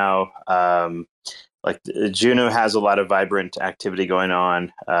right now, like Juno has a lot of vibrant activity going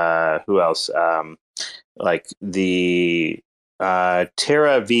on. Who else? Like the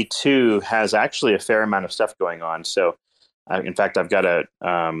Terra V2 has actually a fair amount of stuff going on. So in fact, I've got to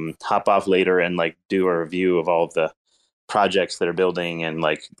hop off later and like do a review of all of the projects that are building, and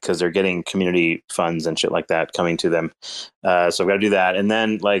like because they're getting community funds and shit like that coming to them. So I've got to do that. And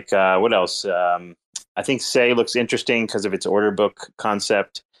then like what else? I think Say looks interesting because of its order book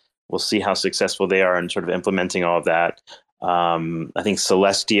concept. We'll see how successful they are in sort of implementing all of that. I think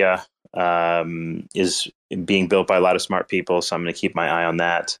Celestia is being built by a lot of smart people, so I'm going to keep my eye on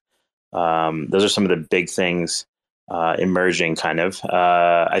that. Those are some of the big things emerging, kind of.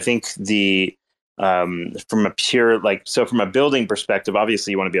 I think from a pure from a building perspective,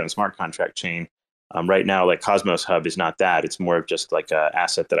 obviously you want to be on a smart contract chain. Right now, like Cosmos Hub is not that. It's more of just like an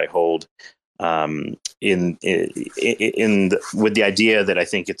asset that I hold with the idea that I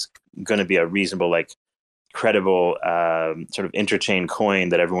think it's going to be a reasonable, like credible sort of interchain coin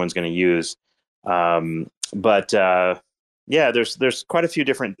that everyone's going to use. But yeah, there's quite a few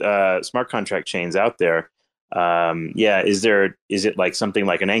different smart contract chains out there. Yeah, is it like something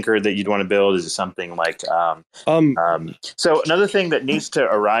like an Anchor that you'd want to build? Is it something like so another thing that needs to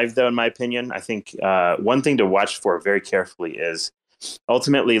arrive, though, in my opinion, I think one thing to watch for very carefully is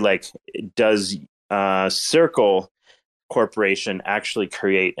ultimately, like, does Circle Corporation actually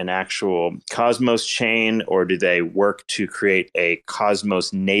create an actual Cosmos chain, or do they work to create a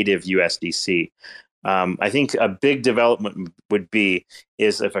Cosmos native USDC? I think a big development would be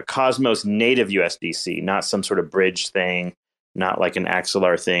is if a Cosmos native USDC, not some sort of bridge thing not like an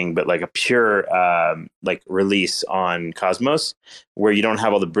Axelar thing, but like a pure like release on Cosmos, where you don't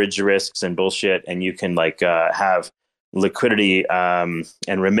have all the bridge risks and bullshit, and you can like have liquidity and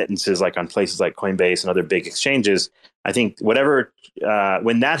remittances like on places like Coinbase and other big exchanges. I think whatever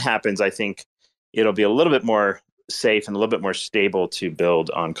when that happens, I think it'll be a little bit more safe and a little bit more stable to build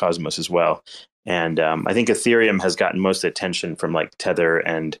on Cosmos as well. And I think Ethereum has gotten most attention from like Tether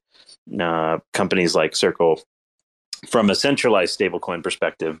and companies like Circle from a centralized stablecoin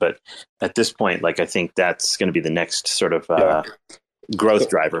perspective. But at this point, like I think that's going to be the next sort of growth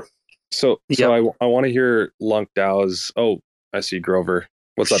driver. So I want to hear Lunk DAO's. Oh, I see Grover.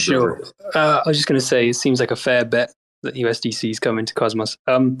 What's up, Sure. Grover? I was just going to say, it seems like a fair bet that USDC is coming to Cosmos.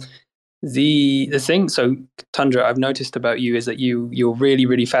 The thing, so Tundra, I've noticed about you is that you're really,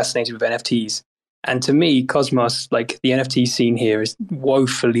 really fascinated with NFTs. And to me, Cosmos, like the NFT scene here is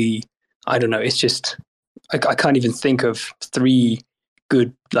woefully, I don't know, it's just, I can't even think of 3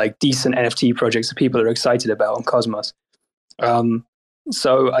 good, like decent NFT projects that people are excited about on Cosmos.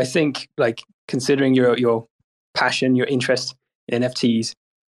 So I think, like, considering your passion, your interest in NFTs,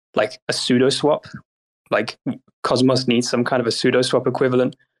 like a pseudo swap, like Cosmos needs some kind of a pseudo swap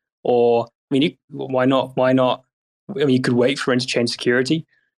equivalent. Or I mean, why not? I mean, you could wait for interchain security,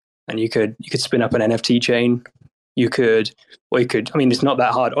 and you could spin up an NFT chain. I mean, it's not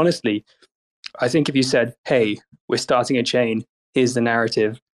that hard, honestly. I think if you said, "Hey, we're starting a chain. Here's the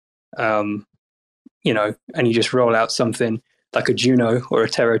narrative," and you just roll out something like a Juno or a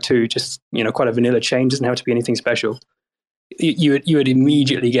Terra 2, just, quite a vanilla chain, doesn't have to be anything special. You would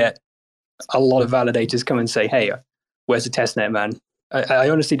immediately get a lot of validators come and say, "Hey, where's the testnet, man?" I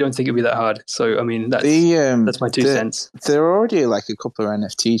honestly don't think it'd be that hard. So, I mean, that's my 2 cents. There are already like a couple of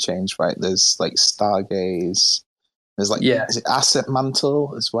NFT chains, right? There's like Stargaze. There's like, is it Asset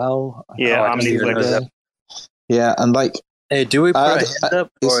Mantle as well? Yeah, OmniLink. Yeah, and like, hey, do we put a hand up,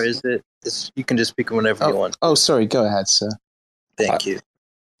 or is it? You can just speak whenever you want. Oh, sorry. Go ahead, sir. Thank you.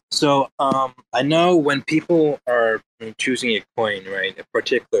 So, I know when people are choosing a coin, right, a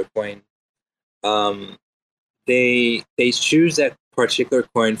particular coin, they choose that particular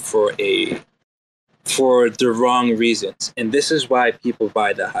coin for the wrong reasons, and this is why people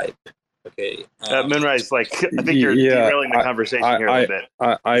buy the hype. Okay, Moonrise, like I think you're derailing the conversation here a little bit.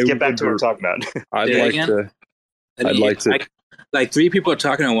 Let's get back to what we're talking about. I'd like to. Like 3 people are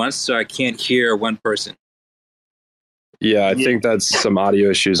talking at once, so I can't hear one person. Yeah, I think that's some audio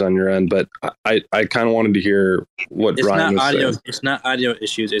issues on your end, but I kind of wanted to hear what Ryan was saying. It's not audio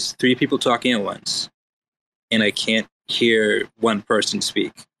issues. It's 3 people talking at once, and I can't hear one person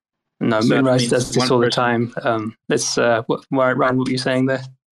speak. No, So Moonrise does this all the time. Let's, Ryan, what were you saying there?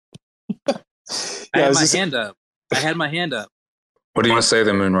 I had my hand up. I had my hand up. What do you want to say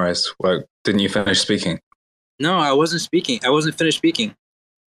then, Moonrise? Like, didn't you finish speaking? No, I wasn't speaking. I wasn't finished speaking.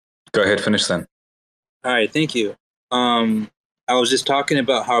 Go ahead, finish then. All right, thank you. I was just talking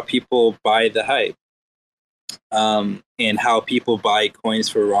about how people buy the hype, and how people buy coins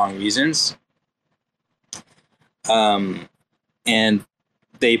for wrong reasons. And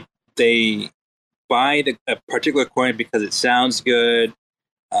they buy a particular coin because it sounds good.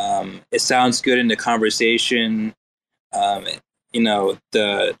 It sounds good in the conversation. The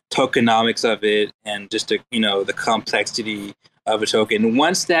tokenomics of it, and just the complexity of a token.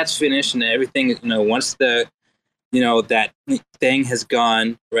 Once that's finished and everything, once that thing has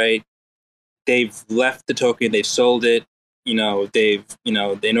gone, right? They've left the token, they've sold it, they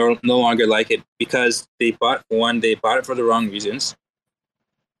no longer like it because they bought it for the wrong reasons.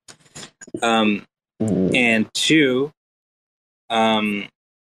 And 2,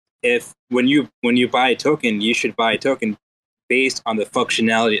 if when you buy a token, you should buy a token based on the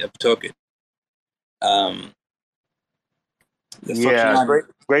functionality of the token.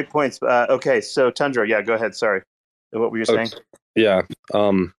 Great points. Okay, so Tundra, go ahead. Sorry, what were you saying? Yeah.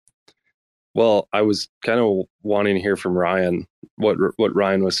 Well, I was kind of wanting to hear from Ryan what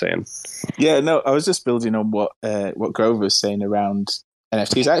Ryan was saying. Yeah, no, I was just building on what Grover was saying around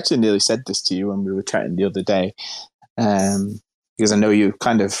NFTs. I actually nearly said this to you when we were chatting the other day, because I know you're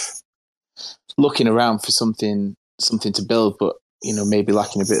kind of looking around for something to build, but maybe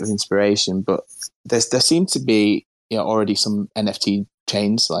lacking a bit of inspiration. But there seems to be already some NFT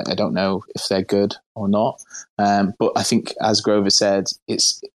chains. Like, I don't know if they're good or not, but I think, as Grover said,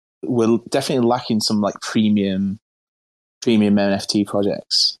 we're definitely lacking some like premium NFT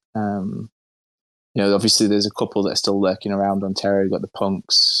projects. Obviously there's a couple that are still lurking around on Terra. You've got the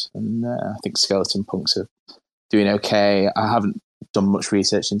Punks, and I think Skeleton Punks are doing okay. I haven't done much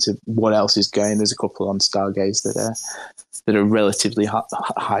research into what else is going. There's a couple on Stargaze that are relatively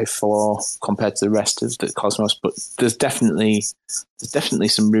high floor compared to the rest of the Cosmos, but there's definitely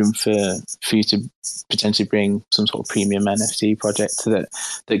some room for you to potentially bring some sort of premium NFT project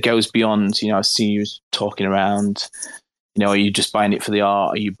that goes beyond. I see you talking around. Are you just buying it for the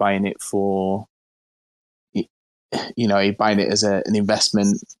art? Are you buying it for are you buying it as an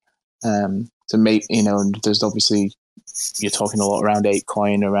investment to make? And there's obviously, you're talking a lot around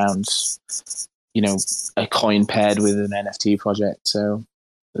ApeCoin, around a coin paired with an NFT project. So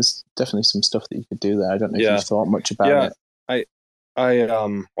there's definitely some stuff that you could do there. I don't know if you've thought much about it.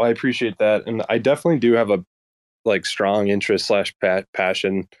 I appreciate that, and I definitely do have a strong interest /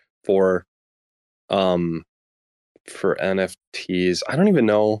 passion for NFTs. I don't even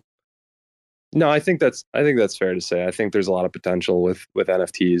know. No, I think that's fair to say. I think there's a lot of potential with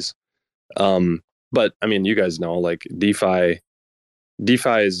NFTs. But I mean, you guys know, DeFi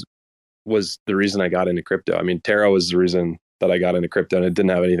was the reason I got into crypto. I mean, Terra was the reason that I got into crypto, and it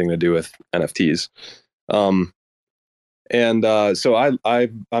didn't have anything to do with NFTs. So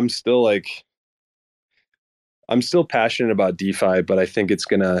I'm still passionate about DeFi, but I think it's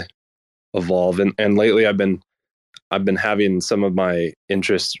gonna evolve. And lately I've been having some of my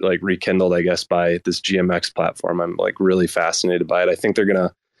interests rekindled, I guess, by this GMX platform. I'm really fascinated by it. I think they're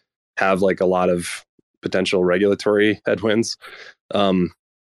gonna have a lot of potential regulatory headwinds.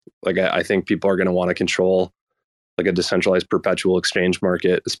 I think people are going to want to control a decentralized perpetual exchange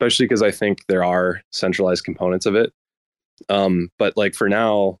market, especially because I think there are centralized components of it. But for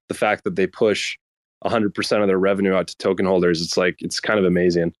now, the fact that they push 100% of their revenue out to token holders, it's kind of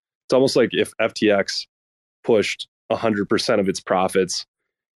amazing. It's almost like if FTX pushed 100% of its profits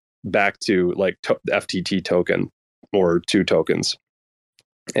back to the FTT token or 2 tokens.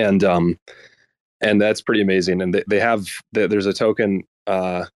 And that's pretty amazing. And they have, there's a token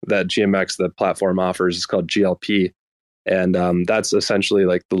that GMX, the platform, offers. It's called GLP. And that's essentially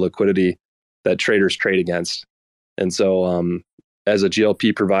the liquidity that traders trade against. And so as a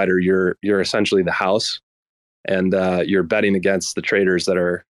GLP provider, you're essentially the house, and you're betting against the traders that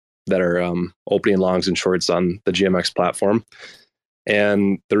are opening longs and shorts on the GMX platform.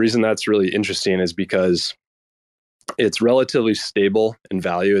 And the reason that's really interesting is because it's relatively stable in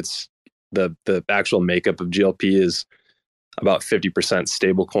value. It's the actual makeup of GLP is about 50%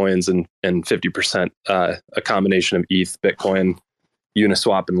 stable coins and 50% a combination of ETH, Bitcoin,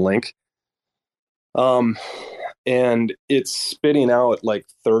 Uniswap, and Link. And it's spitting out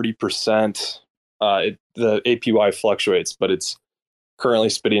 30%. The APY fluctuates, but it's currently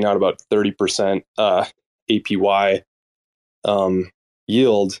spitting out about 30% APY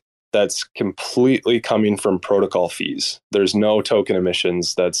yield that's completely coming from protocol fees. There's no token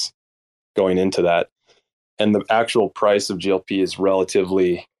emissions that's going into that. And the actual price of GLP is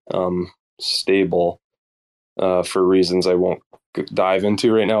relatively stable for reasons I won't dive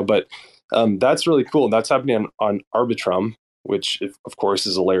into right now. But that's really cool. That's happening on Arbitrum, which, of course,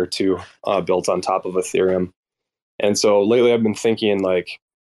 is a layer 2 built on top of Ethereum. And so lately I've been thinking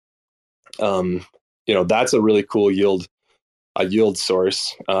that's a really cool yield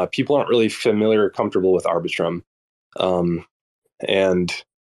source. People aren't really familiar or comfortable with Arbitrum. And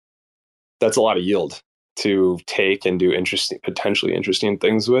that's a lot of yield to take and do potentially interesting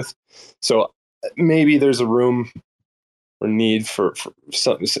things with. So maybe there's a room or need for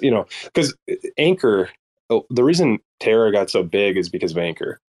some, because Anchor, the reason Terra got so big is because of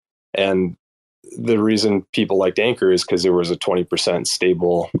Anchor. And the reason people liked Anchor is because there was a 20%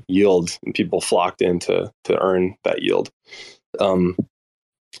 stable yield and people flocked in to earn that yield.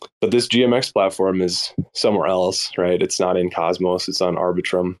 But this GMX platform is somewhere else, right? It's not in Cosmos, it's on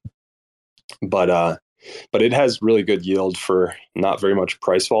Arbitrum. But it has really good yield for not very much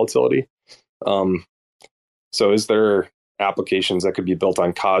price volatility. So is there applications that could be built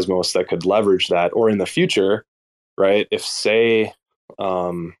on Cosmos that could leverage that? Or in the future, right, if say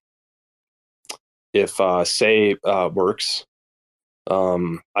works,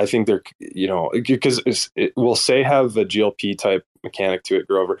 I think they're, because will Say have a GLP type mechanic to it,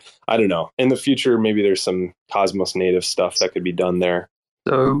 Grover? I don't know. In the future, maybe there's some Cosmos native stuff that could be done there.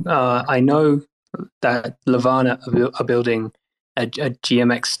 So I know that Levana are building a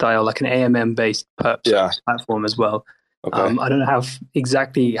GMX style, like an AMM based perps platform as well. Okay. I don't know how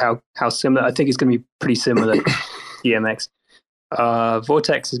similar. I think it's going to be pretty similar to GMX.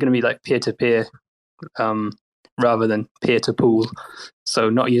 Vortex is going to be like peer to peer, rather than peer to pool. So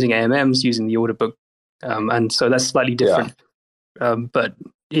not using AMMs, using the order book, and so that's slightly different. But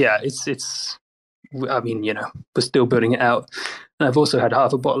yeah, it's. I mean, we're still building it out. And I've also had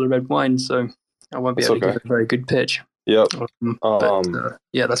half a bottle of red wine, so I won't be able to give a very good pitch. Yep.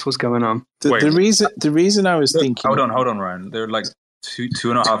 Yeah, that's what's going on. The reason I was thinking. Hold on, Ryan. There are like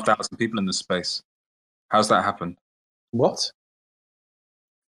 2,500 people in this space. How's that happened? What?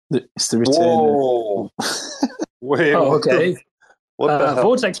 It's the return. Whoa. Wait. Okay. What the hell?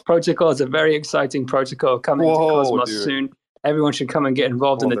 Vortex Protocol is a very exciting protocol coming to Cosmos soon. Everyone should come and get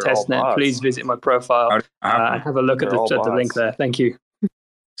involved in the testnet. Please visit my profile and have a look at the link there. Thank you.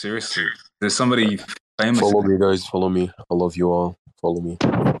 Seriously, there's somebody famous. Follow me, guys. Follow me. I love you all. Follow me.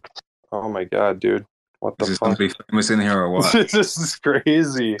 Oh my god, dude! What the fuck? Is there somebody famous in here or what? This is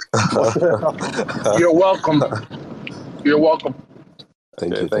crazy. You're welcome. You're welcome.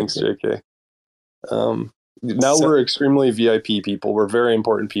 Thanks, JK. Now we're extremely VIP people. We're very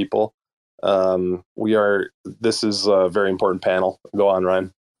important people. This is a very important panel. Go on,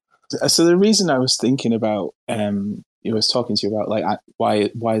 Ryan. So the reason I was thinking about, I was talking to you about like why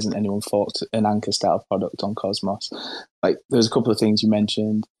isn't anyone thought an Anchor style product on Cosmos? Like there's a couple of things you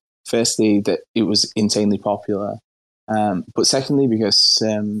mentioned. Firstly, that it was insanely popular, but secondly, because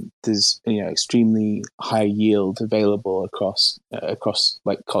there's extremely high yield available across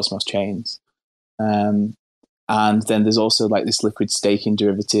like Cosmos chains, and then there's also like this liquid staking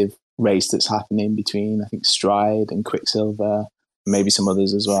derivative race that's happening between I think Stride and Quicksilver, maybe some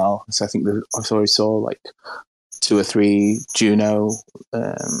others as well. So I think I've already saw like 2 or 3 Juno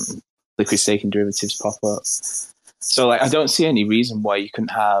liquid staking derivatives pop up. So like I don't see any reason why you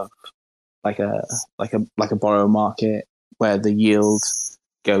couldn't have like a borrow market where the yield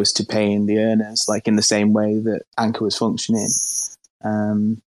goes to paying the earners, like in the same way that Anchor was functioning,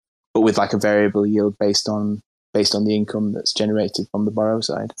 but with like a variable yield based on the income that's generated from the borrow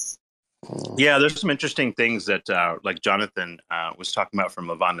side. Yeah, there's some interesting things that like Jonathan was talking about from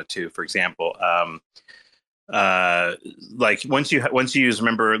Lavanda too. For example, like once you use,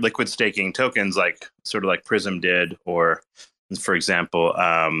 remember, liquid staking tokens, like sort of like Prism did, or for example,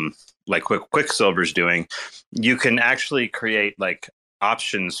 like Quicksilver's doing, you can actually create like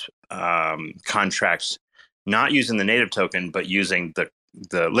options contracts, not using the native token, but using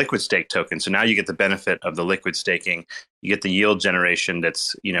the liquid stake token. So now you get the benefit of the liquid staking. You get the yield generation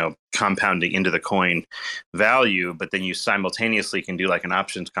that's, compounding into the coin value, but then you simultaneously can do like an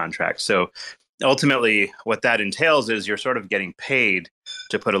options contract. So ultimately what that entails is you're sort of getting paid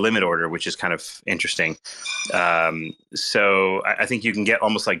to put a limit order, which is kind of interesting. So I think you can get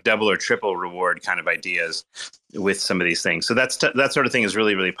almost like double or triple reward kind of ideas with some of these things. So that sort of thing is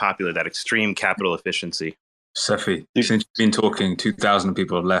really, really popular, that extreme capital efficiency. Cephii, since you've been talking, 2,000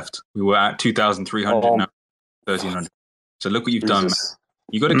 people have left. We were at 2,300 now, 1,300. So look what you've done, man.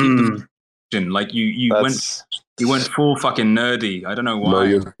 You got to keep the like you went full fucking nerdy. I don't know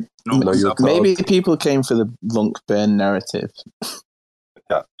why. Maybe people came for the Lunk burn narrative.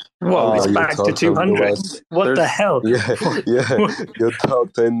 Yeah. Well, it's back to 200. What the hell? Yeah. Your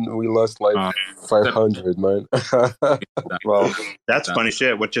top 10, we lost like 500, man. Well, that's funny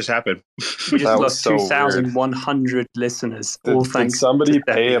shit. What just happened? We just lost 2,100 listeners. Did somebody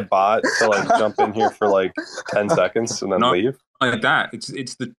pay a bot to like jump in here for like 10 seconds and then leave? Like that.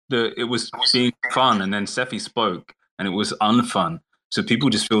 It was being fun, and then Cephii spoke, and it was unfun. So people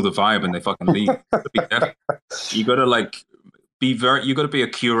just feel the vibe and they fucking leave. You got to like you got to be a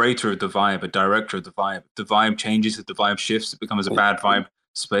curator of the vibe, a director of the vibe. The vibe changes, if the vibe shifts, it becomes a bad vibe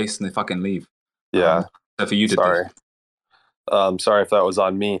space, and they fucking leave. Yeah. Cephii, you did Sorry. Sorry if that was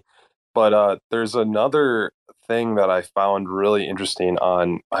on me. But there's another thing that I found really interesting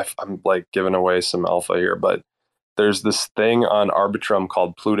on. I'm like giving away some alpha here, but there's this thing on Arbitrum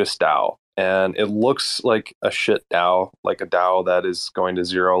called Plutus DAO, and it looks like a shit DAO, like a DAO that is going to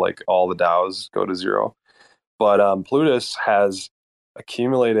zero, like all the DAOs go to zero. But Plutus has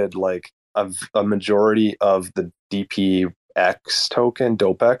accumulated like a majority of the DPX token,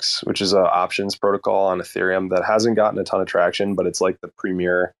 DOPEX, which is an options protocol on Ethereum that hasn't gotten a ton of traction, but it's like the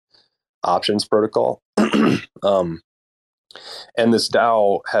premier options protocol. And this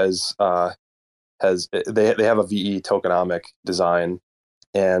DAO they have a VE tokenomic design,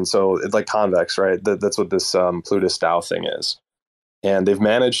 and so it's like convex, right? That's what this Plutus DAO thing is, and they've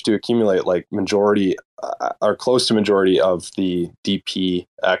managed to accumulate like majority or close to majority of the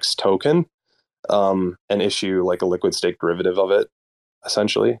DPX token, and issue like a liquid stake derivative of it,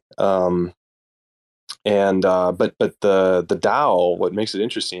 essentially. But the DAO, what makes it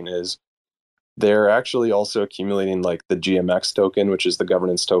interesting is they're actually also accumulating like the GMX token, which is the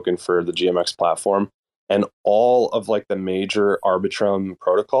governance token for the GMX platform, and all of like the major Arbitrum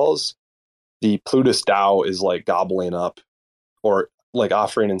protocols. The Plutus DAO is like gobbling up, or like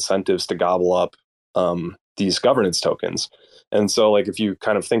offering incentives to gobble up these governance tokens. And so like if you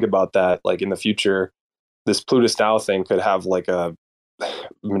kind of think about that, like in the future, this Plutus DAO thing could have like a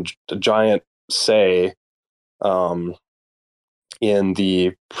giant say in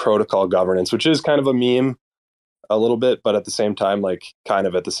the protocol governance, which is kind of a meme a little bit, but at the same time,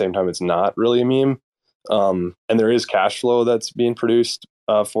 it's not really a meme. And there is cash flow that's being produced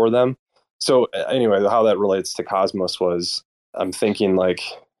for them. So anyway, how that relates to Cosmos was, I'm thinking like,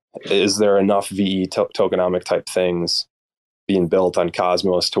 is there enough VE tokenomic type things being built on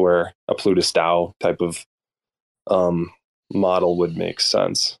Cosmos to where a Plutus DAO type of model would make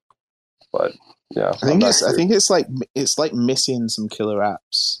sense? But yeah, I think it's like missing some killer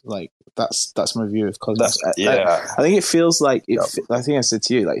apps. Like that's my view of Cosmos. I think it feels like I think I said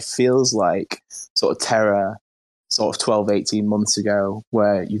to you, like it feels like sort of Terra, sort of 12, 18 months ago,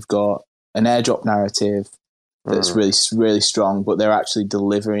 where you've got an airdrop narrative that's really, really strong, but they're actually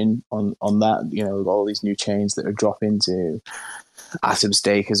delivering on that. You know, all these new chains that are dropping to Atom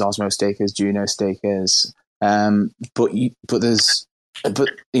stakers, Osmo stakers, Juno stakers. But there's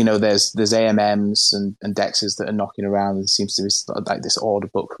AMMs and DEXs that are knocking around, and seems to be like this order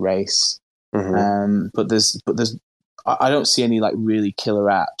book race. But there's I don't see any like really killer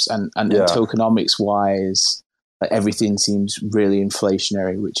apps, and tokenomics wise, like everything seems really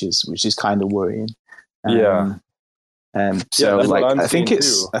inflationary, which is kind of worrying. I think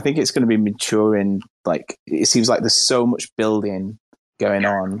it's going to be maturing. Like it seems like there's so much building going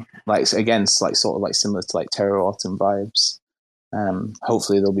on. Like again, it's like sort of like similar to like Terra Autumn vibes.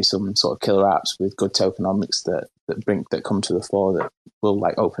 Hopefully there'll be some sort of killer apps with good tokenomics that come to the fore that will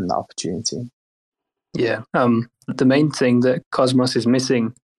like open that opportunity. Yeah. The main thing that Cosmos is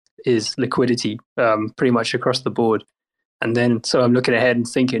missing is liquidity, pretty much across the board. And then, so I'm looking ahead and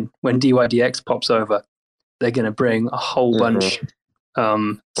thinking when DYDX pops over, they're going to bring a whole bunch.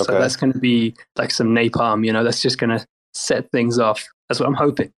 So that's going to be like some napalm, that's just going to set things off. That's what I'm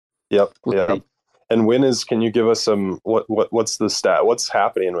hoping. Yep. And can you give us some, what's the stat? What's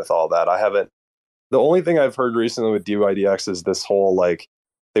happening with all that? The only thing I've heard recently with DYDX is this whole, like,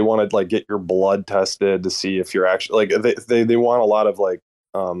 they want to like get your blood tested to see if you're actually like, they want a lot of like,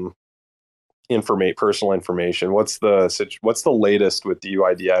 personal information. What's the latest with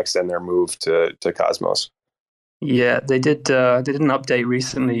DYDX and their move to Cosmos? Yeah, they did an update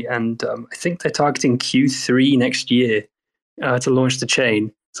recently, and I think they're targeting Q3 next year to launch the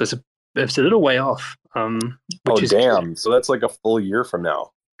chain. So it's a little way off. Damn! So that's like a full year from now.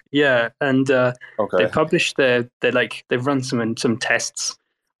 Yeah, and they published they've run some tests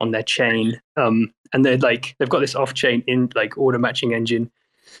on their chain, and they've got this off-chain order matching engine,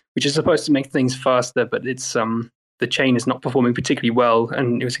 which is supposed to make things faster, but it's the chain is not performing particularly well,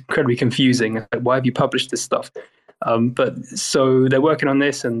 and it was incredibly confusing. Like, why have you published this stuff? But so they're working on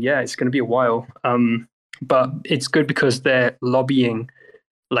this, and yeah, it's going to be a while. But it's good because they're lobbying,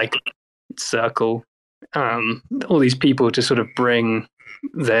 like Circle, all these people to sort of bring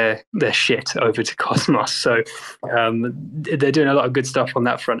their shit over to Cosmos. So they're doing a lot of good stuff on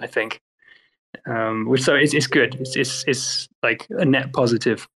that front, I think. So it's good. It's like a net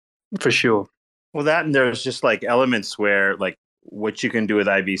positive for sure. Well, that, and there's just like elements where like what you can do with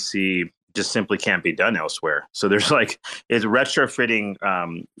IBC just simply can't be done elsewhere. So there's it's retrofitting,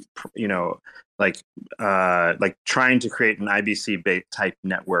 like trying to create an IBC type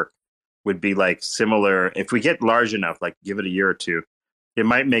network would be like similar. If we get large enough, like give it a year or two, it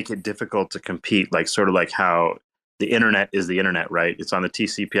might make it difficult to compete, like sort of like how the internet is the internet, right? It's on the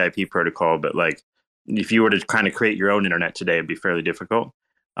TCP/IP protocol, but like if you were to kind of create your own internet today, it'd be fairly difficult.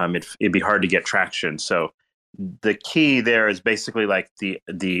 It'd be hard to get traction. So the key there is basically like the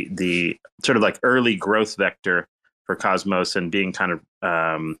sort of like early growth vector for Cosmos, and being kind of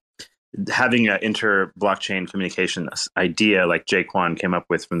having an inter-blockchain communication idea like Jaquan came up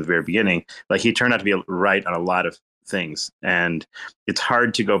with from the very beginning. Like he turned out to be right on a lot of things, and it's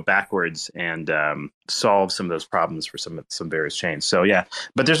hard to go backwards and solve some of those problems for some various chains. So yeah,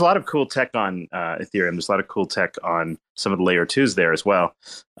 but there's a lot of cool tech on Ethereum. There's a lot of cool tech on some of the layer 2s there as well.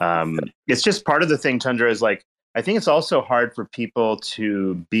 It's just part of the thing, Tundra, is like, I think it's also hard for people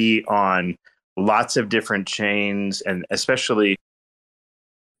to be on lots of different chains, and especially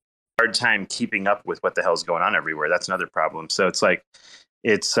hard time keeping up with what the hell's going on everywhere. That's another problem. So it's like,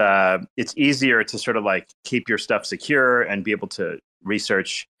 it's easier to sort of like keep your stuff secure and be able to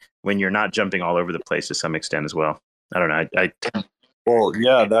research when you're not jumping all over the place to some extent as well. I don't know. Well,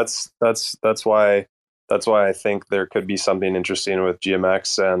 yeah, that's why I think there could be something interesting with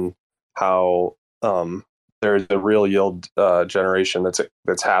GMX, and how there's a real yield generation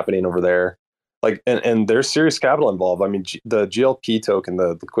that's happening over there. Like, and there's serious capital involved. I mean, the GLP token,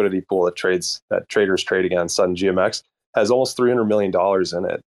 the liquidity pool that traders trade against on GMX, has almost $300 million in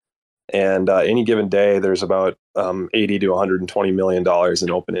it. And any given day, there's about 80 to 120 million dollars in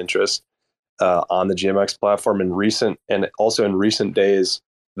open interest on the GMX platform. In recent days,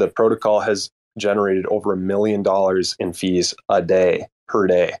 the protocol has generated over $1 million in fees a day per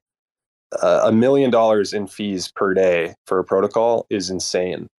day. $1 million in fees per day for a protocol is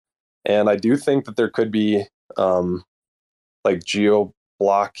insane. And I do think that there could be like geo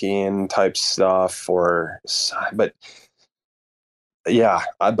blocking type stuff, but yeah,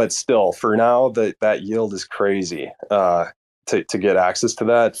 but still, for now, that yield is crazy. To get access to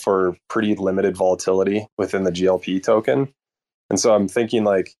that for pretty limited volatility within the GLP token. And so I'm thinking,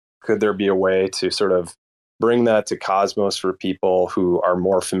 like, could there be a way to sort of bring that to Cosmos for people who are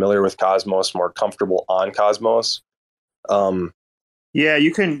more familiar with Cosmos, more comfortable on Cosmos? Yeah,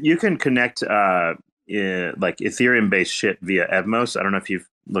 you can connect like Ethereum based shit via Evmos. I don't know if you've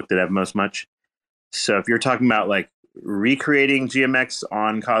looked at Evmos much. So if you're talking about like recreating GMX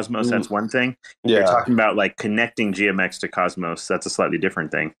on Cosmos, that's one thing. If you're talking about like connecting GMX to Cosmos, that's a slightly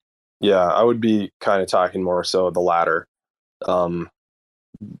different thing. Yeah, I would be kind of talking more so the latter,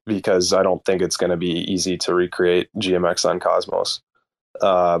 because I don't think it's going to be easy to recreate GMX on Cosmos.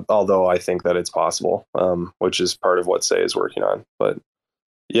 Although I think that it's possible, which is part of what Say is working on. But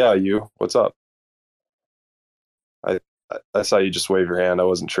yeah, what's up? I saw you just wave your hand. I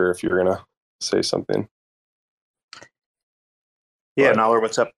wasn't sure if you were gonna say something. Yeah, Noller,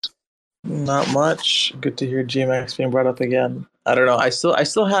 what's up? Not much. Good to hear GMX being brought up again. I don't know. I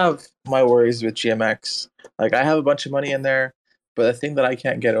still have my worries with GMX. Like, I have a bunch of money in there, but the thing that I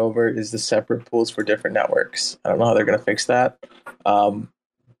can't get over is the separate pools for different networks. I don't know how they're gonna fix that.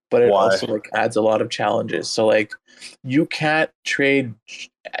 But it also like adds a lot of challenges. So like, you can't trade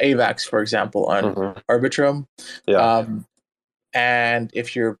AVAX, for example, on Arbitrum. Yeah. And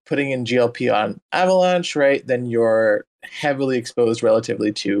if you're putting in GLP on Avalanche, right, then you're heavily exposed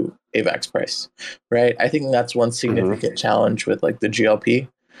relatively to AVAX price, right? I think that's one significant challenge with like the GLP.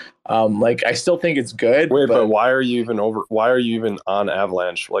 Like, I still think it's good. Wait, but why are you even on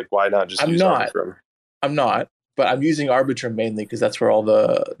Avalanche? Like, why not just use Arbitrum? I'm not, but I'm using Arbitrum mainly because that's where all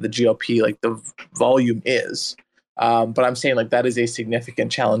the GLP, like the volume is. But I'm saying like that is a significant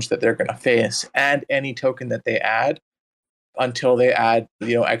challenge that they're going to face, and any token that they add until they add,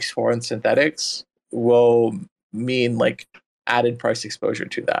 X4 and synthetics will mean like added price exposure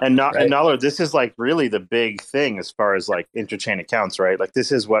to that. And Noller, this is like really the big thing as far as like interchain accounts, right? Like,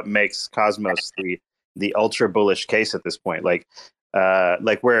 this is what makes Cosmos the ultra bullish case at this point. Like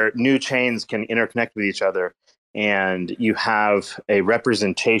where new chains can interconnect with each other, and you have a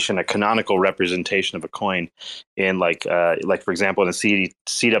canonical representation of a coin in like for example in a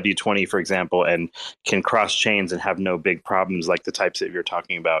CW20, for example, and can cross chains and have no big problems like the types that you're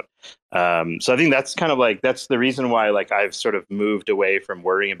talking about. So I think that's kind of like, that's the reason why like I've sort of moved away from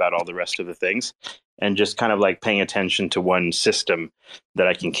worrying about all the rest of the things and just kind of like paying attention to one system that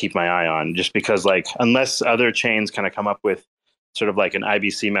I can keep my eye on, just because like unless other chains kind of come up with sort of like an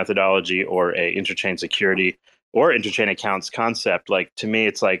IBC methodology or a interchain security or interchain accounts concept, like to me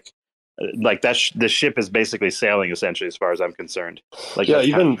it's like that the ship is basically sailing essentially as far as I'm concerned. Like, yeah,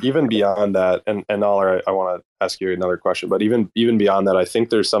 even beyond that, and Aller, I want to ask you another question, but even beyond that, I think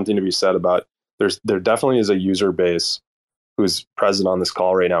there's something to be said about there definitely is a user base who's present on this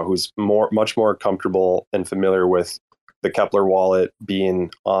call right now who's much more comfortable and familiar with the Kepler wallet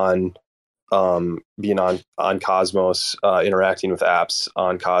being on Cosmos, interacting with apps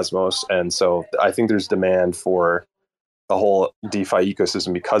on Cosmos. And so I think there's demand for the whole DeFi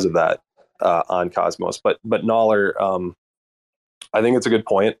ecosystem because of that on Cosmos. But Noller, I think it's a good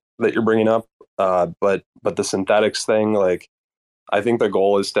point that you're bringing up. But the synthetics thing, like, I think the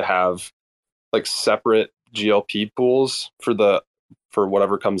goal is to have like separate GLP pools for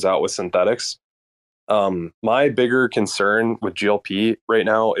whatever comes out with synthetics. My bigger concern with GLP right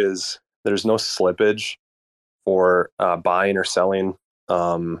now is there's no slippage for buying or selling,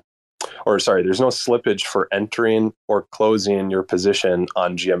 there's no slippage for entering or closing your position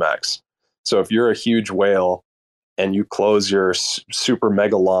on GMX. So if you're a huge whale and you close your super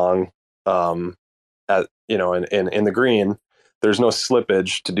mega long in the green, there's no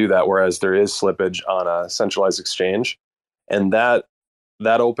slippage to do that, whereas there is slippage on a centralized exchange, and that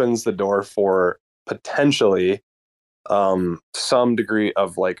opens the door for potentially some degree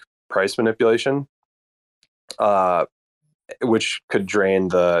of like price manipulation, which could drain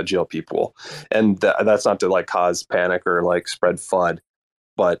the GLP pool. And that's not to like cause panic or like spread FUD,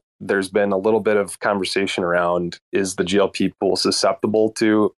 but there's been a little bit of conversation around, is the GLP pool susceptible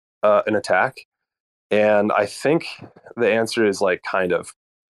to an attack? And I think the answer is like kind of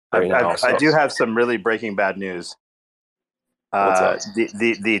right now. I do have some really breaking bad news.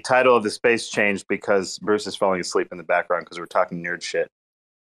 The title of the space changed because Bruce is falling asleep in the background because we're talking nerd shit.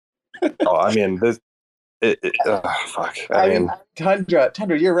 Oh, I mean, fuck. I mean,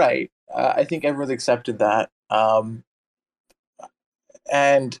 Tundra, you're right. I think everyone's accepted that.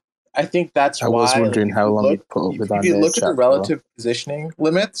 And I think that's why. I was wondering how long you'd put up with that. If you look at the relative positioning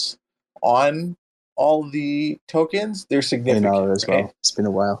limits on all the tokens, they're significant as well. It's been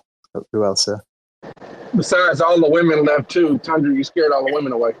a while. Who else, sir? Besides, all the women left too. Tundra, you scared all the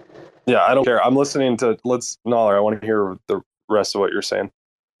women away. Yeah, I don't care. I'm listening to Noller. I want to hear the rest of what you're saying.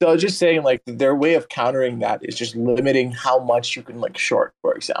 So I was just saying, like, their way of countering that is just limiting how much you can like short,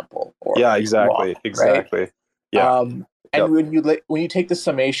 for example. Or exactly, long, exactly. Right? Yeah. And when you take the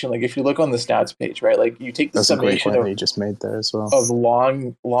summation, like if you look on the stats page, right, like you take the summation that you just made there as well of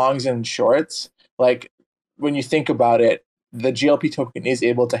longs and shorts. Like when you think about it, the GLP token is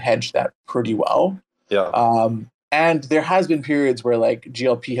able to hedge that pretty well. Yeah. And there has been periods where like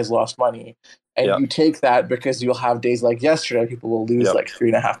GLP has lost money, and you take that because you'll have days like yesterday, people will lose like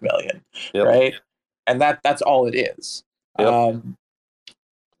 3.5 million, right? And that's all it is. And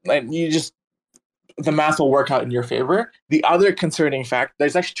you just, the math will work out in your favor. The other concerning fact,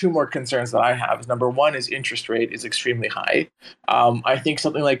 there's actually two more concerns that I have. Is number one is interest rate is extremely high. I think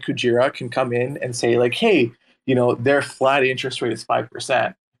something like Kujira can come in and say like, hey, their flat interest rate is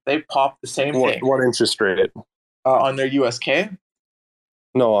 5%. They pop the same thing. What interest rate? On their USK?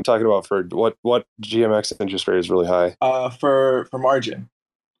 No, I'm talking about for what GMX interest rate is really high? For margin.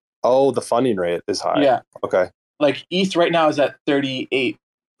 Oh, the funding rate is high. Yeah. Okay. Like ETH right now is at 38%.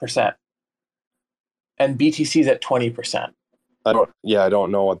 And BTC is at 20%. I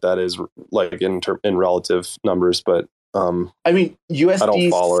don't know what that is like in relative numbers, but I mean, I don't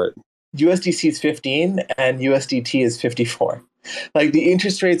follow it. USDC is 15 and USDT is 54. Like the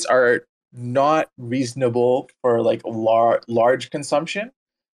interest rates are not reasonable for like large consumption,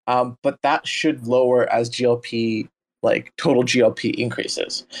 but that should lower as GLP, like total GLP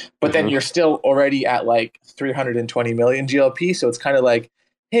increases. But then you're still already at like 320 million GLP, so it's kind of like,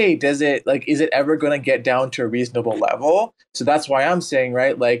 hey, is it ever going to get down to a reasonable level? So that's why I'm saying,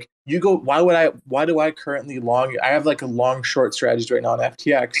 right, like why do I currently long? I have like a long short strategy right now on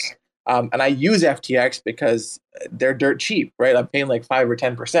FTX. And I use FTX because they're dirt cheap, right? I'm paying like 5 or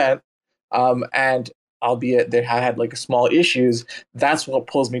 10%. And albeit they had like small issues, that's what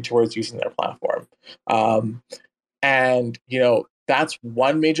pulls me towards using their platform. And that's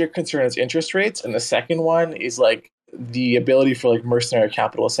one major concern is interest rates. And the second one is like the ability for like mercenary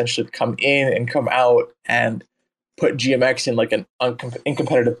capital essentially to come in and come out and put GMX in like an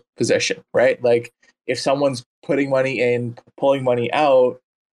uncompetitive position, right? Like if someone's putting money in, pulling money out,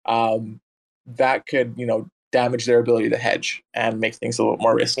 that could, damage their ability to hedge and make things a little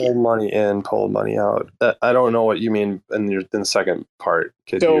more risky. Pull money in, pull money out. I don't know what you mean in the second part.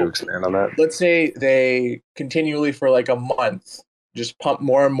 Could you expand on that? Let's say they continually for like a month just pump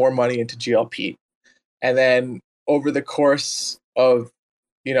more and more money into GLP. And then over the course of,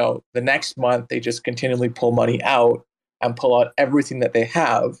 the next month, they just continually pull money out and pull out everything that they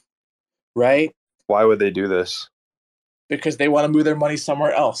have, right? Why would they do this? Because they want to move their money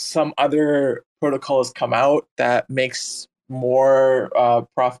somewhere else. Some other protocol has come out that makes more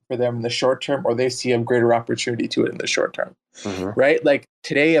profit for them in the short term, or they see a greater opportunity to it in the short term, right? Like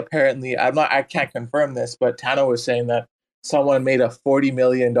today, apparently, I can't confirm this, but Tano was saying that someone made a $40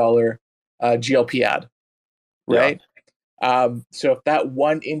 million GLP ad, right? So if that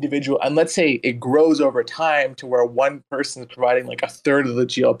one individual, and let's say it grows over time to where one person is providing like a third of the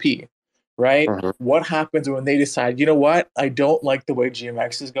GLP, right? What happens when they decide, you know what, I don't like the way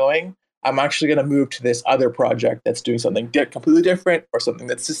GMX is going. I'm actually going to move to this other project that's doing something completely different or something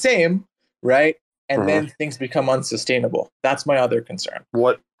that's the same, right? And then things become unsustainable. That's my other concern.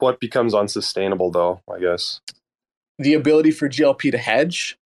 What becomes unsustainable though, I guess? The ability for GLP to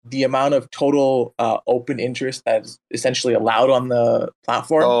hedge, the amount of total open interest that's essentially allowed on the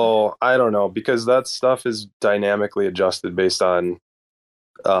platform. Oh, I don't know, because that stuff is dynamically adjusted based on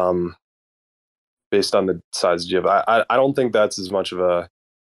the size of GLP. I don't think that's as much of a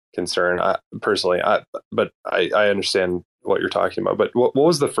concern, personally. But I understand what you're talking about. But what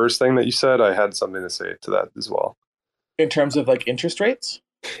was the first thing that you said? I had something to say to that as well. In terms of like interest rates?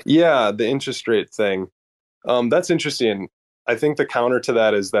 Yeah, the interest rate thing. That's interesting. I think the counter to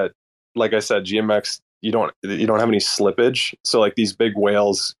that is that, like I said, GMX, you don't have any slippage. So like these big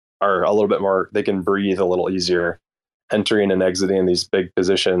whales are a little bit more, they can breathe a little easier entering and exiting these big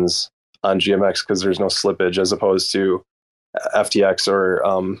positions on GMX because there's no slippage, as opposed to FTX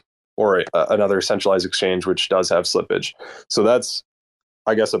or another centralized exchange which does have slippage. So that's,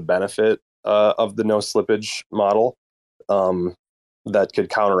 I guess, a benefit of the no slippage model. that could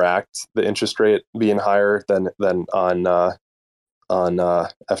counteract the interest rate being higher than on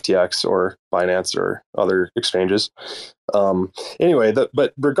FTX or Binance or other exchanges. Anyway,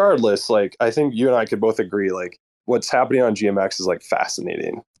 but regardless, like I think you and I could both agree, like what's happening on GMX is like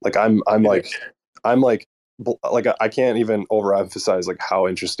fascinating. Like I'm like I can't even overemphasize like how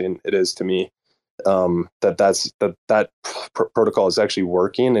interesting it is to me that protocol is actually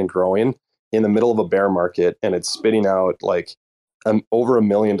working and growing in the middle of a bear market, and it's spitting out like over $1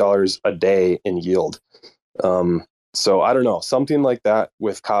 million a day in yield. So I don't know, something like that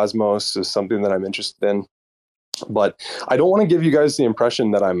with Cosmos is something that I'm interested in, but I don't want to give you guys the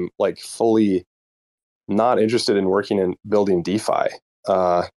impression that I'm like fully not interested in working in building DeFi.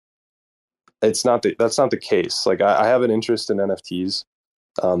 That's not the case. Like I have an interest in NFTs,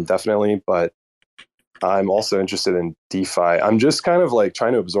 definitely, but I'm also interested in DeFi. I'm just kind of like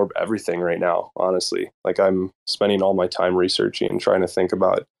trying to absorb everything right now, honestly. Like I'm spending all my time researching and trying to think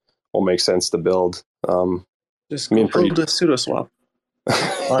about what makes sense to build. Just build a pseudo swap.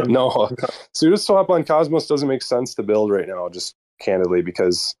 No, pseudo swap on Cosmos doesn't make sense to build right now, just candidly,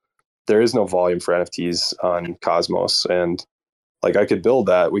 because there is no volume for NFTs on Cosmos, and like I could build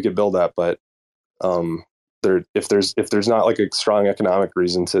that, we could build that, but if there's not like a strong economic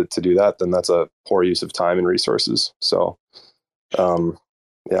reason to do that, then that's a poor use of time and resources. So,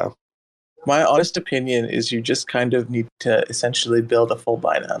 yeah. My honest opinion is you just kind of need to essentially build a full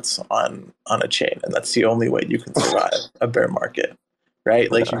Binance on a chain, and that's the only way you can survive a bear market,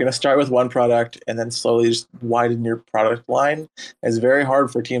 right? Like you're going to start with one product and then slowly just widen your product line. It's very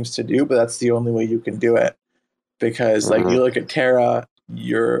hard for teams to do, but that's the only way you can do it, because like you look at Terra,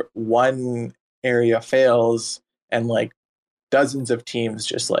 your one area fails and like dozens of teams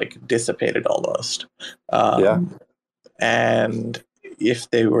just like dissipated almost. And if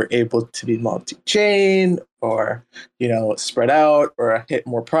they were able to be multi-chain or, you know, spread out or hit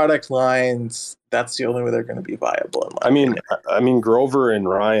more product lines, that's the only way they're going to be viable. I mean, Grover and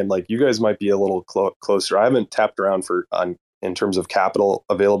Ryan, like you guys might be a little closer. I haven't tapped around in terms of capital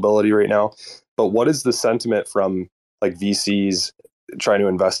availability right now, but what is the sentiment from like VCs trying to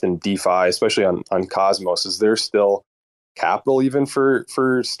invest in DeFi, especially on Cosmos? Is there still capital even for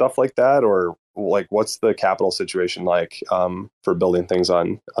stuff like that, or like what's the capital situation like for building things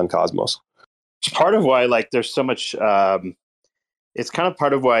on Cosmos? It's part of why like there's so much it's kind of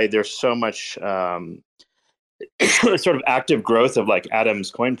part of why there's so much sort of active growth of like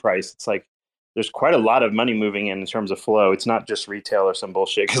Atom's coin price. It's like there's quite a lot of money moving in terms of flow. It's not just retail or some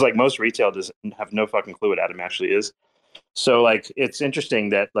bullshit, because like most retail doesn't have no fucking clue what Atom actually is. So like it's interesting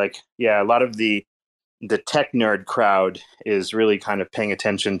that like a lot of the tech nerd crowd is really kind of paying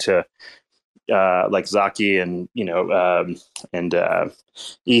attention to like Zaki and Ethan and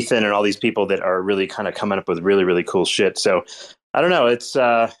all these people that are really kind of coming up with really, really cool shit. So I don't know. It's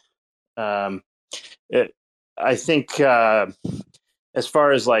I think as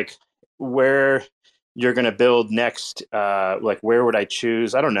far as like where you're going to build next, like where would I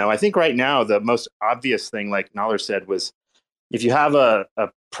choose? I don't know. I think right now the most obvious thing, like Naller said, was if you have a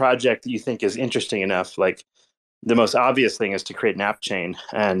project that you think is interesting enough, like the most obvious thing is to create an app chain.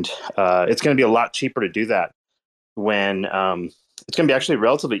 And it's going to be a lot cheaper to do that when it's going to be actually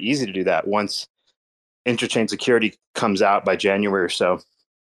relatively easy to do that once interchain security comes out by January or so.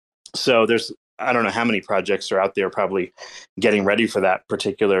 So there's, I don't know how many projects are out there probably getting ready for that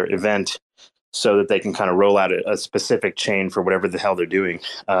particular event so that they can kind of roll out a specific chain for whatever the hell they're doing.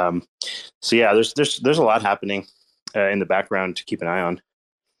 So yeah, there's a lot happening in the background to keep an eye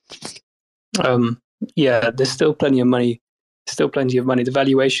on. Yeah, there's still plenty of money. The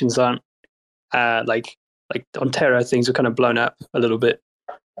valuations aren't like on Terra, things are kind of blown up a little bit,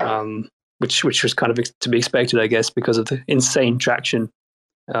 which was kind of to be expected, I guess, because of the insane traction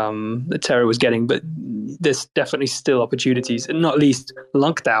that Terra was getting. But there's definitely still opportunities, and not least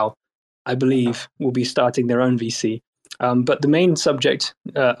Lunkdao, I believe, will be starting their own VC. But the main subject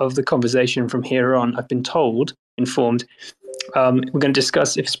of the conversation from here on, I've been informed, we're going to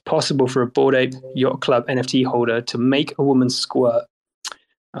discuss if it's possible for a Bored Ape Yacht Club NFT holder to make a woman squirt.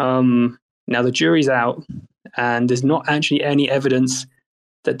 Now the jury's out, and there's not actually any evidence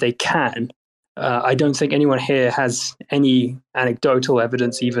that they can. I don't think anyone here has any anecdotal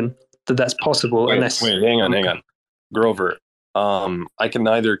evidence even that that's possible. Wait, unless hang on. Grover, I can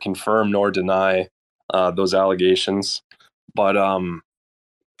neither confirm nor deny those allegations, but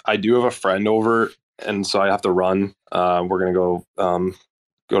I do have a friend over, and so I have to run. We're going to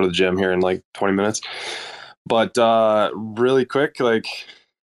go to the gym here in like 20 minutes. But really quick, like,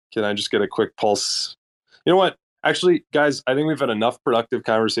 can I just get a quick pulse? You know what? Actually, guys, I think we've had enough productive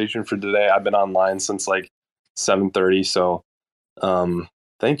conversation for today. I've been online since like 7:30. So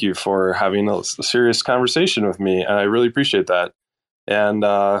thank you for having a serious conversation with me. I really appreciate that. And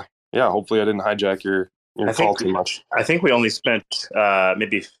yeah, hopefully I didn't hijack your call too much. I think we only spent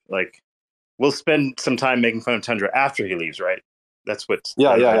maybe like we'll spend some time making fun of Tundra after he leaves, right? That's what.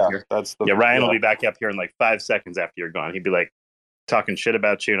 Yeah. That's Ryan will be back up here in like 5 seconds after you're gone. He'd be like talking shit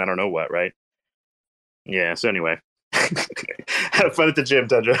about you and I don't know what, right? Yeah. So anyway, have fun at the gym,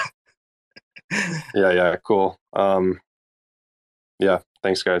 Tundra. Yeah. Cool. Yeah.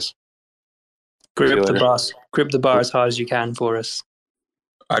 Thanks, guys. Grip the bar as hard as you can for us.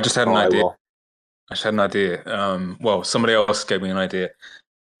 I just had an idea. Well, somebody else gave me an idea,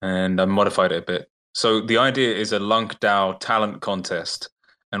 and I modified it a bit. So the idea is a Lunk DAO talent contest,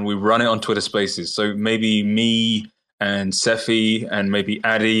 and we run it on Twitter Spaces. So maybe me and Cephii and maybe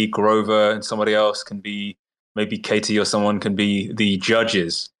Addy, Grover, and somebody else can be, maybe Katie or someone can be the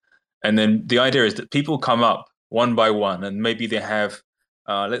judges. And then the idea is that people come up one by one, and maybe they have,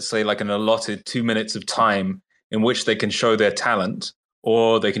 let's say, like an allotted 2 minutes of time in which they can show their talent,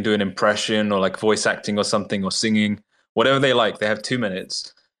 or they can do an impression or like voice acting or something, or singing, whatever they like. They have 2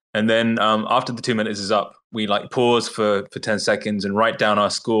 minutes. And then after the 2 minutes is up, we like pause for 10 seconds and write down our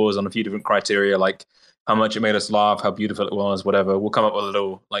scores on a few different criteria, like how much it made us laugh, how beautiful it was, whatever. We'll come up with a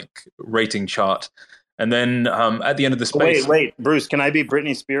little like rating chart. And then at the end of the space... Wait, Bruce, can I be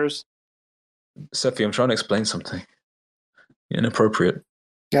Britney Spears? Cephii, I'm trying to explain something. Inappropriate.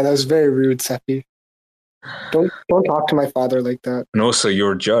 Yeah, that was very rude, Cephii. Don't talk to my father like that. And also,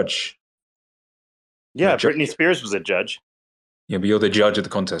 you're a judge. Yeah, Britney Spears was a judge. Yeah, but you're the judge of the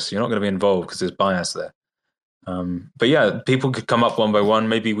contest. So you're not going to be involved because there's bias there. But yeah, people could come up one by one.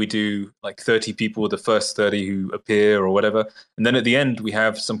 Maybe we do like 30 people, the first 30 who appear or whatever. And then at the end, we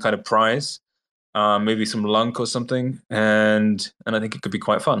have some kind of prize, maybe some lunk or something. And I think it could be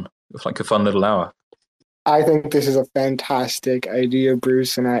quite fun. It's like a fun little hour. I think this is a fantastic idea,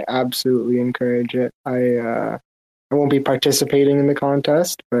 Bruce, and I absolutely encourage it. I won't be participating in the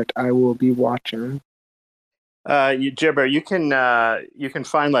contest, but I will be watching. Jibber, you can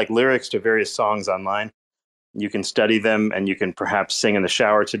find like lyrics to various songs online. You can study them, and you can perhaps sing in the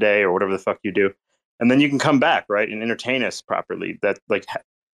shower today or whatever the fuck you do, and then you can come back, right, and entertain us properly. That like,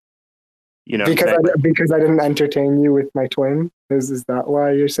 because I didn't entertain you with my twin. Is that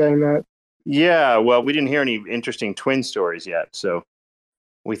why you're saying that? Yeah, well, we didn't hear any interesting twin stories yet, so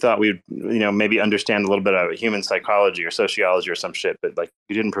we thought we'd, maybe understand a little bit of human psychology or sociology or some shit, but like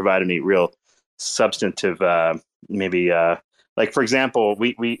you didn't provide any real substantive, like for example,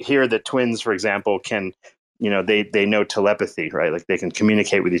 we hear that twins, for example, can, they know telepathy, right? Like they can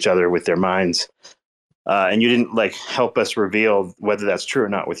communicate with each other with their minds, and you didn't like help us reveal whether that's true or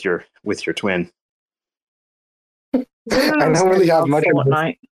not with your twin. I don't really have much of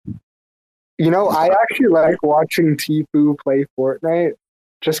Fortnite. I actually like watching Tfue play Fortnite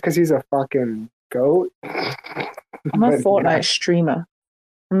just because he's a fucking goat. I'm a Fortnite streamer.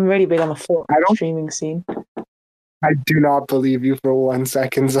 I'm really big on the Fortnite streaming scene. I do not believe you for 1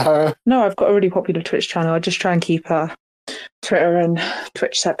 second, Zara. No, I've got a really popular Twitch channel. I just try and keep Twitter and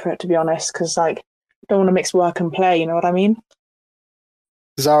Twitch separate, to be honest, because like I don't want to mix work and play. You know what I mean?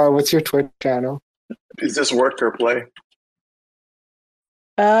 Zara, what's your Twitch channel? Is this work or play?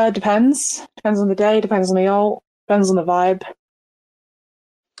 Depends. Depends on the day, depends on the alt, depends on the vibe.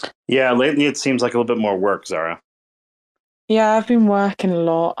 Yeah, lately it seems like a little bit more work, Zara. Yeah, I've been working a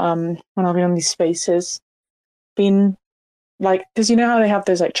lot when I've been on these spaces. Been like, because you know how they have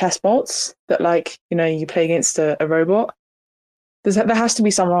those like chess bots that like, you play against a robot? There has to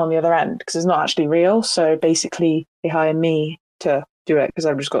be someone on the other end because it's not actually real. So basically they hire me to do it because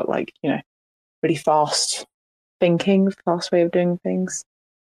I've just got like, really fast thinking, fast way of doing things.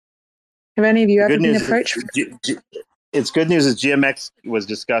 Have any of you ever been approached? It's good news is GMX was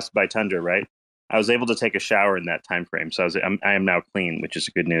discussed by Tundra, right? I was able to take a shower in that time frame, so I am now clean, which is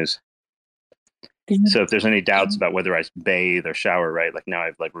good news. So if there's any doubts about whether I bathe or shower, right? Like now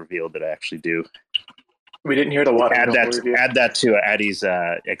I've like revealed that I actually do. We didn't hear the water. Add that to Addy's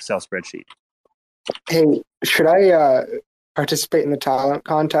Excel spreadsheet. Hey, should I participate in the talent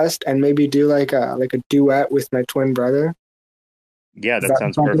contest and maybe do like a duet with my twin brother? Yeah, that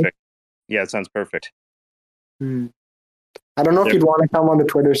sounds perfect. Yeah, it sounds perfect. I don't know if you'd want to come on the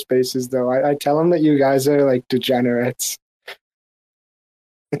Twitter Spaces though. I tell him that you guys are like degenerates.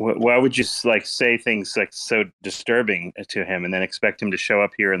 Why would you like say things like so disturbing to him and then expect him to show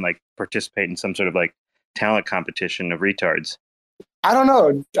up here and like participate in some sort of like talent competition of retards? I don't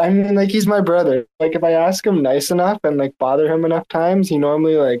know. I mean, like he's my brother. Like if I ask him nice enough and like bother him enough times, he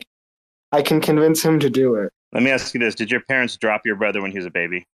normally like I can convince him to do it. Let me ask you this: did your parents drop your brother when he was a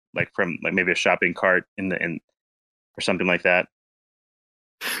baby, like from like maybe a shopping cart in or something like that?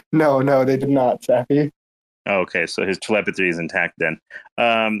 No, they did not, Cephii. Oh, okay, so his telepathy is intact then.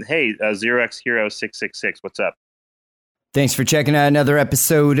 Hey, 0x Hero 666, what's up? Thanks for checking out another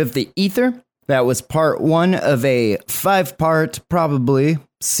episode of The Ether. That was part 1 of a 5-part, probably,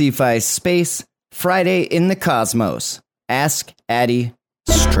 Cephii Space, Friday in the Cosmos. Ask Addy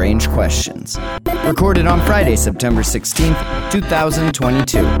Strange Questions. Recorded on Friday, September 16th,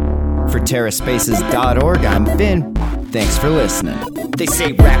 2022. For TerraSpaces.org, I'm Finn. Thanks for listening. They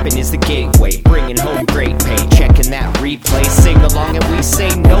say rapping is the gateway, bringing home great pay. Checking that replay, sing along and we say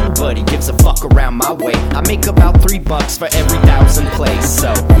nobody gives a fuck around my way. I make about $3 for every 1,000 plays,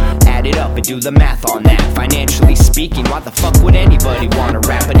 so add it up and do the math on that. Financially speaking, why the fuck would anybody wanna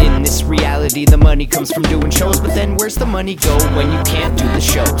rap? But in this reality, the money comes from doing shows. But then where's the money go when you can't do the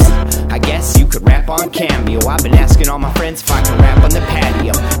shows? I guess you could rap on Cameo. I've been asking all my friends if I can rap on the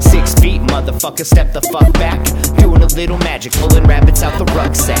patio. 6 feet, motherfucker, step the fuck back. Doing a little magic, pulling rabbits out the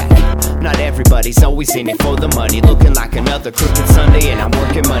rucksack. Not everybody's always in it for the money. Looking like another crooked Sunday and I'm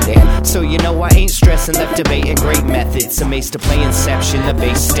working Monday. So you know I ain't stressing, left debating great methods. Amazed to play Inception, the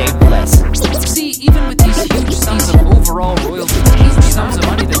base stay blessed. See, even with these huge sums of overall royalties, huge sums of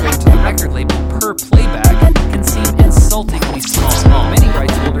money that go to the record label per playback can seem insultingly small. Many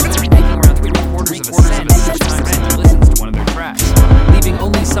rights holders are making around 3/4 of a cent each time someone listens to one of their tracks, leaving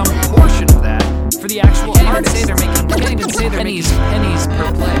only some portion of that for the actual artist. Can't even say they're making pennies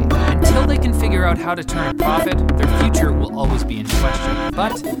per play. Until they can figure out how to turn a profit, their future will always be in question.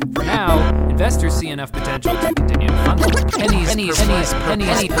 But for now, investors see enough potential to continue to fund them. Pennies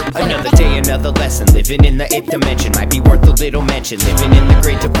per play. Another day, another lesson. Living in the 8th dimension might be worth a little mention. Living in the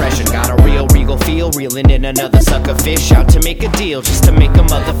Great Depression, got a real regal feel. Reeling in another sucker fish, out to make a deal just to make a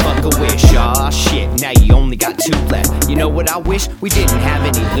motherfucker wish. Aw shit, now you only got 2 left. You know what I wish? We didn't have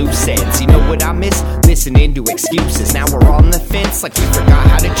any loose ends. You know what I miss? Listening to excuses. Now we're on the fence like we forgot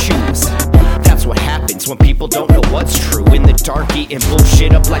how to choose. That's what happens when people don't know what's true. In the dark, eating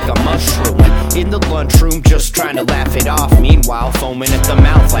bullshit up like a mushroom. In the lunchroom, just trying to laugh it off. Meanwhile, foaming at the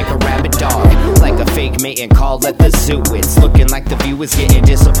mouth like a rabid dog. Like a fake mating call at the zoo. It's looking like the view is getting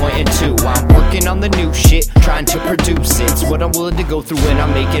disappointing too. I'm working on the new shit, trying to produce it. It's what I'm willing to go through when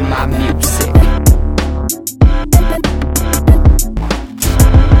I'm making my music.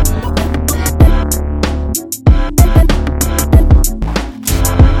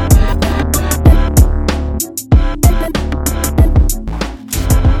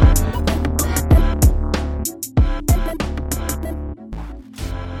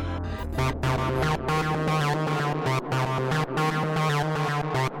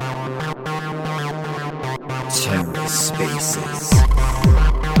 TerraSpaces.